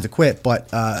I've wanted to quit, but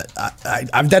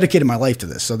I've dedicated my life to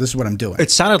this. So this is what I'm doing. It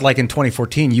sounded like in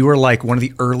 2014, you were like one of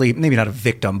the early, maybe not a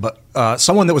victim, but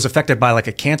someone that was affected by like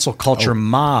a cancel culture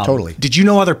mob. Totally. Did you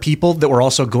know other people that were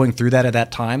also going through that at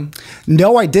that time?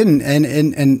 No, I didn't.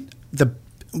 And the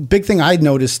big thing I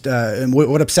noticed and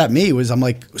what upset me was I'm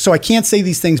like, so I can't say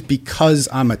these things because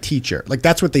I'm a teacher. Like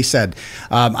that's what they said.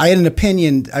 I had an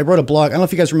opinion. I wrote a blog. I don't know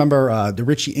if you guys remember the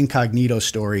Richie Incognito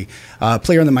story.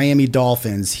 Player in the Miami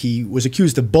Dolphins. He was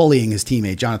accused of bullying his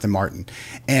teammate, Jonathan Martin.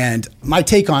 And my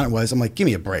take on it was, I'm like, give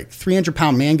me a break.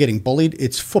 300-pound man getting bullied.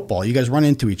 It's football. You guys run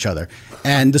into each other.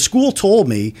 And the school told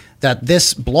me that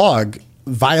this blog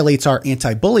violates our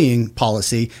anti-bullying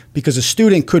policy because a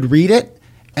student could read it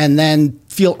and then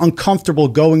feel uncomfortable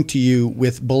going to you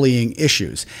with bullying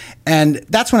issues. And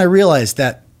that's when I realized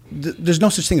that there's no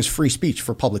such thing as free speech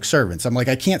for public servants. I'm like,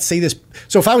 I can't say this.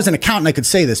 So if I was an accountant, I could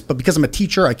say this, but because I'm a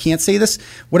teacher, I can't say this.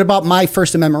 What about my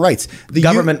First Amendment rights? The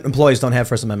government employees don't have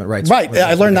First Amendment rights. Right.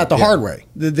 I learned that the hard way.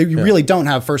 You really don't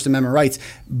have First Amendment rights,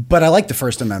 but I like the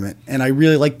First Amendment. And I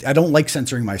don't like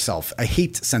censoring myself. I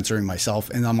hate censoring myself.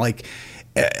 And I'm like,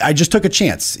 I just took a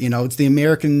chance. You know, it's the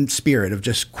American spirit of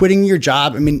just quitting your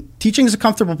job. I mean, teaching is a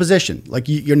comfortable position. Like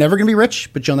you're never going to be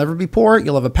rich, but you'll never be poor.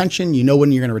 You'll have a pension. You know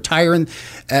when you're going to retire,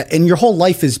 and your whole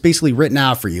life is basically written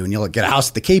out for you. And you'll get a house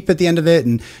at the Cape at the end of it,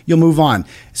 and you'll move on.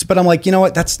 But I'm like, you know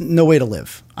what? That's no way to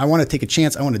live. I want to take a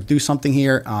chance. I want to do something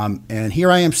here. And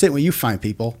here I am sitting with you fine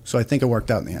people. So I think it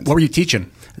worked out in the end. What were you teaching?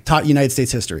 I taught United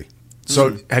States history.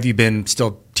 So have you been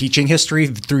still teaching history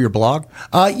through your blog?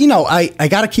 You know, I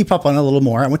got to keep up on it a little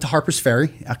more. I went to Harper's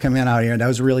Ferry. I come in out here, and that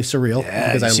was really surreal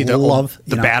because I love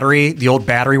the battery, the old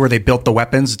battery where they built the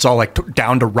weapons. It's all like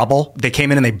down to rubble. They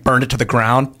came in and they burned it to the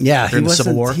ground. Yeah, during the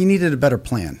Civil War. He needed a better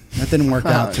plan. That didn't work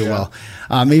out too well.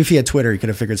 Maybe if he had Twitter, he could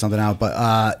have figured something out.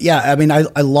 But yeah, I mean, I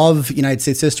love United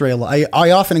States history.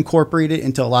 I often incorporate it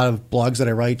into a lot of blogs that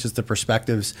I write, just the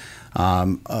perspectives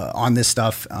on this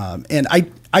stuff. And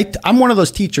I'm one of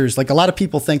those teachers. Like a lot of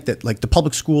people think that like the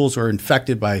public schools are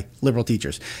infected by liberal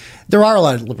teachers. There are a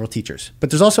lot of liberal teachers, but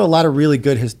there's also a lot of really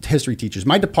good history teachers.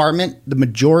 My department, the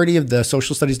majority of the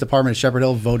social studies department at Shepherd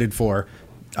Hill voted for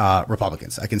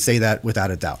Republicans. I can say that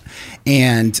without a doubt.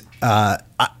 And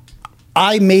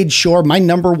I made sure my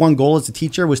number one goal as a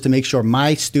teacher was to make sure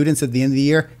my students at the end of the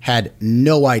year had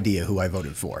no idea who I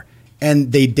voted for.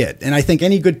 And they did. And I think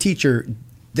any good teacher,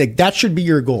 that should be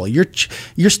your goal.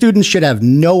 Your students should have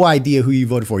no idea who you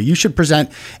voted for. You should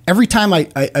present, every time I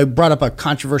brought up a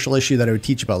controversial issue that I would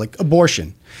teach about, like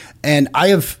abortion, and I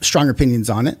have strong opinions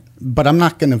on it, but I'm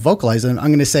not going to vocalize them. I'm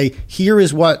going to say, here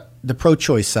is what the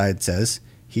pro-choice side says.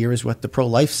 Here is what the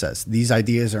pro-life says. These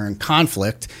ideas are in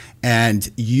conflict, and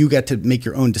you get to make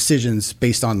your own decisions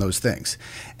based on those things.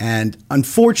 And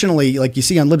unfortunately, like you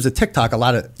see on Libs of TikTok, a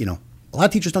lot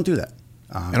of teachers don't do that.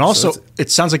 And also, it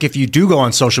sounds like if you do go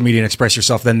on social media and express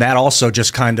yourself, then that also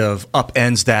just kind of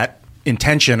upends that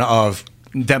intention of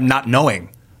them not knowing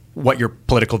what your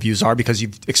political views are because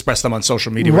you've expressed them on social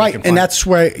media. Right. And that's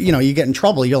where, you get in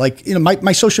trouble. You're like,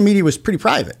 my social media was pretty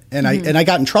private, and I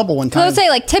got in trouble one time. So I would say,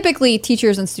 like, typically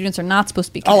teachers and students are not supposed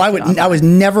to be connected. I was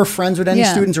never friends with any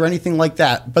students or anything like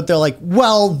that. But they're like,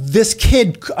 well,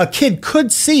 a kid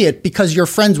could see it because you're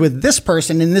friends with this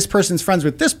person and this person's friends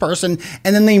with this person,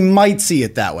 and then they might see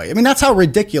it that way. I mean, that's how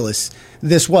ridiculous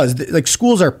this was. Like,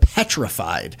 schools are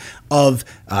petrified of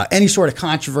any sort of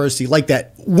controversy like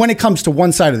that when it comes to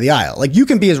one side of the aisle. Like, you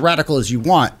can be as radical as you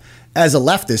want as a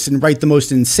leftist and write the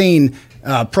most insane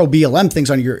pro BLM things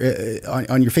on your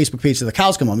Facebook page till the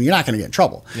cows come home. You're not going to get in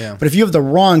trouble. Yeah. But if you have the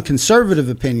wrong conservative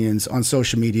opinions on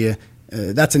social media,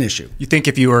 That's an issue. You think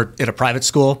if you were at a private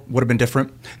school, would have been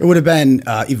different? It would have been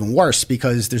even worse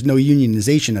because there's no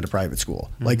unionization at a private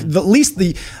school. Like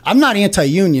I'm not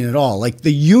anti-union at all. Like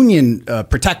the union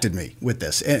protected me with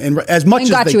this, and as much as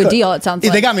got they you could. a deal. It sounds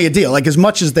like they got me a deal, like as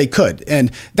much as they could, and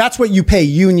that's what you pay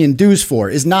union dues for.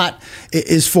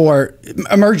 Is for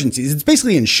emergencies. It's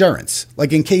basically insurance,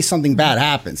 like in case something bad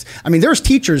happens. I mean, there's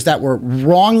teachers that were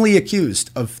wrongly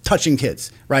accused of touching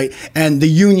kids, right? And the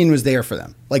union was there for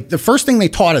them. Like the first thing they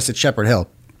taught us at Shepherd Hill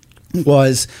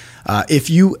was if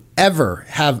you ever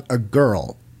have a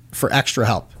girl for extra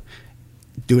help,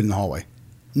 do it in the hallway.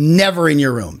 Never in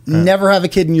your room. Never have a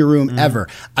kid in your room ever.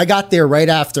 I got there right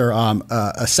after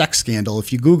a sex scandal.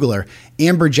 If you Google her,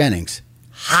 Amber Jennings,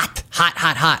 hot,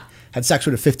 had sex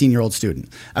with a 15-year-old student.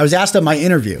 I was asked at my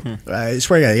interview. I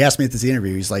swear to God, he asked me at this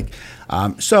interview. He's like,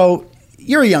 so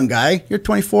you're a young guy. You're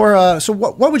 24. So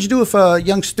what would you do if a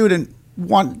young student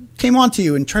came on to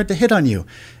you and tried to hit on you?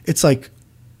 It's like,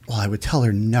 well, I would tell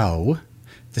her no.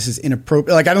 This is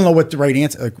inappropriate. Like, I don't know what the right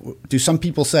answer. Like, do some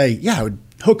people say, yeah, I would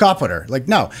hook up with her? Like,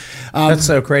 no. That's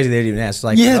so crazy they didn't even ask.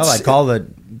 Like, I'd call the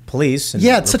police and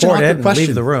it's such an report awkward it and question.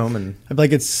 leave the room. And I'd be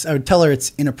like, I would tell her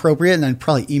it's inappropriate, and I'd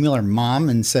probably email her mom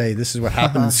and say, this is what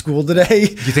happened in school today.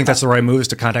 Do you think that's the right move, is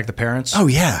to contact the parents? Oh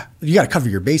yeah, you got to cover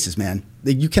your bases, man.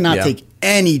 You cannot take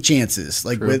any chances.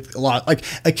 Like with a lot, like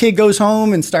a kid goes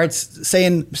home and starts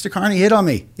saying, "Mr. Carney hit on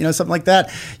me," something like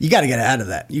that. You got to get ahead of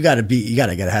that. You got to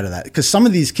get ahead of that because some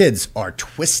of these kids are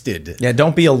twisted. Yeah,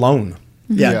 don't be alone.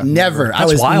 Yeah, never. That's I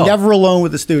was wild. never alone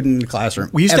with a student in the classroom.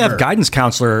 We used to ever. have guidance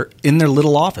counselor in their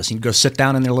little office. You'd go sit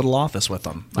down in their little office with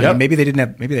them. I mean, maybe they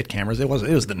had cameras. It was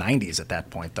the 90s at that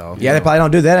point, though. Yeah, they probably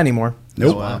don't do that anymore.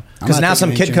 Nope. Because now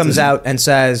some kid comes out and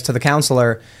says to the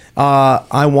counselor,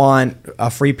 I want a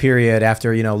free period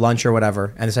after, lunch or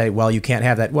whatever. And they say, well, you can't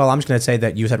have that. Well, I'm just going to say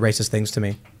that you said racist things to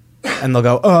me. And they'll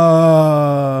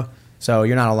go, So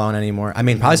you're not alone anymore. I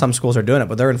mean, probably some schools are doing it,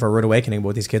 but they're in for a rude awakening.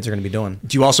 What these kids are going to be doing.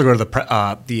 Do you also go to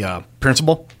the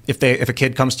principal if a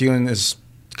kid comes to you and is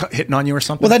hitting on you or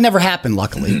something? Well, that never happened,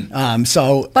 luckily.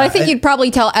 But I think you'd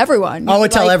probably tell everyone. I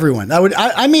would tell everyone.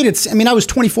 I made it. I mean, I was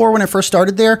 24 when I first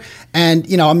started there,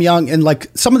 and I'm young, and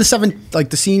like some of the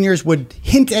seniors would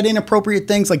hint at inappropriate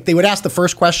things. Like they would ask the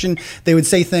first question. They would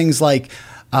say things like,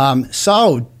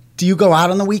 "So, do you go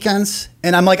out on the weekends?"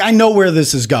 And I'm like, I know where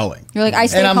this is going. You're like, I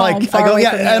stay home, far away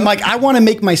from you. I'm like, I want to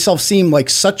make myself seem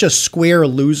like such a square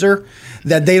loser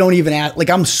that they don't even ask. Like,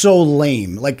 I'm so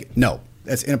lame. Like, no,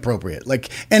 that's inappropriate.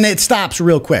 Like, and it stops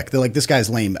real quick. They're like, this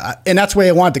guy's lame. And that's the way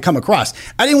I wanted to come across.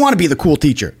 I didn't want to be the cool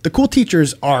teacher. The cool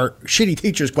teachers are shitty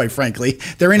teachers, quite frankly.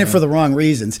 They're in it for the wrong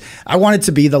reasons. I wanted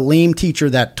to be the lame teacher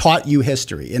that taught you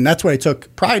history. And that's what I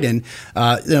took pride in.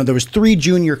 There was 3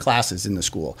 junior classes in the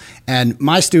school. And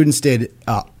my students did,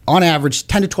 on average,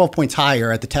 10 to 12 points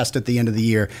higher at the test at the end of the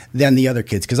year than the other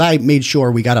kids. Because I made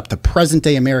sure we got up to present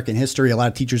day American history. A lot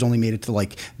of teachers only made it to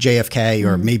like JFK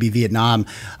or maybe Vietnam.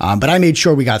 But I made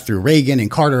sure we got through Reagan and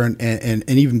Carter and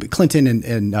even Clinton.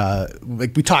 And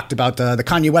like we talked about the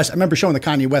Kanye West. I remember showing the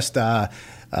Kanye West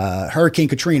Hurricane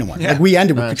Katrina one. Like we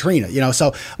ended with Katrina,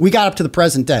 so we got up to the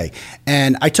present day.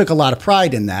 And I took a lot of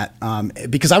pride in that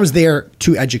because I was there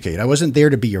to educate. I wasn't there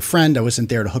to be your friend. I wasn't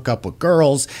there to hook up with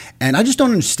girls. And I just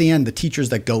don't understand the teachers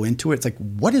that go into it. It's like,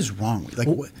 what is wrong? Like,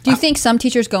 do you think some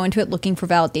teachers go into it looking for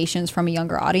validations from a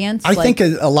younger audience? I think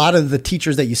a lot of the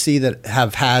teachers that you see that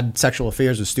have had sexual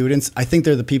affairs with students, I think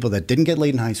they're the people that didn't get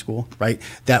laid in high school, right?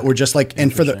 That were just like, and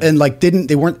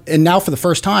now for the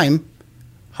first time,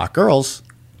 hot girls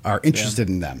are interested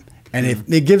in them. And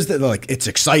it gives them, like, it's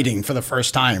exciting for the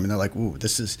first time. And they're like, ooh,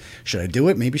 should I do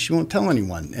it? Maybe she won't tell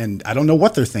anyone. And I don't know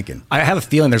what they're thinking. I have a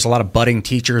feeling there's a lot of budding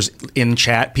teachers in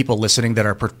chat, people listening that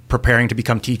are preparing to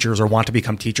become teachers or want to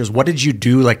become teachers. What did you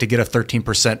do to get a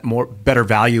 13% better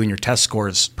value in your test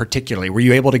scores particularly? Were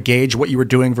you able to gauge what you were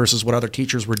doing versus what other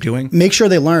teachers were doing? Make sure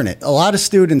they learn it. A lot of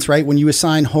students, right, when you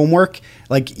assign homework,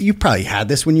 like you probably had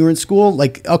this when you were in school,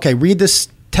 like, okay, read this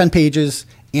 10 pages,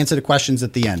 answer the questions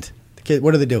at the end. The kid,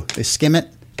 what do? They skim it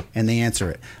and they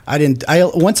answer it.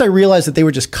 Once I realized that they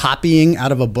were just copying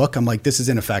out of a book, I'm like, this is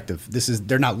ineffective.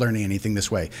 They're not learning anything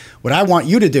this way. What I want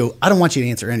you to do, I don't want you to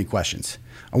answer any questions.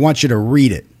 I want you to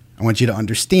read it. I want you to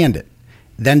understand it.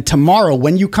 Then tomorrow,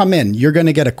 when you come in, you're going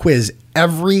to get a quiz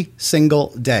every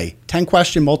single day.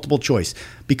 10-question multiple choice.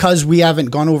 Because we haven't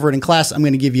gone over it in class, I'm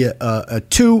going to give you a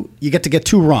 2. You get to get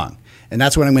 2 wrong. And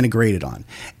that's what I'm going to grade it on.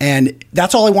 And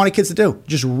that's all I wanted kids to do.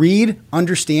 Just read,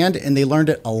 understand, and they learned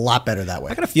it a lot better that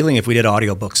way. I got a feeling if we did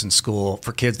audiobooks in school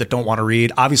for kids that don't want to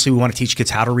read, obviously we want to teach kids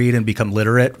how to read and become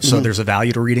literate. So there's a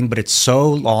value to reading, but it's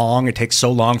so long. It takes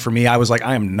so long for me. I was like,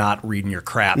 I am not reading your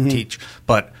crap, teach.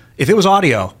 But If it was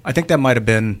audio, I think that might have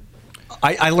been.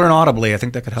 I learn audibly. I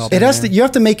think that could help. It has to. You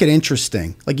have to make it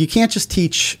interesting. Like you can't just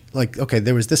teach. Like okay,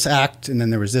 there was this act, and then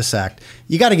there was this act.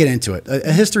 You got to get into it.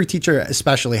 A history teacher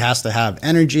especially has to have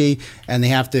energy, and they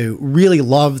have to really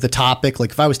love the topic.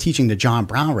 Like if I was teaching the John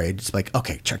Brown raid, it's like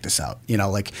okay, check this out. You know,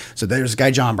 like so there's a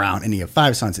guy John Brown, and he had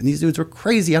 5 sons, and these dudes were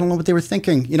crazy. I don't know what they were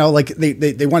thinking. You know, like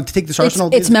they wanted to take this arsenal.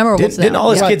 It's memorable. Didn't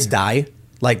all his kids die?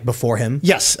 Like before him?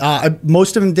 Yes,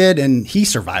 most of them did, and he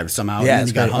survived somehow. Yeah, and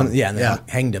he got hung. and they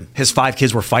hanged him. His 5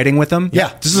 kids were fighting with him.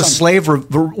 Yeah, this is a slave,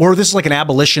 or this is like an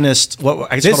abolitionist.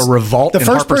 What I guess called a revolt. The in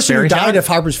first Harper's person Ferry who died town? of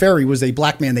Harper's Ferry was a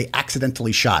black man they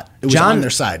accidentally shot. It was on their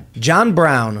side. John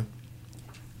Brown.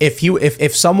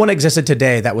 If someone existed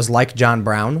today that was like John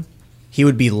Brown, he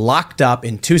would be locked up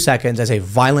in 2 seconds as a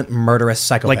violent, murderous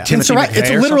psychopath. Like Timothy McVeigh it's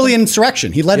literally an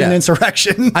insurrection. He led an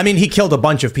insurrection. I mean, he killed a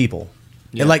bunch of people.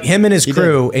 Yeah. Like him and his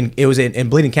crew, and it was in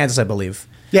Bleeding Kansas, I believe.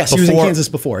 Yes, he was in Kansas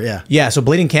before, yeah. Yeah, so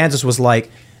Bleeding Kansas was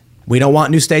like, we don't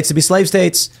want new states to be slave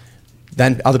states.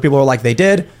 Then other people were like, they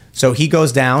did. So he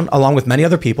goes down along with many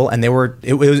other people, and it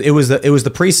was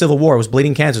the pre-Civil War. It was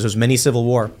Bleeding Kansas. It was mini Civil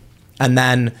War. And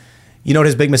then, you know what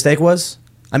his big mistake was?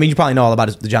 I mean, you probably know all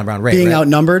about the John Brown raid, Being right?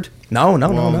 outnumbered?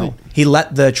 No. He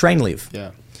let the train leave.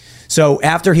 Yeah. So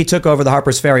after he took over the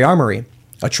Harper's Ferry Armory,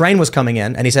 a train was coming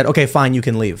in, and he said, okay, fine, you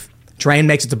can leave. Train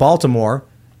makes it to Baltimore,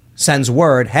 sends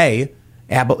word, hey,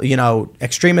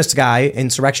 extremist guy,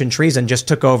 insurrection, treason, just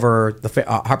took over the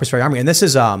Harper's Ferry Armory. And this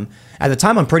is, at the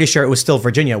time, I'm pretty sure it was still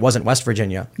Virginia. It wasn't West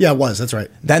Virginia. Yeah, it was. That's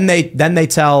right. Then they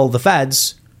tell the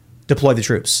feds, deploy the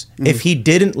troops. Mm-hmm. If he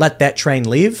didn't let that train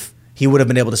leave, he would have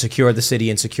been able to secure the city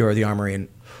and secure the armory. And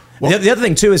the other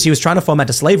thing, too, is he was trying to foment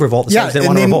a slave revolt. The slaves didn't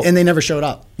want to revolt. And they never showed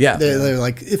up. Yeah. They're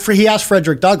like, he asked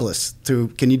Frederick Douglass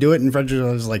can you do it? And Frederick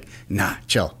Douglass was like, nah,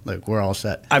 chill. Like, we're all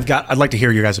set. I'd like to hear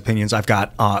your guys' opinions. I've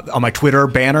got on my Twitter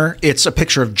banner, it's a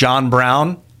picture of John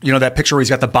Brown. You know that picture where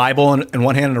he's got the Bible in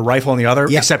one hand and a rifle in the other?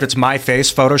 Yeah. Except it's my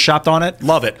face photoshopped on it.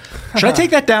 Love it. Should I take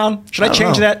that down? Should I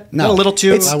change that? No. A little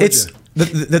too? It's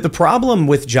the problem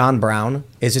with John Brown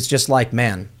is it's just like,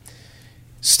 man,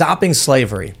 stopping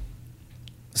slavery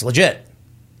is legit.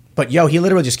 But he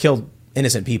literally just killed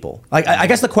innocent people. Like, I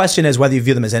guess the question is whether you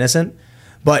view them as innocent,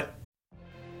 but...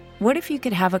 What if you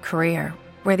could have a career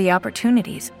where the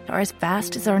opportunities are as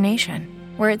vast as our nation,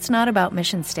 where it's not about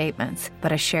mission statements,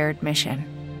 but a shared mission?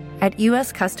 At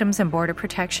U.S. Customs and Border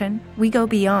Protection, we go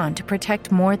beyond to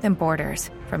protect more than borders.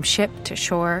 From ship to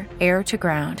shore, air to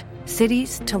ground,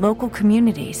 cities to local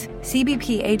communities,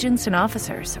 CBP agents and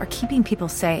officers are keeping people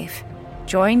safe.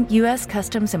 Join U.S.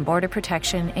 Customs and Border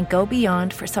Protection and go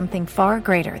beyond for something far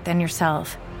greater than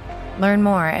yourself. Learn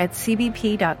more at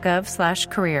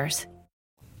cbp.gov/careers.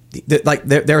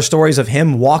 There are stories of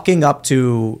him walking up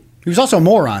to... He was also a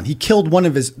moron. He killed one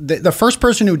of his... The first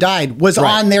person who died was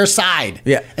on their side.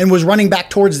 Yeah. And was running back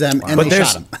towards them, and they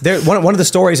shot him. One of the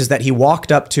stories is that he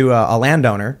walked up to a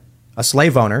landowner, a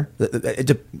slave owner.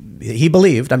 He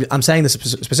believed... I'm saying this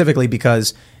specifically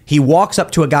because he walks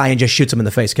up to a guy and just shoots him in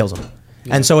the face, kills him.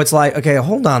 Yeah. And so it's like, okay,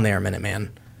 hold on there a minute,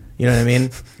 man. You know what I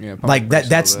mean? Yeah, like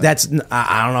that's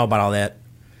I don't know about all that.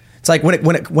 It's like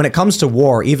when it comes to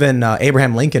war, even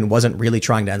Abraham Lincoln wasn't really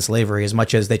trying to end slavery as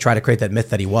much as they try to create that myth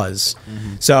that he was.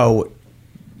 Mm-hmm. So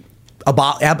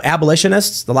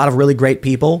abolitionists, a lot of really great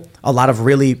people, a lot of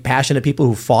really passionate people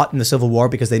who fought in the Civil War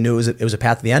because they knew it was a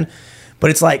path to the end. But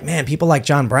it's like, man, people like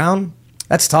John Brown,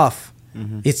 that's tough.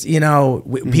 Mm-hmm. It's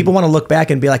people want to look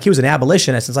back and be like, he was an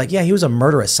abolitionist. It's like, yeah, he was a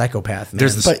murderous psychopath, man.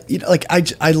 But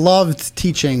I loved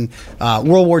teaching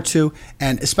World War II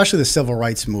and especially the Civil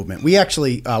Rights Movement. We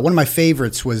actually one of my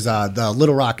favorites was the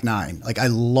Little Rock Nine. Like I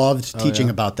loved teaching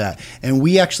about that, and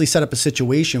we actually set up a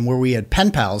situation where we had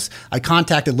pen pals. I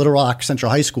contacted Little Rock Central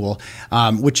High School,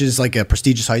 which is like a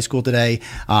prestigious high school today.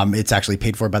 It's actually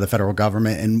paid for by the federal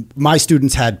government, and my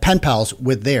students had pen pals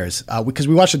with theirs because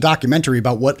we watched a documentary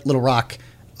about what Little Rock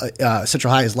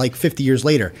Central High is like 50 years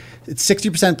later. It's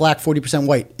 60% black, 40%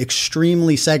 white,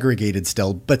 extremely segregated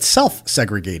still, but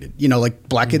self-segregated. Like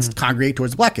black kids congregate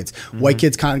towards black kids, white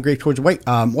kids congregate towards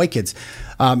white kids.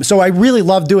 So I really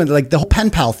love doing the whole pen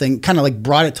pal thing. Kind of like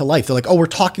brought it to life. They're like, oh, we're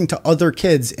talking to other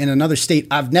kids in another state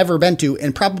I've never been to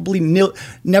and probably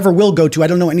never will go to. I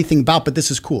don't know anything about, but this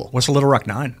is cool. What's the Little Rock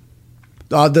Nine?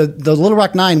 The Little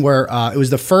Rock Nine, where it was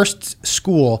the first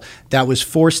school that was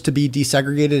forced to be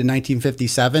desegregated in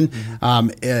 1957.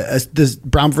 The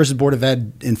Brown versus Board of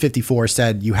Ed in 54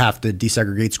 said you have to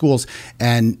desegregate schools,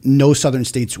 and no southern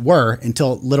states were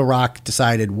until Little Rock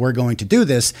decided we're going to do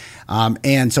this.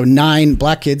 And so 9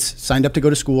 black kids signed up to go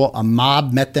to school. A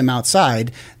mob met them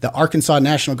outside. The Arkansas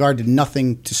National Guard did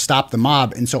nothing to stop the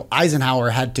mob, and so Eisenhower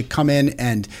had to come in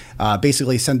and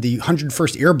basically send the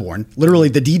 101st Airborne, literally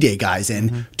the D-Day guys,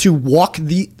 in to walk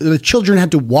the children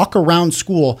had to walk around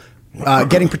school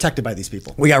getting protected by these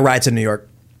people. We got riots in New York.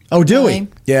 Oh, do we?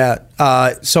 Yeah.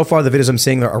 So far, the videos I'm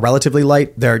seeing are relatively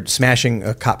light. They're smashing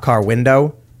a cop car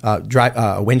window,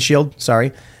 a windshield,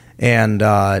 sorry. And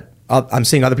I'm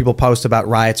seeing other people post about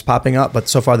riots popping up. But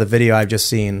so far, the video I've just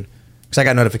seen, because I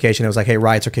got a notification, it was like, hey,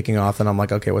 riots are kicking off. And I'm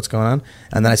like, okay, what's going on?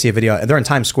 And then I see a video. They're in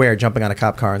Times Square jumping on a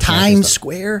cop car. And Times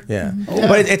Square? Yeah.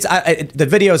 But the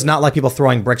video is not like people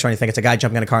throwing bricks or anything. It's a guy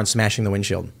jumping on a car and smashing the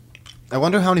windshield. I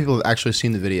wonder how many people have actually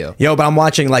seen the video. Yo, but I'm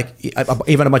watching, like,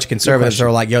 even a bunch of conservatives are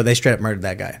like, yo, they straight up murdered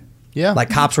that guy. Yeah. Like,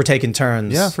 cops were taking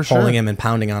turns holding him and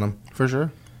pounding on him. For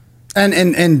sure.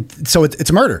 And so it's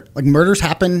a murder. Like, murders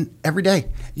happen every day.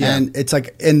 Yeah. And it's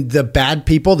like, and the bad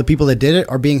people, the people that did it,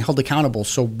 are being held accountable.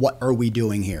 So what are we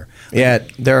doing here? Yeah,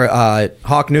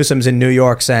 Hawk Newsom's in New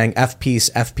York saying F peace,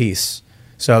 F peace.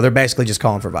 So they're basically just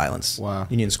calling for violence. Wow.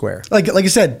 Union Square. Like I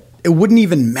said, it wouldn't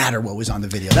even matter what was on the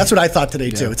video. That's what I thought today,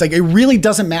 too. It's like, it really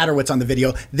doesn't matter what's on the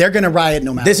video. They're going to riot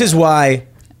no matter This what. is why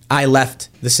I left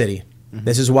the city.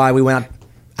 This is why we went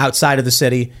outside of the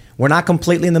city. We're not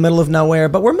completely in the middle of nowhere,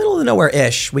 but we're middle of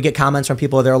nowhere-ish. We get comments from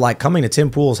people that are like, coming to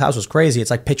Tim Pool's house was crazy. It's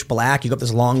like pitch black. You go up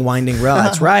this long, winding road.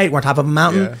 That's right. We're on top of a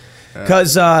mountain.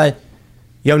 Because,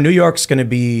 New York's going to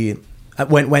be...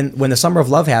 When the Summer of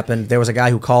Love happened, there was a guy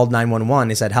who called 911.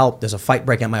 He said, help, there's a fight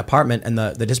breaking at my apartment. And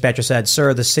the dispatcher said,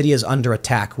 sir, the city is under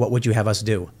attack. What would you have us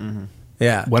do?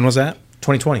 Yeah. When was that?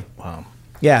 2020. Wow.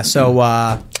 Yeah,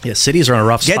 so... cities are in a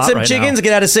rough spot Get some right chickens, now.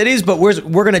 get out of cities, but we're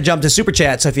going to jump to Super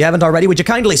Chat. So if you haven't already, would you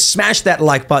kindly smash that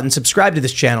like button, subscribe to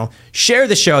this channel, share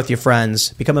the show with your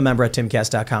friends, become a member at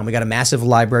timcast.com. We got a massive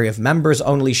library of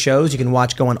members-only shows you can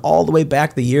watch going all the way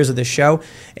back the years of this show.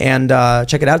 And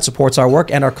check it out. It supports our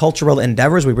work and our cultural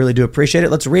endeavors. We really do appreciate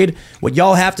it. Let's read what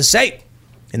y'all have to say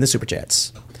in the Super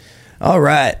Chats. All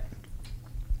right.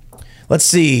 Let's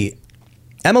see.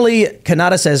 Emily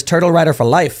Kanata says, Turtle Rider for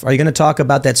life. Are you going to talk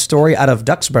about that story out of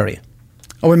Duxbury?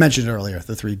 Oh, we mentioned it earlier.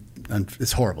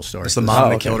 It's a horrible story. It's the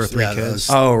mom that killed her 3 kids.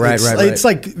 Right. It's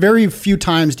like very few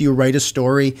times do you write a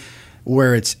story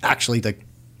where it's actually like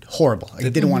horrible. Like, I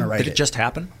didn't want to write it. Did it just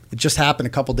happen? It just happened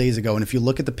a couple days ago. And if you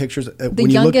look at the pictures, The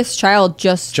youngest child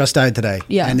just died today.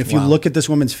 Yeah. And if you look at this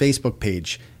woman's Facebook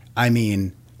page, I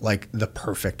mean, like the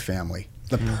perfect family.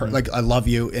 Like, I love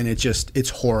you, and it's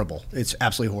horrible. It's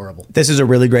absolutely horrible. This is a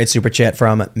really great super chat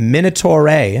from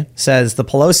Minotaure. Says, the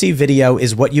Pelosi video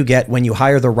is what you get when you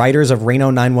hire the writers of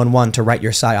Reno 911 to write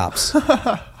your psyops.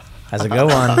 How's it go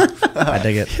on? I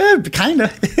dig it. Yeah, kind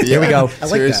of. Here we go. I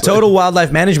like that. Total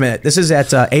Wildlife Management. This is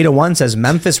at 801. Says,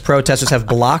 Memphis protesters have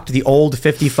blocked the old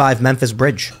 55 Memphis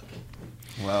Bridge.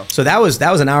 Wow. So that was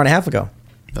an hour and a half ago.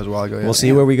 That was a while ago, yeah. We'll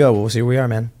see where we go. We'll see where we are,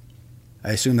 man.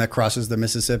 I assume that crosses the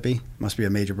Mississippi. Must be a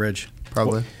major bridge.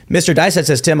 Probably. Mr. Dysett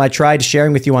says, Tim, I tried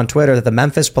sharing with you on Twitter that the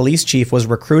Memphis police chief was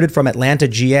recruited from Atlanta,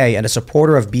 GA, and a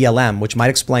supporter of BLM, which might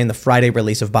explain the Friday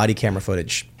release of body camera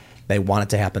footage. They want it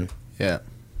to happen. Yeah.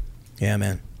 Yeah,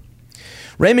 man.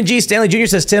 Raymond G. Stanley Jr.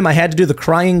 says, Tim, I had to do the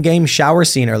crying game shower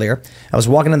scene earlier. I was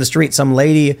walking on the street. Some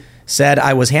lady said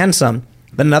I was handsome.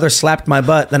 Then another slapped my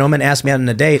butt. Then a woman asked me out on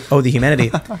a date. Oh, the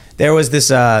humanity. There was this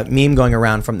meme going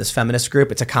around from this feminist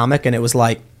group. It's a comic, and it was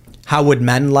like, how would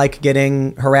men like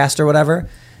getting harassed or whatever?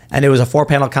 And it was a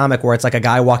 4-panel comic where it's like a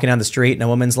guy walking down the street, and a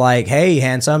woman's like, hey,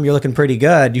 handsome, you're looking pretty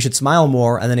good. You should smile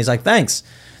more. And then he's like, thanks.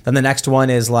 Then the next one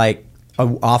is like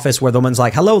an office where the woman's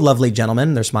like, hello, lovely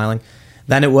gentleman. They're smiling.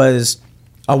 Then it was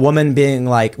a woman being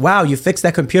like, wow, you fixed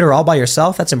that computer all by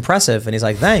yourself? That's impressive. And he's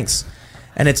like, thanks.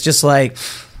 And it's just like...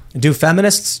 Do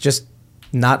feminists just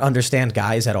not understand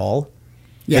guys at all?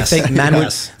 Yes. They think men would,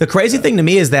 the crazy thing to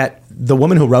me is that the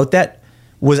woman who wrote that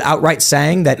was outright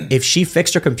saying that if she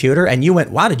fixed her computer and you went,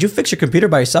 wow, did you fix your computer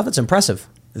by yourself? It's impressive.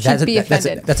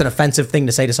 That's an offensive thing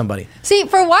to say to somebody. See,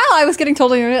 for a while I was getting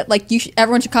told like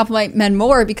everyone should compliment men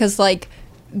more because like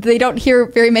they don't hear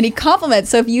very many compliments.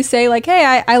 So if you say like,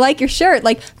 hey, I like your shirt,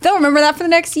 like they'll remember that for the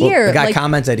next year. The guy like,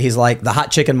 commented, he's like, the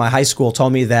hot chick in my high school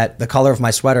told me that the color of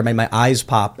my sweater made my eyes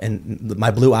pop and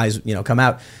my blue eyes, come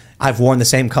out. I've worn the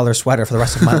same color sweater for the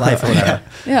rest of my life or whatever.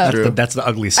 Yeah. That's the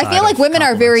ugly side. I feel like women are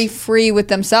compliments. very free with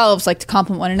themselves, like to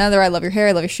compliment one another. I love your hair,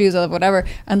 I love your shoes, I love whatever.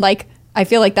 And like I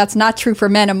feel like that's not true for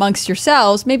men amongst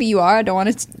yourselves. Maybe you are. I don't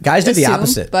want to. Guys do the assume,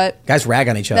 opposite. But guys rag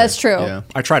on each other. that's true. Yeah.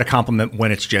 I try to compliment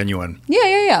when it's genuine.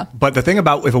 Yeah. But the thing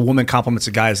about if a woman compliments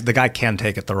a guy is the guy can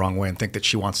take it the wrong way and think that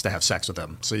she wants to have sex with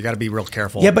him. So you got to be real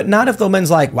careful. Yeah, but not if the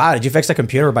woman's like, wow, did you fix the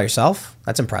computer by yourself?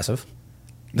 That's impressive.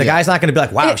 The guy's not going to be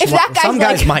like, wow. If that guy's some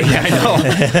guys like- might. Yeah, I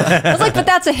know. I was like, but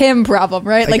that's a him problem,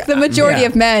 right? Like the majority yeah.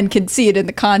 of men can see it in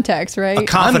the context, right? A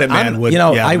confident man would. You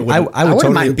know, yeah, I wouldn't. I would wouldn't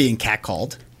totally mind being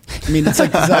catcalled. I mean, it's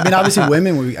like, I mean, obviously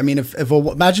women,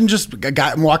 imagine just a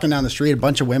guy walking down the street, a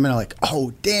bunch of women are like,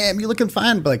 oh, damn, you're looking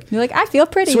fine. But like, You're like, I feel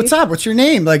pretty. so what's up? What's your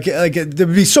name? Like it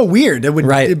would be so weird. It would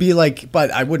it'd be like,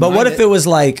 but I wouldn't But what mind if it was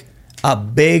like a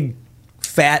big,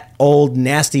 fat, old,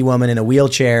 nasty woman in a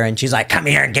wheelchair and she's like, come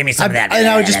here and give me some of that. And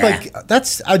I would just like,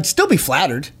 I'd still be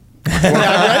flattered. Right?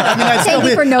 I mean, Thank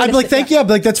you for I'd be like, noticing. thank you. I'd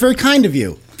be like, that's very kind of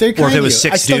you. Very kind Or if it of was you.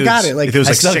 six I still dudes, got it. Like, if it was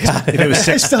I like still six, got it. if it was I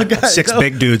six, still got it. six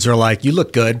big dudes are like, you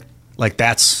look good. Like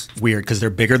that's weird because they're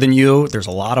bigger than you. There's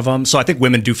a lot of them, so I think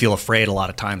women do feel afraid a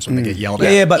lot of times when they get yelled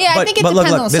at. Yeah, but Yeah, I think it but look,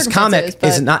 depends on the this comic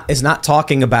circumstances, is not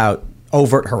talking about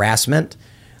overt harassment.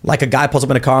 Like a guy pulls up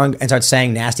in a car and starts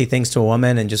saying nasty things to a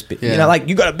woman and just be, you know, like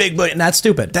you got a big butt and that's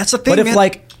stupid. That's the thing, But if man.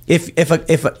 like if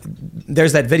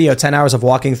there's that video 10 hours of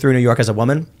walking through New York as a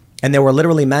woman and there were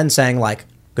literally men saying like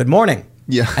good morning.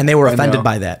 Yeah, and they were I offended know.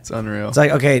 by that. It's unreal. It's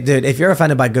like, okay, dude, if you're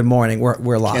offended by good morning,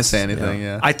 we're lost. Can't say anything. you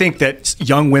know? Yeah. I think that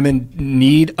young women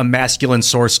need a masculine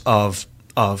source of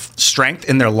strength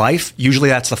in their life. Usually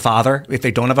that's the father. If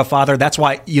they don't have a father, that's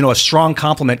why, you know, a strong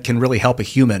compliment can really help a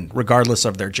human regardless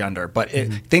of their gender. But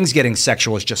things getting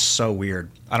sexual is just so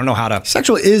weird. I don't know how to.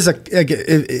 Sexual is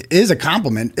a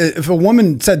compliment. If a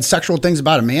woman said sexual things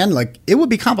about a man, like it would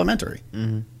be complimentary.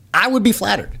 I would be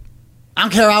flattered. I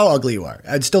don't care how ugly you are.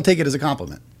 I'd still take it as a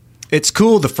compliment. It's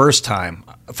cool the first time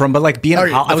but like being,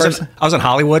 I was in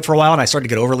Hollywood for a while and I started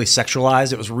to get overly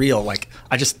sexualized. It was real. Like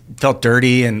I just felt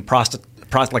dirty and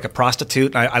like a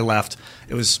prostitute. And I left.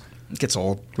 It gets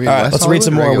old. Wait, All right, West let's Hollywood read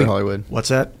some or more. regular Hollywood. What's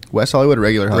that? West Hollywood or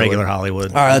regular Hollywood? Regular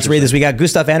Hollywood. All right, let's read this. We got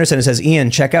Gustav Anderson. It says, Ian,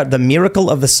 check out The Miracle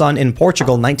of the Sun in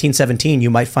Portugal, 1917. You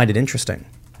might find it interesting.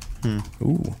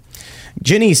 Ooh.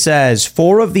 Ginny says,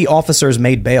 4 of the officers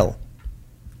made bail.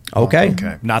 Okay.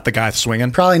 Okay. Not the guy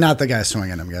swinging. Probably not the guy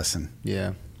swinging, I'm guessing.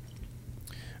 Yeah.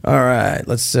 All right,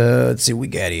 let's see what we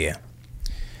got here.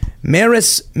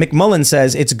 Maris McMullen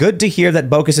says, it's good to hear that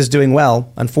Bocus is doing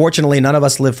well. Unfortunately, none of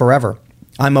us live forever.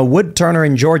 I'm a wood turner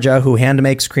in Georgia who hand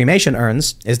makes cremation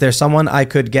urns. Is there someone I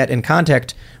could get in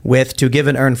contact with to give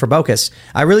an urn for Bocus?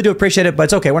 I really do appreciate it, but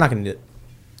it's okay. We're not going to need it.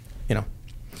 You know,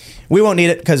 we won't need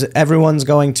it because everyone's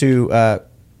going to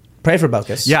pray for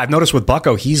Bocus. Yeah, I've noticed with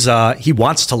Bucko, he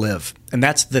wants to live, and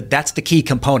that's the key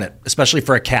component, especially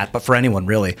for a cat, but for anyone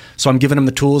really. So I'm giving him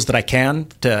the tools that I can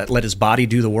to let his body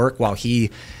do the work while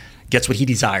he gets what he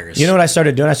desires. You know what I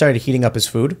started doing? I started heating up his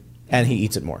food, and he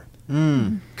eats it more.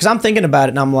 Because I'm thinking about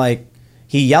it, and I'm like,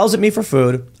 he yells at me for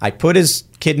food. I put his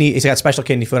kidney, he's got special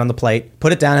kidney food on the plate,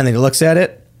 put it down, and then he looks at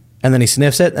it, and then he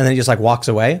sniffs it, and then he just like walks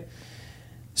away.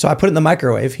 So I put it in the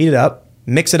microwave, heat it up,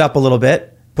 mix it up a little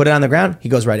bit, put it on the ground, he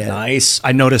goes right at it. Nice.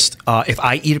 I noticed if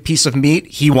I eat a piece of meat,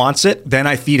 he wants it. Then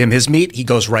I feed him his meat, he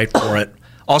goes right for it.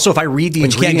 Also, if I read the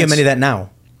But you can't give him any of that now.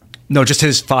 No, just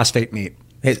his phosphate meat.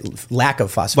 His lack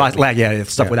of phosphate.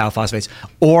 Stuff without phosphates.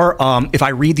 Or if I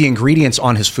read the ingredients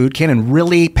on his food can and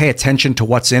really pay attention to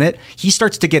what's in it, he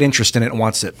starts to get interest in it and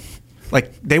wants it.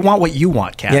 Like, they want what you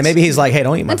want, cats. Yeah, maybe he's like, hey,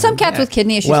 don't eat my And some food. cats with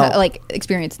kidney issues Well- like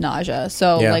experience nausea.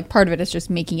 So Yeah. like part of it is just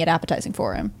making it appetizing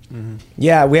for him.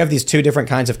 Yeah, we have these 2 different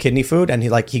kinds of kidney food, and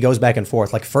he goes back and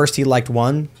forth. Like, first he liked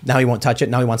one, now he won't touch it,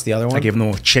 now he wants the other one. I gave him the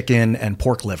one with chicken and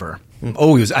pork liver.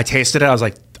 Oh, I tasted it. I was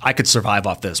like, I could survive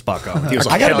off this, Bucko. He was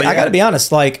like, I hell yeah. gotta be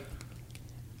honest, like,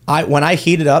 when I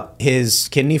heated up his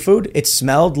kidney food, it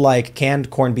smelled like canned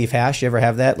corned beef hash. You ever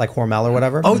have that, like Hormel or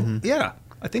whatever? Oh, yeah.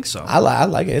 I think so. I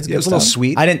like it. It's good. It was a little stuff.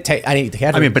 sweet. I didn't eat the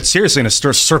cat food. I mean, but seriously, in a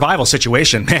survival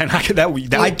situation, man, that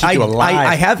would keep you alive.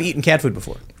 I have eaten cat food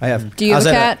before. I have. Do you have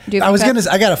a cat?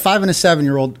 I got a 5 and a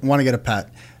 7-year-old want to get a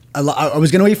pet. I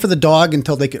was going to wait for the dog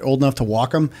until they get old enough to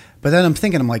walk them. But then I'm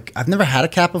thinking, I'm like, I've never had a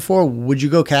cat before. Would you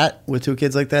go cat with 2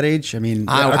 kids like that age? I mean,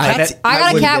 I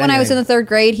got a cat when I was in the 3rd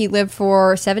grade. He lived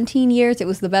for 17 years. It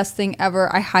was the best thing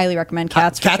ever. I highly recommend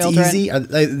cats for Cats children. easy.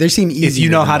 They seem easy. If you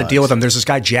know how to deal with them, there's this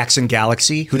guy Jackson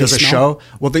Galaxy who does a show.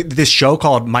 Well, this show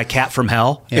called My Cat from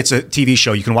Hell. Yeah. It's a TV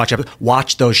show. You can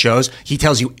watch those shows. He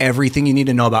tells you everything you need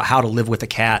to know about how to live with a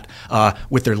cat,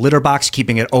 with their litter box,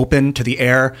 keeping it open to the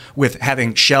air, with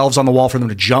having shelves on the wall for them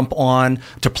to jump on,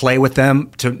 to play with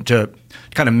them, to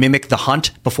kind of mimic the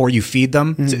hunt before you feed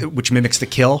them, which mimics the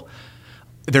kill.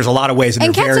 there's a lot of ways,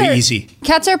 and they're very easy.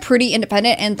 Cats are pretty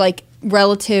independent and like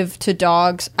relative to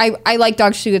dogs. I like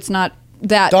dogs too. It's not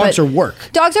that dogs are work.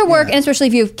 Dogs are work, and especially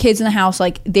if you have kids in the house,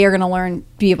 like they're gonna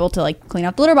be able to like clean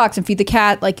up the litter box and feed the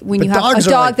cat. Like when you have a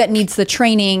dog that needs the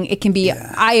training, it can be.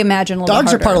 I imagine a little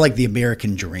dogs bit are part of like the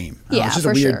American dream. Yeah, it's just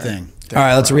a weird thing. All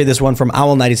right, let's read this one from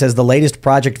Owl Knight. He says the latest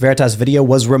Project Veritas video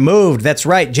was removed. That's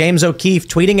right. James O'Keefe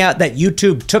tweeting out that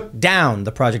YouTube took down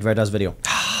the Project Veritas video.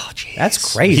 Oh, jeez.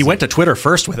 That's crazy. He went to Twitter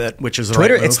first with it, which is the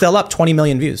Twitter. right move. It's still up 20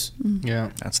 million views.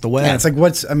 Yeah, that's the way. Yeah, it's like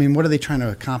what are they trying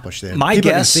to accomplish there? My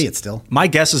People guess, can see it still. My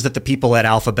guess is that the people at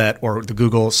Alphabet or the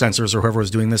Google censors or whoever was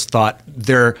doing this thought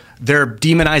they're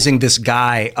demonizing this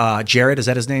guy, Jared. Is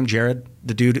that his name? Jared,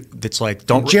 the dude that's like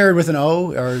Jared with an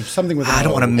O or something with an O. I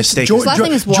don't want to mistake his last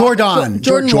name is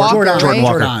Jordan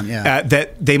Walker. Yeah.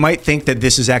 That they might think that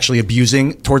this is actually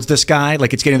abusing towards this guy.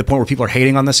 Like it's getting to the point where people are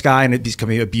hating on this guy and it's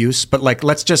becoming abuse. But like,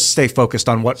 let's just stay focused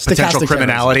on what potential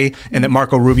criminality and that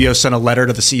Marco Rubio sent a letter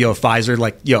to the CEO of Pfizer.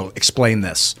 Like, yo, explain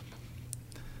this.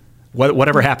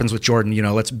 Whatever happens with Jordan,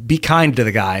 let's be kind to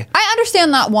the guy. I understand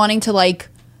not wanting to like,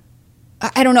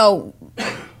 I don't know,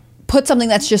 put something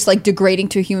that's just like degrading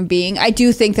to a human being. I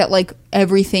do think that like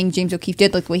everything James O'Keefe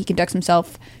did, like the way he conducts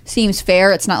himself, seems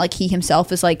fair. It's not like he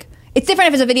himself is like. It's different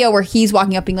if it's a video where he's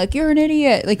walking up being like, "You're an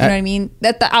idiot," like you know what I mean.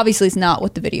 That obviously is not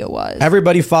what the video was.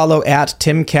 Everybody follow at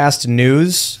Timcast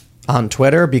News on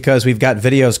Twitter because we've got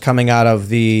videos coming out of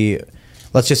the,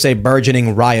 let's just say,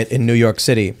 burgeoning riot in New York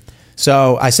City.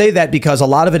 So I say that because a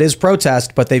lot of it is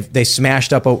protest, but they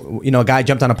smashed up a guy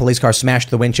jumped on a police car, smashed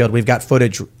the windshield. We've got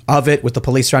footage of it with the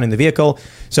police surrounding the vehicle.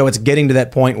 So it's getting to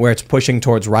that point where it's pushing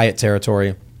towards riot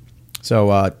territory.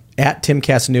 So at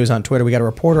Timcast News on Twitter, we got a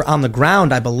reporter on the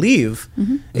ground, I believe.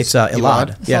 Mm-hmm. It's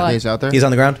Elad. Yeah, he's out there. He's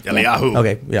on the ground. Eliyahu.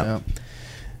 Okay, yeah.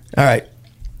 All right.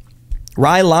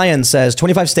 Rye Lyon says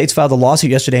 25 states filed a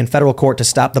lawsuit yesterday in federal court to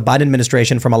stop the Biden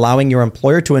administration from allowing your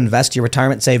employer to invest your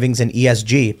retirement savings in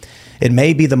ESG. It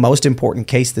may be the most important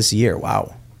case this year.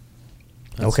 Wow.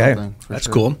 That's okay. That's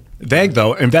cool. Vague,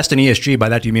 though. Invest in ESG. By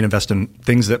that, do you mean invest in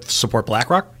things that support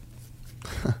BlackRock?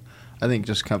 I think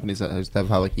just companies that have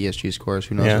like ESG scores.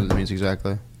 Who knows what that means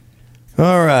exactly?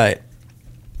 All right.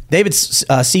 David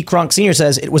C. Cronk Sr.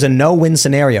 says it was a no-win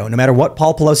scenario. No matter what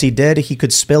Paul Pelosi did, he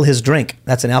could spill his drink.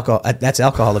 That's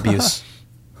alcohol abuse.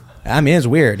 I mean, it's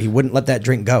weird. He wouldn't let that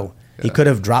drink go. Yeah. He could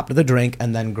have dropped the drink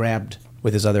and then grabbed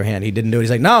with his other hand. He didn't do it. He's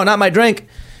like, no, not my drink.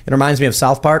 It reminds me of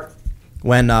South Park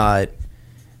when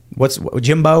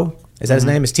Jimbo, is that his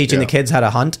name, is teaching the kids how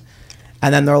to hunt.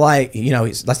 And then they're like,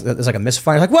 there's like a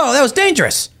misfire. Like, whoa, that was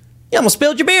dangerous. You almost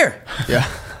spilled your beer. Yeah.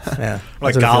 Yeah.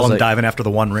 Like Gollum diving after the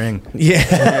one ring.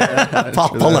 Yeah. Paul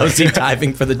Pelosi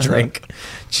diving for the drink.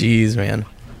 Jeez, man.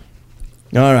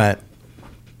 All right.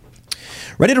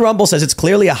 Ready to Rumble says it's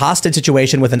clearly a hostage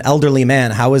situation with an elderly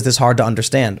man. How is this hard to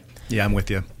understand? Yeah, I'm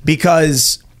with you.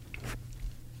 Because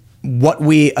what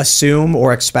we assume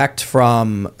or expect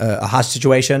from a hostage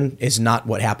situation is not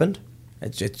what happened.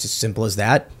 It's as simple as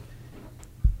that.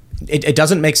 It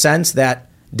doesn't make sense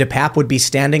that DePape would be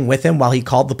standing with him while he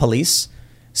called the police,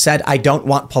 said, I don't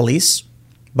want police,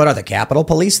 but are the Capitol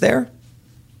Police there?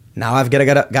 Now I've got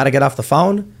to get off the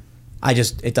phone.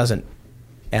 It doesn't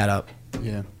add up.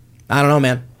 Yeah. I don't know,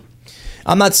 man.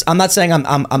 I'm not saying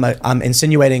I'm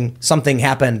insinuating something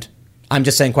happened. I'm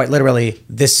just saying quite literally,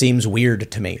 this seems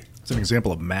weird to me. It's an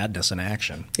example of madness in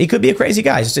action. He could be a crazy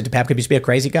guy. DePape could just be a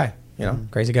crazy guy.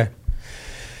 Crazy guy.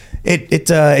 It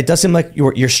does seem like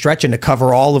you're stretching to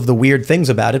cover all of the weird things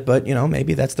about it, but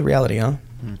maybe that's the reality, huh?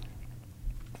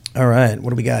 All right,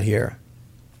 what do we got here?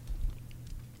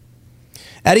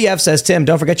 Eddie F says, Tim,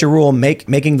 don't forget your rule,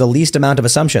 making the least amount of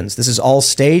assumptions. This is all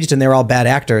staged and they're all bad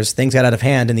actors. Things got out of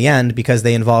hand in the end because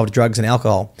they involved drugs and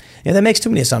alcohol. Yeah, that makes too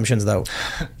many assumptions, though.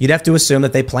 You'd have to assume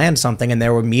that they planned something and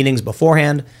there were meetings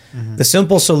beforehand. Mm-hmm. The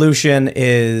simple solution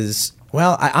is,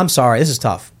 I'm sorry, this is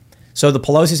tough. So the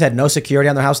Pelosi's had no security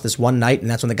on their house this one night,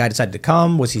 and that's when the guy decided to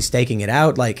come. Was he staking it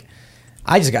out?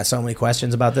 I just got so many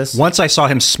questions about this. Once I saw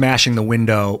him smashing the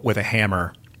window with a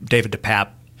hammer, David DePape,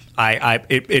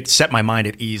 it set my mind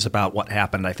at ease about what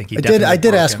happened. I think he definitely I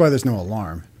did ask why there's no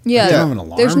alarm. Yeah, don't have an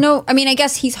alarm. There's no. I mean, I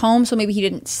guess he's home, so maybe he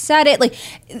didn't set it.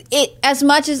 As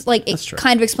much as it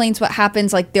kind of explains what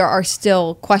happens. There are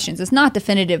still questions. It's not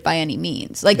definitive by any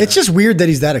means. It's just weird that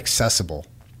he's that accessible.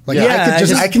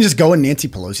 I can just go in Nancy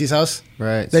Pelosi's house.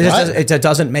 Right. It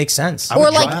doesn't make sense. Or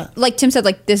like Tim said,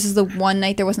 this is the one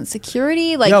night there wasn't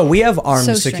security. No, we have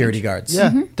armed security guards. Yeah.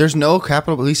 Mm-hmm. There's no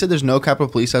Capitol. He said there's no Capitol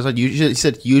Police outside. He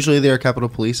said usually there are Capitol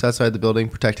Police outside the building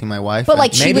protecting my wife.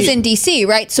 But she was in D.C.,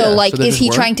 right? So is he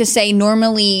trying to say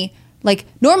normally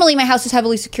my house is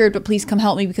heavily secured, but please come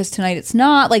help me because tonight it's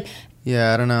not?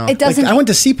 Yeah, I don't know. It doesn't. I went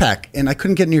to CPAC and I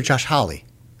couldn't get near Josh Hawley.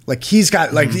 Like he's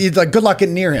got he's like good luck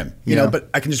getting near him, you know. But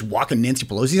I can just walk in Nancy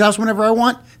Pelosi's house whenever I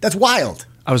want. That's wild.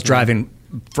 I was driving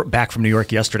back from New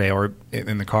York yesterday, or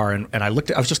in the car, and I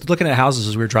was just looking at houses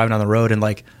as we were driving down the road, and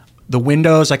like the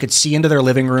windows, I could see into their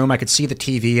living room, I could see the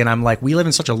TV, and I'm like, we live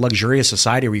in such a luxurious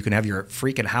society where you can have your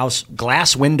freaking house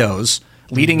glass windows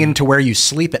leading into where you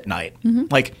sleep at night,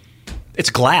 like. It's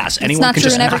glass. It's not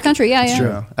true in every country. Yeah, it's yeah.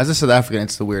 True. As a South African,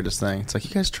 it's the weirdest thing. It's like,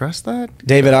 you guys trust that?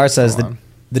 David R. says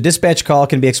the dispatch call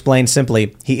can be explained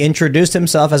simply. He introduced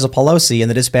himself as a Pelosi, and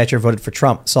the dispatcher voted for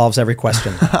Trump. Solves every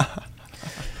question.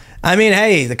 I mean,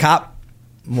 hey, the cop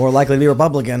more likely to be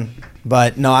Republican,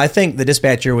 but no, I think the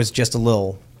dispatcher was just a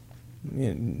little.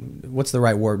 What's the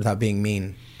right word without being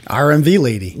mean? RMV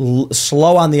lady.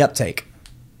 Slow on the uptake.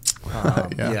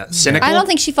 Cynical. I don't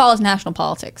think she follows national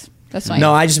politics. That's fine.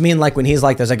 No, I just mean like when he's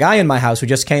like, there's a guy in my house who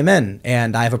just came in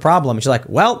and I have a problem. And she's like,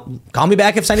 well, call me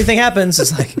back if anything happens.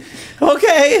 It's like,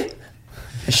 okay.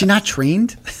 Is she not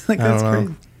trained? Like that's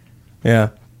crazy.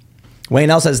 Yeah. Wayne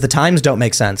L says the times don't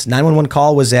make sense. 911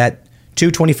 call was at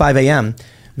 2:25 a.m.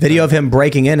 Video of him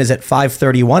breaking in is at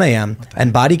 5:31 a.m.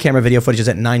 and body camera video footage is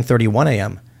at 9:31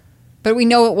 a.m. But we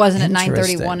know it wasn't at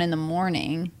 9:31 in the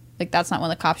morning. Like that's not when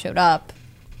the cop showed up.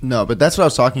 No, but that's what I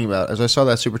was talking about. As I saw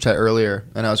that super chat earlier,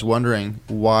 and I was wondering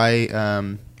why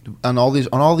on all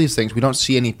these things we don't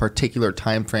see any particular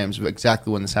time frames of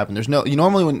exactly when this happened. There's no.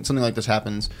 Normally when something like this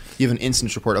happens, you have an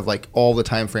incident report of like all the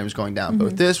time frames going down. But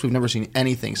with this, we've never seen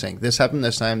anything saying this happened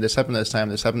this time, this happened this time,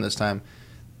 this happened this time,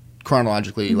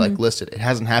 chronologically like listed. It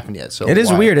hasn't happened yet. So it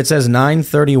is weird. It says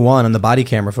 9:31 on the body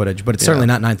camera footage, but it's certainly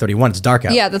not 9:31. It's dark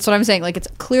out. Yeah, that's what I'm saying. Like it's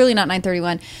clearly not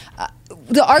 9:31.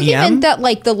 The argument that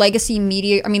like the legacy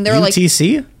media, I mean, there were like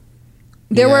UTC.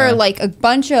 There were like a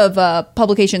bunch of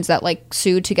publications that like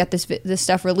sued to get this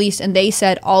stuff released, and they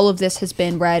said all of this has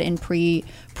been read in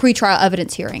pre-trial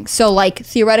evidence hearings. So like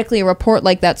theoretically, a report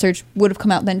like that search would have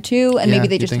come out then too, and maybe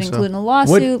they just didn't include in the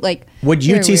lawsuit. Would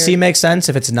UTC make sense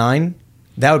if it's 9?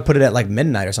 That would put it at like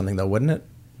midnight or something, though, wouldn't it?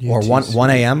 UTC. Or 1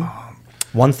 a.m.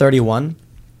 1:31.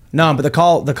 No, but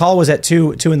the call was at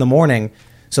 2 in the morning,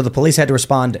 so the police had to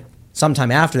respond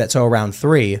sometime after that, so around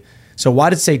 3. So why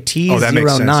did it say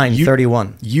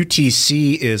T0931?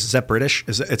 UTC is that British?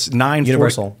 It's 9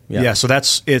 Universal? Yeah. So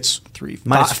it's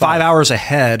 5 hours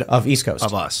ahead of East Coast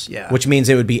of us. Yeah, which means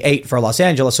it would be 8 for Los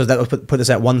Angeles. So that would put us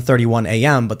at 1:31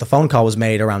 a.m. But the phone call was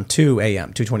made around 2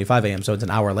 a.m. 2:25 a.m. So it's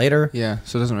an hour later. Yeah.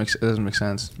 So it doesn't make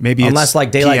sense. Maybe unless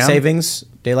like daylight PM?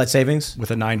 savings with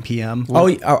a 9 p.m.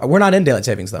 Oh, we're not in daylight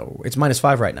savings though. It's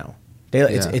 -5 right now.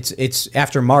 It's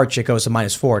after March. It goes to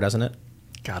 -4, doesn't it?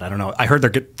 God, I don't know. I heard they're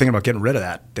thinking about getting rid of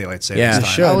that daylight savings. Yeah,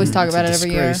 time. I always talk about it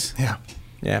every year.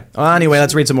 Yeah. Well, anyway,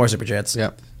 let's read some more super chats. Yeah.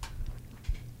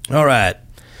 All right.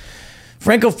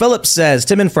 Franco Phillips says,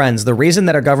 Tim and friends, the reason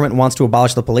that our government wants to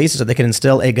abolish the police is so they can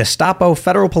instill a Gestapo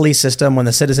federal police system when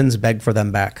the citizens beg for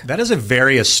them back. That is a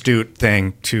very astute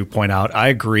thing to point out. I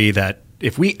agree that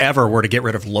if we ever were to get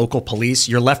rid of local police,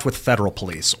 you're left with federal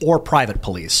police or private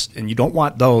police, and you don't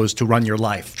want those to run your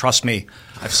life. Trust me.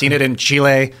 I've seen it in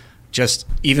Chile. Just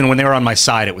even when they were on my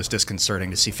side, it was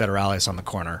disconcerting to see federales on the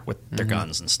corner with their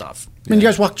guns and stuff. I mean, you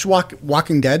guys watch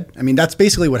Walking Dead? I mean, that's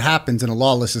basically what happens in a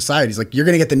lawless society. It's like, you're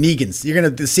going to get the Negans. You're going to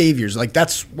get the saviors. Like,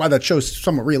 that's why that show's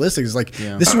somewhat realistic. It's like,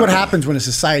 this is what happens when a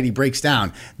society breaks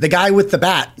down. The guy with the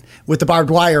bat, with the barbed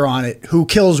wire on it, who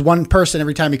kills one person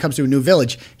every time he comes to a new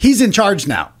village, he's in charge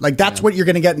now. Like, that's what you're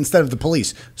going to get instead of the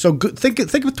police. So think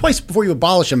of it twice before you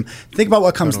abolish them. Think about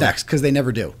what comes next, because they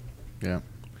never do. Yeah.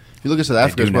 If you look at South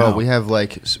Africa as well, we have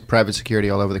like private security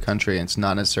all over the country, and it's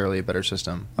not necessarily a better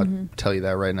system. I'll tell you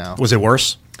that right now. Was it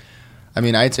worse? I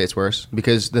mean, I'd say it's worse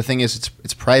because the thing is,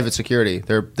 it's private security.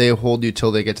 They hold you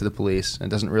till they get to the police.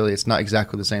 And it's not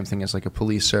exactly the same thing as like a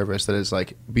police service that is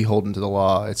like beholden to the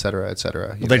law, et cetera, et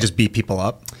cetera. They just beat people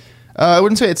up? I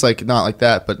wouldn't say it's like not like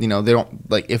that, but they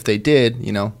don't like if they did,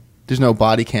 there's no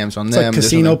body cams on them. It's like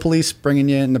casino police bringing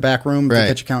you in the back room to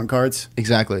get you counting cards.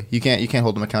 Exactly. You can't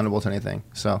hold them accountable to anything.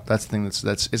 So that's the thing.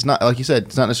 That's it's not like you said.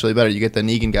 It's not necessarily better. You get the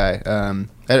Negan guy.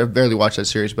 I barely watched that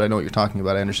series, but I know what you're talking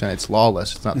about. I understand it's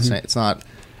lawless. It's not the same. It's not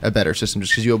a better system.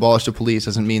 Just because you abolish the police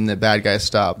doesn't mean that bad guys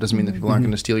stop. Doesn't mean that people aren't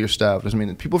going to steal your stuff. Doesn't mean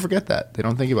that people forget that. They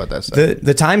don't think about that stuff.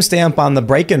 The timestamp on the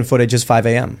break-in footage is 5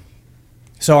 a.m.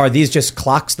 So are these just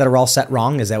clocks that are all set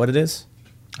wrong? Is that what it is?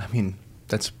 I mean,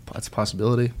 that's a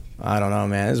possibility. I don't know,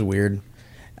 man. It's weird.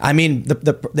 I mean,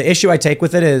 the issue I take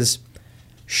with it is,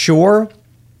 sure,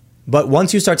 but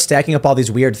once you start stacking up all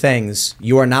these weird things,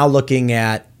 you are now looking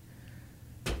at,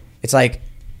 it's like,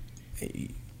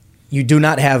 you do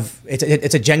not have, it's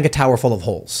a Jenga tower full of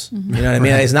holes. You know what I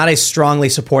mean? It's not a strongly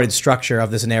supported structure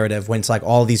of this narrative when it's like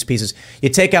all these pieces. You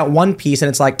take out one piece and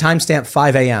it's like timestamp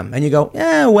 5 a.m. and you go,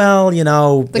 well,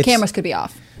 The cameras could be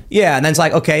off. Yeah, and then it's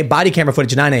like, okay, body camera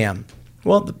footage 9 a.m.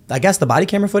 Well, I guess the body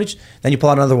camera footage, then you pull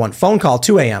out another one. Phone call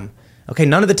 2 a.m. Okay,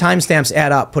 none of the timestamps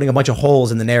add up, putting a bunch of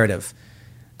holes in the narrative.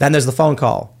 Then there's the phone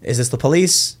call. Is this the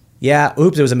police? Yeah,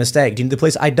 oops, it was a mistake. Do you need the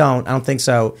police? I don't think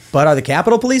so. But are the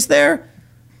Capitol Police there?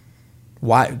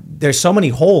 Why? There's so many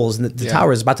holes, and the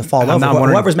tower is about to fall over.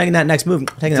 Whoever's making that next move,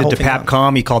 taking that whole thing DePape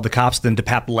come, he called the cops, then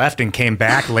DePape left and came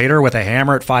back later with a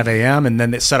hammer at 5 a.m., and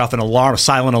then it set off an alarm, a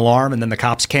silent alarm, and then the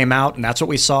cops came out, and that's what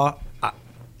we saw.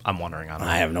 I'm wondering.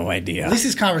 I have no idea. At least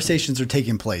these conversations are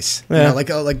taking place. Yeah. Like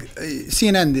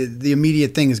CNN, the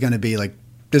immediate thing is going to be like,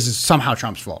 this is somehow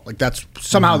Trump's fault. Like that's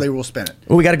somehow they will spin it.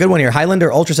 Well, we got a good one here.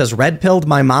 Highlander Ultra says, red pilled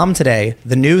my mom today.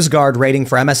 The news guard rating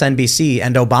for MSNBC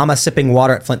and Obama sipping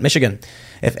water at Flint, Michigan.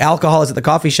 If alcohol is at the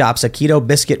coffee shops, a keto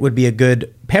biscuit would be a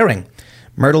good pairing.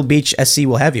 Myrtle Beach SC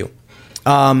will have you.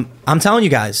 I'm telling you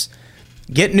guys,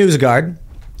 get NewsGuard.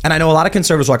 And I know a lot of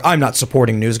conservatives are like, I'm not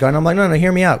supporting NewsGuard. And I'm like, no,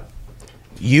 hear me out.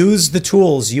 Use the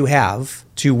tools you have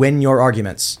to win your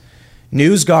arguments.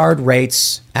 NewsGuard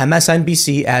rates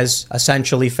MSNBC as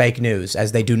essentially fake news,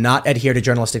 as they do not adhere to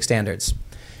journalistic standards.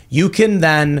 You can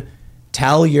then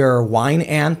tell your wine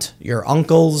aunt, your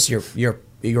uncles, your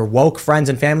woke friends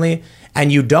and family,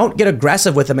 and you don't get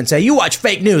aggressive with them and say, you watch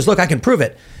fake news, look, I can prove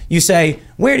it. You say,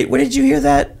 where did you hear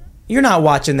that? You're not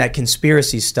watching that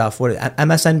conspiracy stuff. What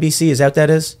MSNBC, is that what that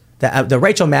is? The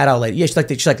Rachel Maddow lady, yeah,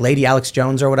 she's like Lady Alex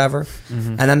Jones or whatever.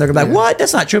 And then they're gonna be like, what?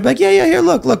 That's not true. Like, yeah, here,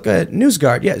 look,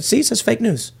 NewsGuard. Yeah, see, it says fake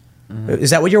news. Is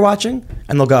that what you're watching?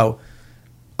 And they'll go,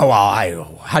 oh,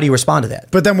 well, how do you respond to that?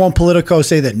 But then won't Politico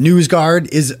say that NewsGuard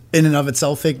is in and of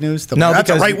itself fake news? No, that's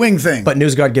a right-wing thing. But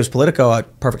NewsGuard gives Politico a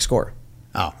perfect score.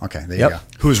 Oh, okay. There you go.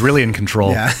 Who's really in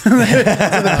control? Yeah, so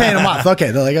they're paying them off.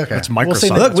 Okay, they're like, okay, it's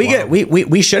Microsoft. Look,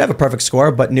 we should have a perfect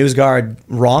score, but NewsGuard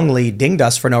wrongly dinged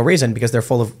us for no reason because they're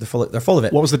full of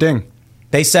it. What was the ding?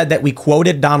 They said that we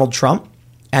quoted Donald Trump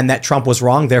and that Trump was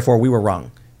wrong, therefore we were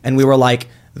wrong. And we were like,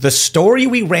 the story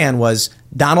we ran was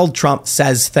Donald Trump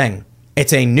says thing.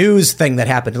 It's a news thing that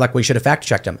happened. Like, we should have fact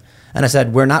checked him. And I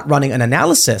said, we're not running an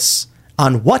analysis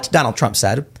on what Donald Trump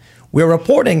said. We're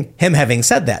reporting him having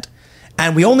said that.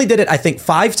 And we only did it, I think,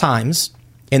 5 times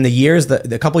in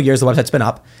the couple of years the website's been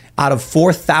up. Out of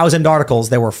 4,000 articles,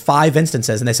 there were 5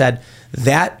 instances. And they said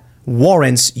that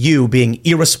warrants you being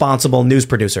irresponsible news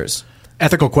producers.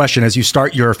 Ethical question: as you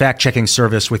start your fact-checking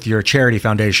service with your charity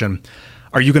foundation,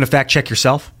 are you going to fact-check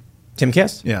yourself?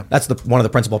 Timcast? Yeah. That's one of the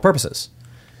principal purposes.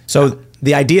 So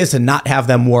the idea is to not have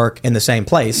them work in the same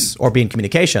place or be in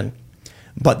communication,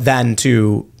 but then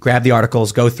to grab the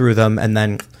articles, go through them, and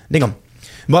then ding them.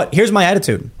 But here's my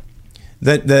attitude.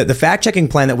 The fact-checking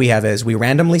plan that we have is we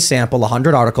randomly sample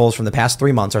 100 articles from the past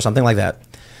 3 months or something like that.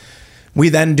 We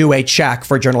then do a check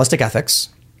for journalistic ethics,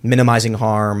 minimizing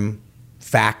harm,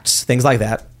 facts, things like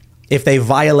that. If they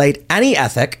violate any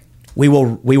ethic, we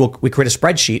create a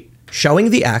spreadsheet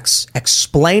showing the X,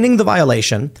 explaining the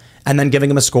violation, and then giving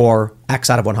them a score X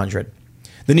out of 100.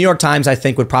 The New York Times, I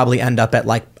think, would probably end up at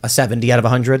like a 70 out of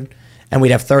 100. And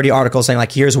we'd have 30 articles saying,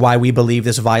 like, here's why we believe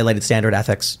this violated standard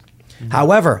ethics. Mm-hmm.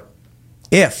 However,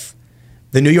 if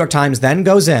the New York Times then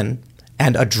goes in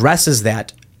and addresses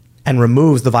that and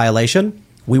removes the violation,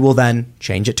 we will then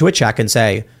change it to a check and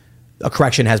say, a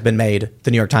correction has been made.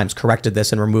 The New York Times corrected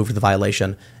this and removed the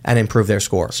violation and improved their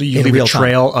score. So you leave a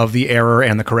trail of the error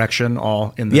and the correction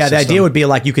all in the system? The idea would be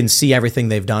like you can see everything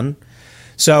they've done.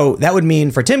 So that would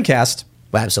mean for Timcast,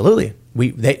 well, absolutely.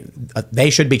 They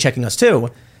should be checking us too.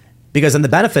 Because then the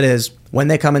benefit is when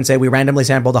they come and say we randomly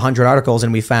sampled 100 articles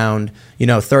and we found,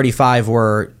 35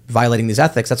 were violating these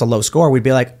ethics, that's a low score. We'd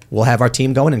be like, we'll have our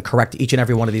team go in and correct each and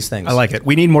every one of these things. I like it.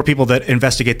 We need more people that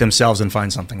investigate themselves and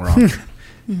find something wrong.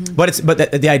 Mm-hmm.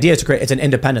 But the idea is to create, it's an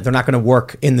independent. They're not going to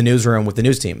work in the newsroom with the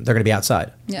news team. They're going to be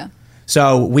outside. Yeah.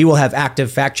 So we will have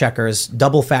active fact checkers,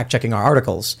 double fact checking our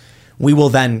articles. We will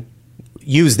then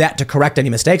use that to correct any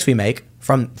mistakes we make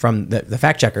from the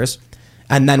fact checkers.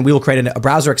 And then we will create a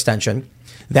browser extension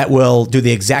that will do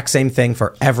the exact same thing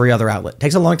for every other outlet. It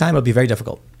takes a long time. It'll be very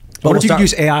difficult. But what if you could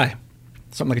use AI?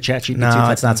 Something like a ChatGPT? No,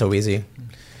 it's not so easy.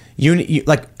 You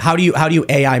like how do you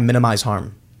AI minimize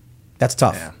harm? That's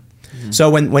tough. Yeah. Mm-hmm. So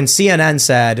when CNN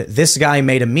said this guy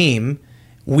made a meme,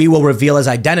 we will reveal his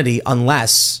identity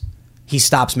unless he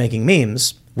stops making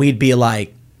memes, we'd be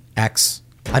like X.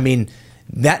 I mean,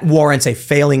 that warrants a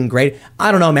failing grade.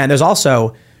 I don't know, man. There's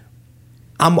also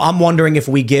I'm wondering if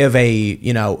we give a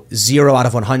 0 out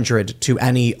of 100 to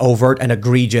any overt and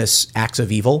egregious acts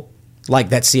of evil. like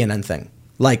that CNN thing.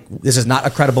 Like, this is not a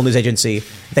credible news agency.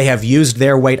 They have used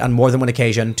their weight on more than one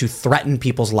occasion to threaten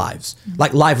people's lives,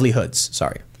 like livelihoods.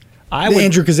 Sorry. The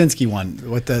Andrew Kaczynski one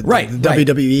with the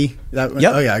WWE. That one?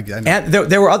 Yep. Oh yeah, I know. And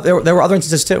there were other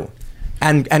instances too,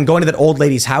 and going to that old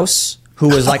lady's house who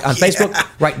was like on Facebook.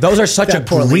 Right, those are such That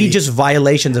poor egregious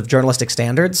violations of journalistic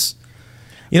standards.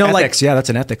 You know, ethics, yeah, that's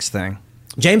an ethics thing.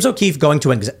 James O'Keefe going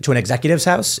to an executive's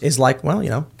house is like, well,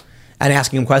 and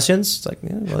asking him questions. It's like, yeah,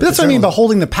 well, But that's what I mean about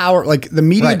holding the power. Like, the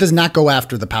media Right. does not go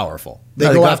after the powerful. They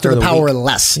No, go after the weak.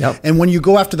 powerless. Yep. And when you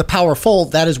go after the powerful,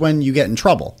 that is when you get in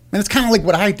trouble. And it's kind of like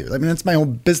what I do. I mean, that's my whole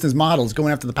business model, is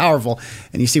going after the powerful,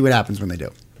 and you see what happens when they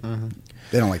do.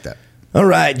 They don't like that. All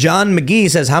right. John McGee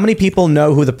says, how many people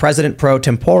know who the president pro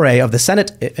tempore of the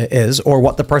Senate is, or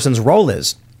what the person's role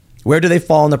is? Where do they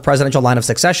fall in the presidential line of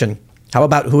succession? How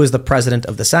about who is the president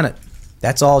of the Senate?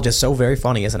 That's all just so very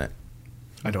funny, isn't it?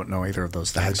 I don't know either of those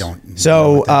things. I don't.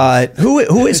 So,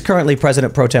 who is currently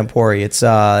president pro tempore? It's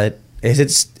not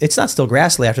still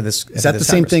Grassley after this. Is that the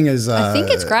same thing as? I think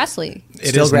it's Grassley. It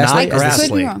Still is Grassley? not Is this-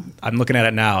 Could be Grassley. wrong. I'm looking at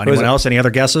it now. is Anyone it? else? Any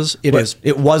other guesses? It is.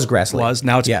 It was Grassley. Was.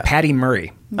 Now it's Patty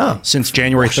Murray. Oh. Since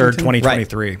January 3rd,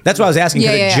 2023. Right. That's what I was asking,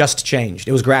 because Yeah, yeah, it yeah. just changed.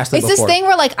 It was Grassley It's before. this thing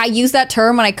where, like, I use that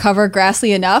term when I cover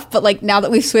Grassley enough, but, like, now that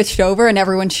we've switched over and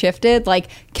everyone's shifted, like,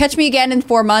 catch me again in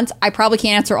 4 months. I probably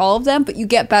can't answer all of them, but you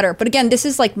get better. But again, this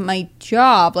is, like, my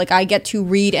job. Like, I get to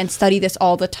read and study this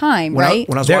all the time, right?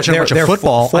 When I was watching a bunch of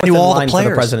football, I knew all the for players.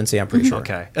 the presidency, I'm pretty sure.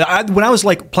 Okay. When I was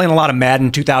like playing a lot of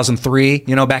Madden 2003,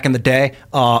 back in the day,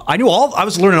 I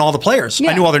was learning all the players.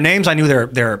 Yeah. I knew all their names. I knew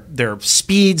their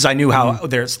speeds. I knew how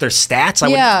their stats.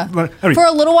 Yeah. How many For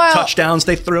a little while- touchdowns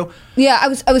they threw. Yeah,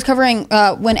 I was covering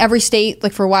when every state,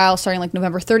 like for a while, starting like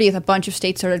November 30th, a bunch of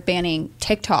states started banning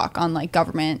TikTok on like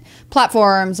government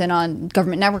platforms and on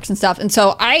government networks and stuff. And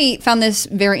so I found this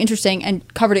very interesting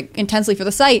and covered it intensely for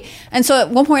the site. And so at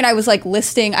one point I was like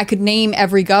listing, I could name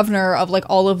every governor of like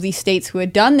all of these states who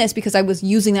had done this because I was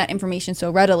using that information so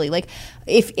readily. Like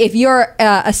if you're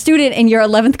a student in your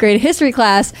 11th grade history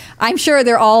class, I'm sure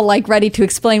they're all like ready to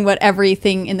explain what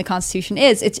everything in the Constitution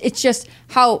is. It's just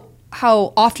how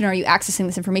often are you accessing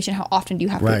this information? How often do you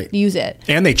have to use it?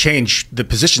 And the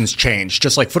positions change.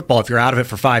 Just like football, if you're out of it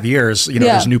for 5 years,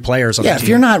 there's new players on the team. If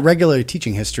you're not regularly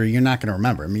teaching history, you're not going to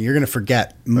remember. I mean, you're going to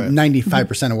forget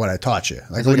 95% of what I taught you.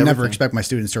 Like, I would never expect my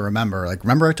students to remember. Like,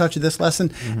 remember I taught you this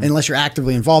lesson? Unless you're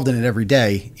actively involved in it every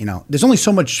day, there's only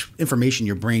so much information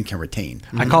your brain can retain.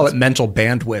 I call it mental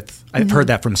bandwidth. I've heard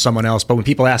that from someone else. But when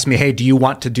people ask me, hey, do you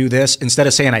want to do this? Instead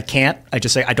of saying I can't, I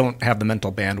just say I don't have the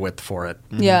mental bandwidth for it.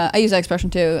 Yeah, I use that expression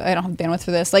too. I don't have bandwidth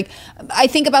for this. Like, I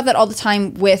think about that all the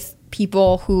time with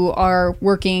people who are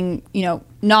working,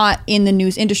 not in the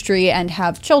news industry and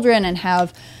have children and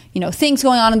have, things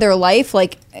going on in their life.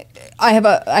 Like,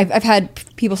 I've had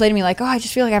people say to me like, oh, I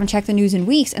just feel like I haven't checked the news in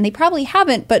weeks, and they probably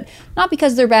haven't, but not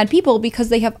because they're bad people, because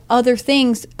they have other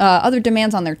things, other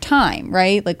demands on their time,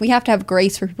 right? Like, we have to have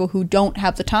grace for people who don't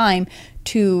have the time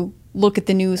to look at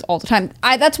the news all the time.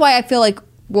 That's why I feel like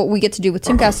what we get to do with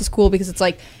Timcast is cool, because it's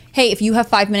like, hey, if you have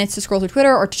 5 minutes to scroll through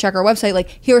Twitter or to check our website, like,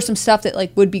 here are some stuff that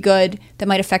like would be good, that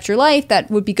might affect your life, that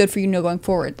would be good for you to know going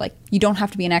forward. Like, you don't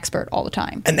have to be an expert all the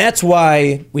time. And that's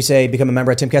why we say become a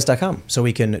member at timcast.com, so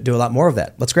we can do a lot more of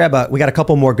that. Let's grab we got a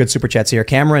couple more good super chats here.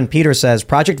 Cameron Peter says,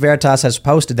 Project Veritas has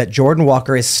posted that Jordan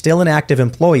Walker is still an active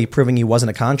employee, proving he wasn't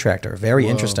a contractor. Very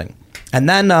interesting. And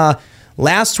then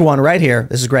last one right here.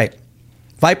 This is great.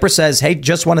 Viper says, hey,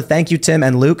 just want to thank you, Tim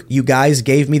and Luke. You guys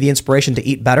gave me the inspiration to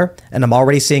eat better, and I'm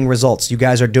already seeing results. You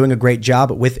guys are doing a great job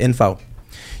with info.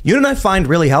 You know what I find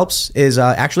really helps is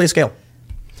actually a scale.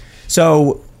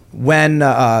 So when,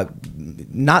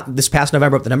 not this past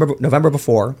November, but the November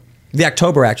before, the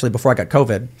October actually, before I got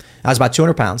COVID, I was about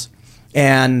 200 pounds,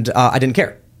 and I didn't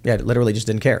care. Yeah, literally just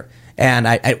didn't care. And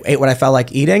I ate what I felt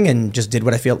like eating and just did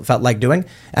what I felt like doing.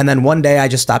 And then one day I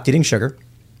just stopped eating sugar.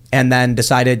 And then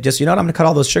decided, I'm going to cut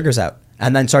all those sugars out.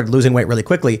 And then started losing weight really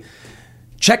quickly.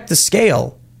 Checked the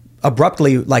scale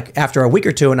abruptly, like after a week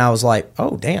or two, and I was like,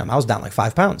 oh, damn, I was down like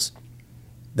 5 pounds.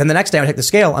 Then the next day I take the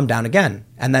scale, I'm down again.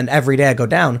 And then every day I go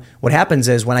down. What happens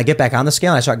is when I get back on the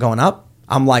scale and I start going up,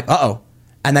 I'm like, uh-oh.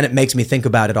 And then it makes me think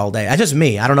about it all day. That's just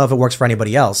me. I don't know if it works for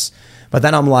anybody else. But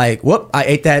then I'm like, whoop, I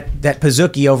ate that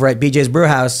Pizookie over at BJ's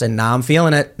Brewhouse, and now I'm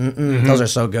feeling it. Those are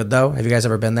so good, though. Have you guys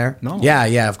ever been there? No.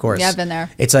 Yeah, of course. Yeah, I've been there.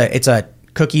 It's a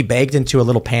cookie baked into a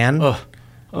little pan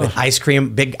with ice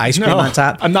cream, big ice cream on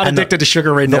top. I'm not addicted to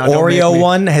sugar right now. The Oreo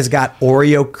one has got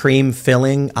Oreo cream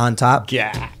filling on top.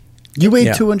 Yeah. You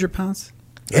weighed 200 pounds?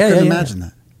 I couldn't imagine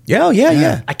that.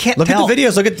 Yeah. I can't look tell. at the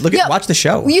videos. Watch the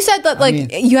show. You said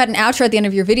that you had an outro at the end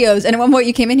of your videos, and at one point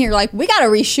you came in here, you're like, we got to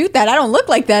reshoot that. I don't look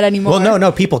like that anymore. Well,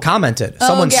 no. People commented.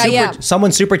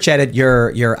 Someone super chatted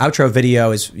your outro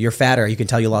video is you're fatter. You can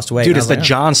tell you lost weight. Dude, it's the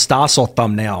John Stossel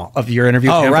thumbnail of your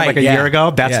interview with him from a year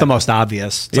ago. That's the most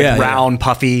obvious. It's like round,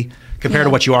 puffy. Compared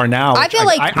to what you are now. I feel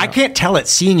I can't tell it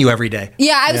seeing you every day.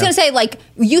 Yeah, I was going to say, like,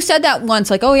 you said that once,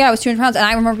 like, oh, yeah, I was 200 pounds. And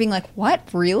I remember being like, what?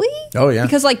 Really? Oh, yeah.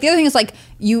 Because, like, the other thing is, like,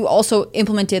 you also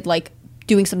implemented, like,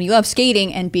 doing something you love,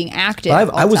 skating and being active.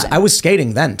 I was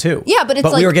skating then, too. Yeah, but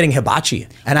it's we were getting hibachi,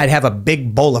 and I'd have a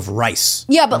big bowl of rice.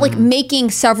 Yeah, but, like, making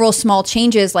several small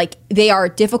changes, like, they are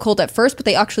difficult at first, but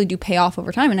they actually do pay off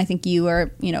over time. And I think you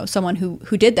are, someone who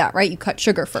did that, right? You cut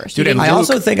sugar first. Dude, I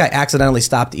also think I accidentally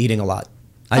stopped eating a lot.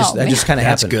 I just kind of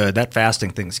happened. That's good. That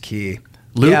fasting thing's key.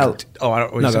 Luke, go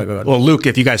ahead. Well, Luke,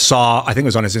 if you guys saw, I think it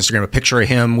was on his Instagram, a picture of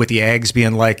him with the eggs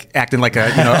being like, acting like a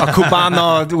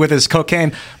cubano with his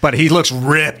cocaine, but he looks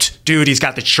ripped. Dude, he's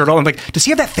got the shirt on. I'm like, does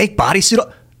he have that fake bodysuit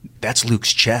on? That's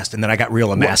Luke's chest. And then I got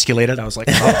real emasculated. I was like,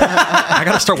 I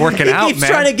got to start working out, man. He keeps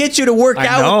trying to get you to work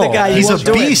out with the guy. He's a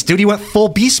beast, dude. He went full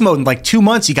beast mode in like 2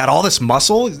 months. He got all this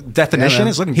muscle definition.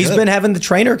 It's looking good. He's been having the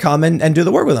trainer come and do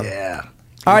the work with him. Yeah.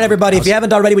 All right, everybody, if you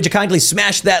haven't already, would you kindly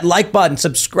smash that like button,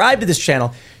 subscribe to this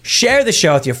channel, share the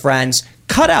show with your friends,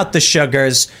 cut out the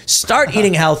sugars, start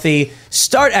eating healthy,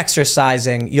 start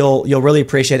exercising. You'll really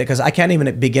appreciate it because I can't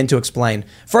even begin to explain.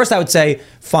 First, I would say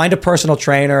find a personal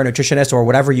trainer, a nutritionist, or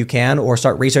whatever you can, or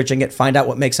start researching it, find out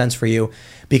what makes sense for you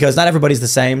because not everybody's the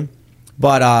same.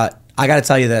 But I got to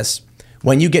tell you this.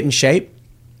 When you get in shape,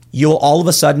 you'll all of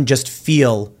a sudden just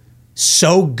feel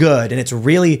so good, and it's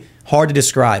really hard to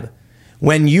describe.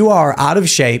 When you are out of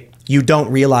shape, you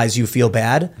don't realize you feel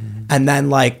bad. Mm-hmm. And then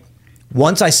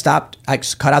once I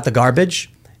cut out the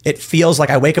garbage, it feels like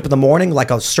I wake up in the morning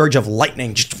like a surge of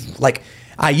lightning. Just like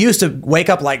I used to wake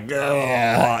up like,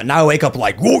 now I wake up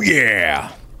like, oh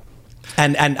yeah.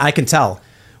 And I can tell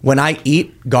when I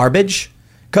eat garbage,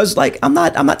 cause I'm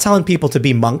not telling people to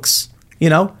be monks.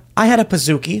 I had a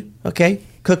Pizookie, okay,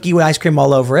 cookie with ice cream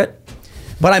all over it.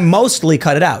 But I mostly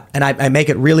cut it out, and I make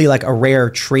it really like a rare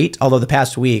treat. Although the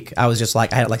past week, I was just I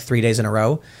had it like 3 days in a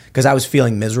row because I was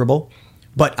feeling miserable.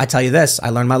 But I tell you this, I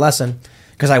learned my lesson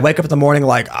because I wake up in the morning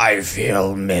like, I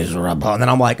feel miserable. And then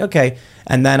I'm like, okay.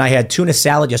 And then I had tuna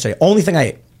salad yesterday. Only thing I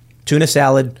ate, tuna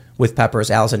salad with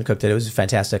peppers. Allison cooked it. It was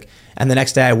fantastic. And the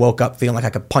next day I woke up feeling like I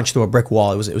could punch through a brick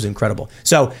wall. It was incredible.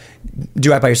 So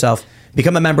do right by yourself.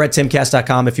 Become a member at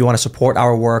timcast.com if you want to support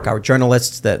our work, our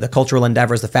journalists, the cultural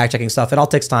endeavors, the fact-checking stuff. It all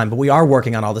takes time, but we are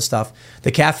working on all this stuff.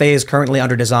 The cafe is currently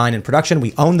under design and production.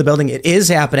 We own the building. It is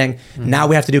happening. Mm-hmm. Now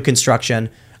we have to do construction.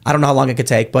 I don't know how long it could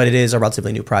take, but it is a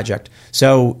relatively new project.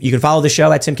 So you can follow the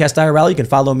show at Timcast IRL. You can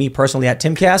follow me personally at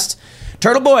Timcast.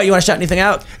 Turtle Boy, you want to shout anything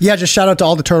out? Yeah, just shout out to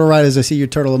all the turtle riders. I see your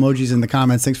turtle emojis in the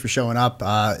comments. Thanks for showing up.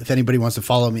 If anybody wants to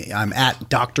follow me, I'm at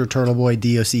Dr. Turtleboy,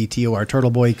 DOCTOR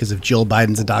Turtleboy, because if Jill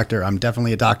Biden's a doctor, I'm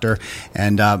definitely a doctor.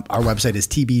 And our website is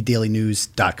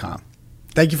tbdailynews.com.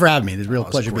 Thank you for having me. It's a real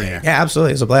pleasure being here. Yeah,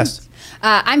 absolutely. It's a blast.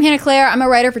 I'm Hannah Claire. I'm a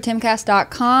writer for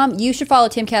timcast.com. You should follow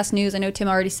Timcast News. I know Tim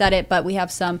already said it, but we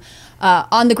have some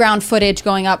on-the-ground footage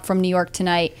going up from New York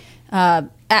tonight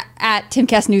at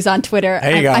Timcast News on Twitter.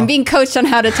 There you go. I'm being coached on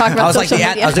how to talk about social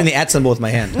media. I was doing the @ symbol with my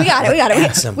hand. We got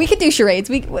it. We could do charades.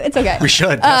 It's okay. We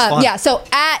should. That's fun. Yeah, so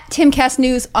at Timcast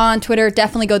News on Twitter,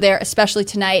 definitely go there, especially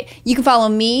tonight. You can follow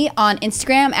me on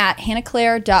Instagram at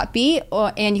hannahclaire.b,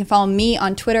 and you can follow me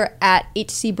on Twitter at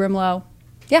HCBrimlow.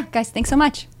 Yeah, guys, thanks so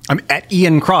much. I'm at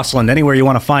Ian Crossland. Anywhere you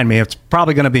want to find me, it's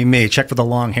probably going to be me. Check for the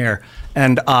long hair.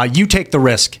 And you take the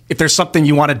risk. If there's something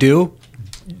you want to do,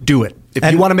 do it. If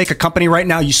you want to make a company right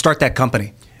now, you start that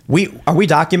company. Are we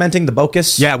documenting the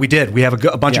Bocus? Yeah, we did. We have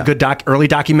a bunch of good early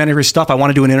documentary stuff. I want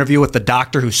to do an interview with the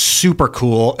doctor who's super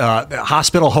cool.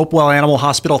 Hospital, Hopewell Animal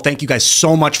Hospital. Thank you guys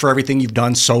so much for everything you've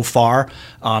done so far.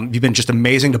 You've been just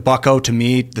amazing to Bucko, to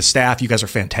me, the staff. You guys are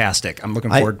fantastic. I'm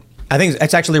looking forward. I think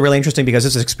it's actually really interesting because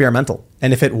this is experimental.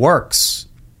 And if it works,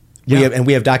 we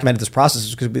have documented this process.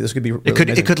 This could be really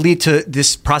it could lead to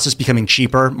this process becoming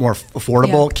cheaper, more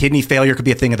affordable. Yeah. Kidney failure could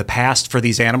be a thing of the past for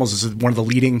these animals. This is one of the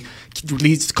leading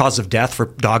causes of death for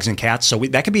dogs and cats. So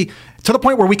that could be to the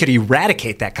point where we could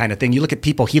eradicate that kind of thing. You look at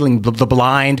people healing the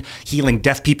blind, healing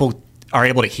deaf people are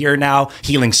able to hear now,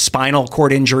 healing spinal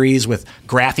cord injuries with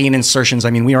graphene insertions.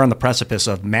 I mean, we are on the precipice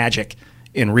of magic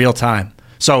in real time.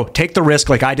 So take the risk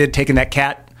like I did, taking that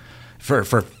cat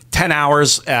for 10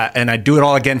 hours, and I'd do it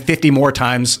all again 50 more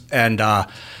times, and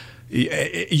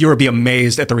you'll be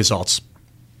amazed at the results.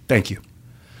 Thank you.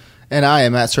 And I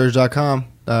am at surge.com.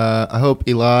 I hope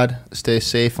Elad stays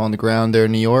safe on the ground there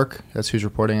in New York. That's who's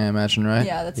reporting, I imagine, right?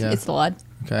 Yeah, it's Elad.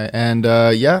 Okay, and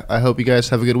I hope you guys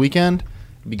have a good weekend.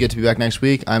 It'd be good to be back next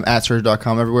week. I'm at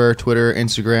Serge.com everywhere, Twitter,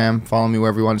 Instagram. Follow me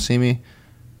wherever you want to see me.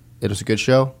 It was a good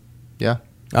show. Yeah.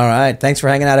 All right. Thanks for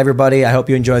hanging out, everybody. I hope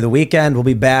you enjoy the weekend. We'll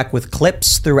be back with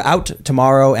clips throughout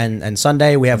tomorrow and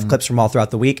Sunday. We have clips from all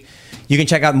throughout the week. You can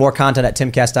check out more content at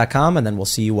timcast.com, and then we'll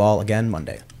see you all again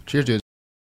Monday. Cheers, dudes.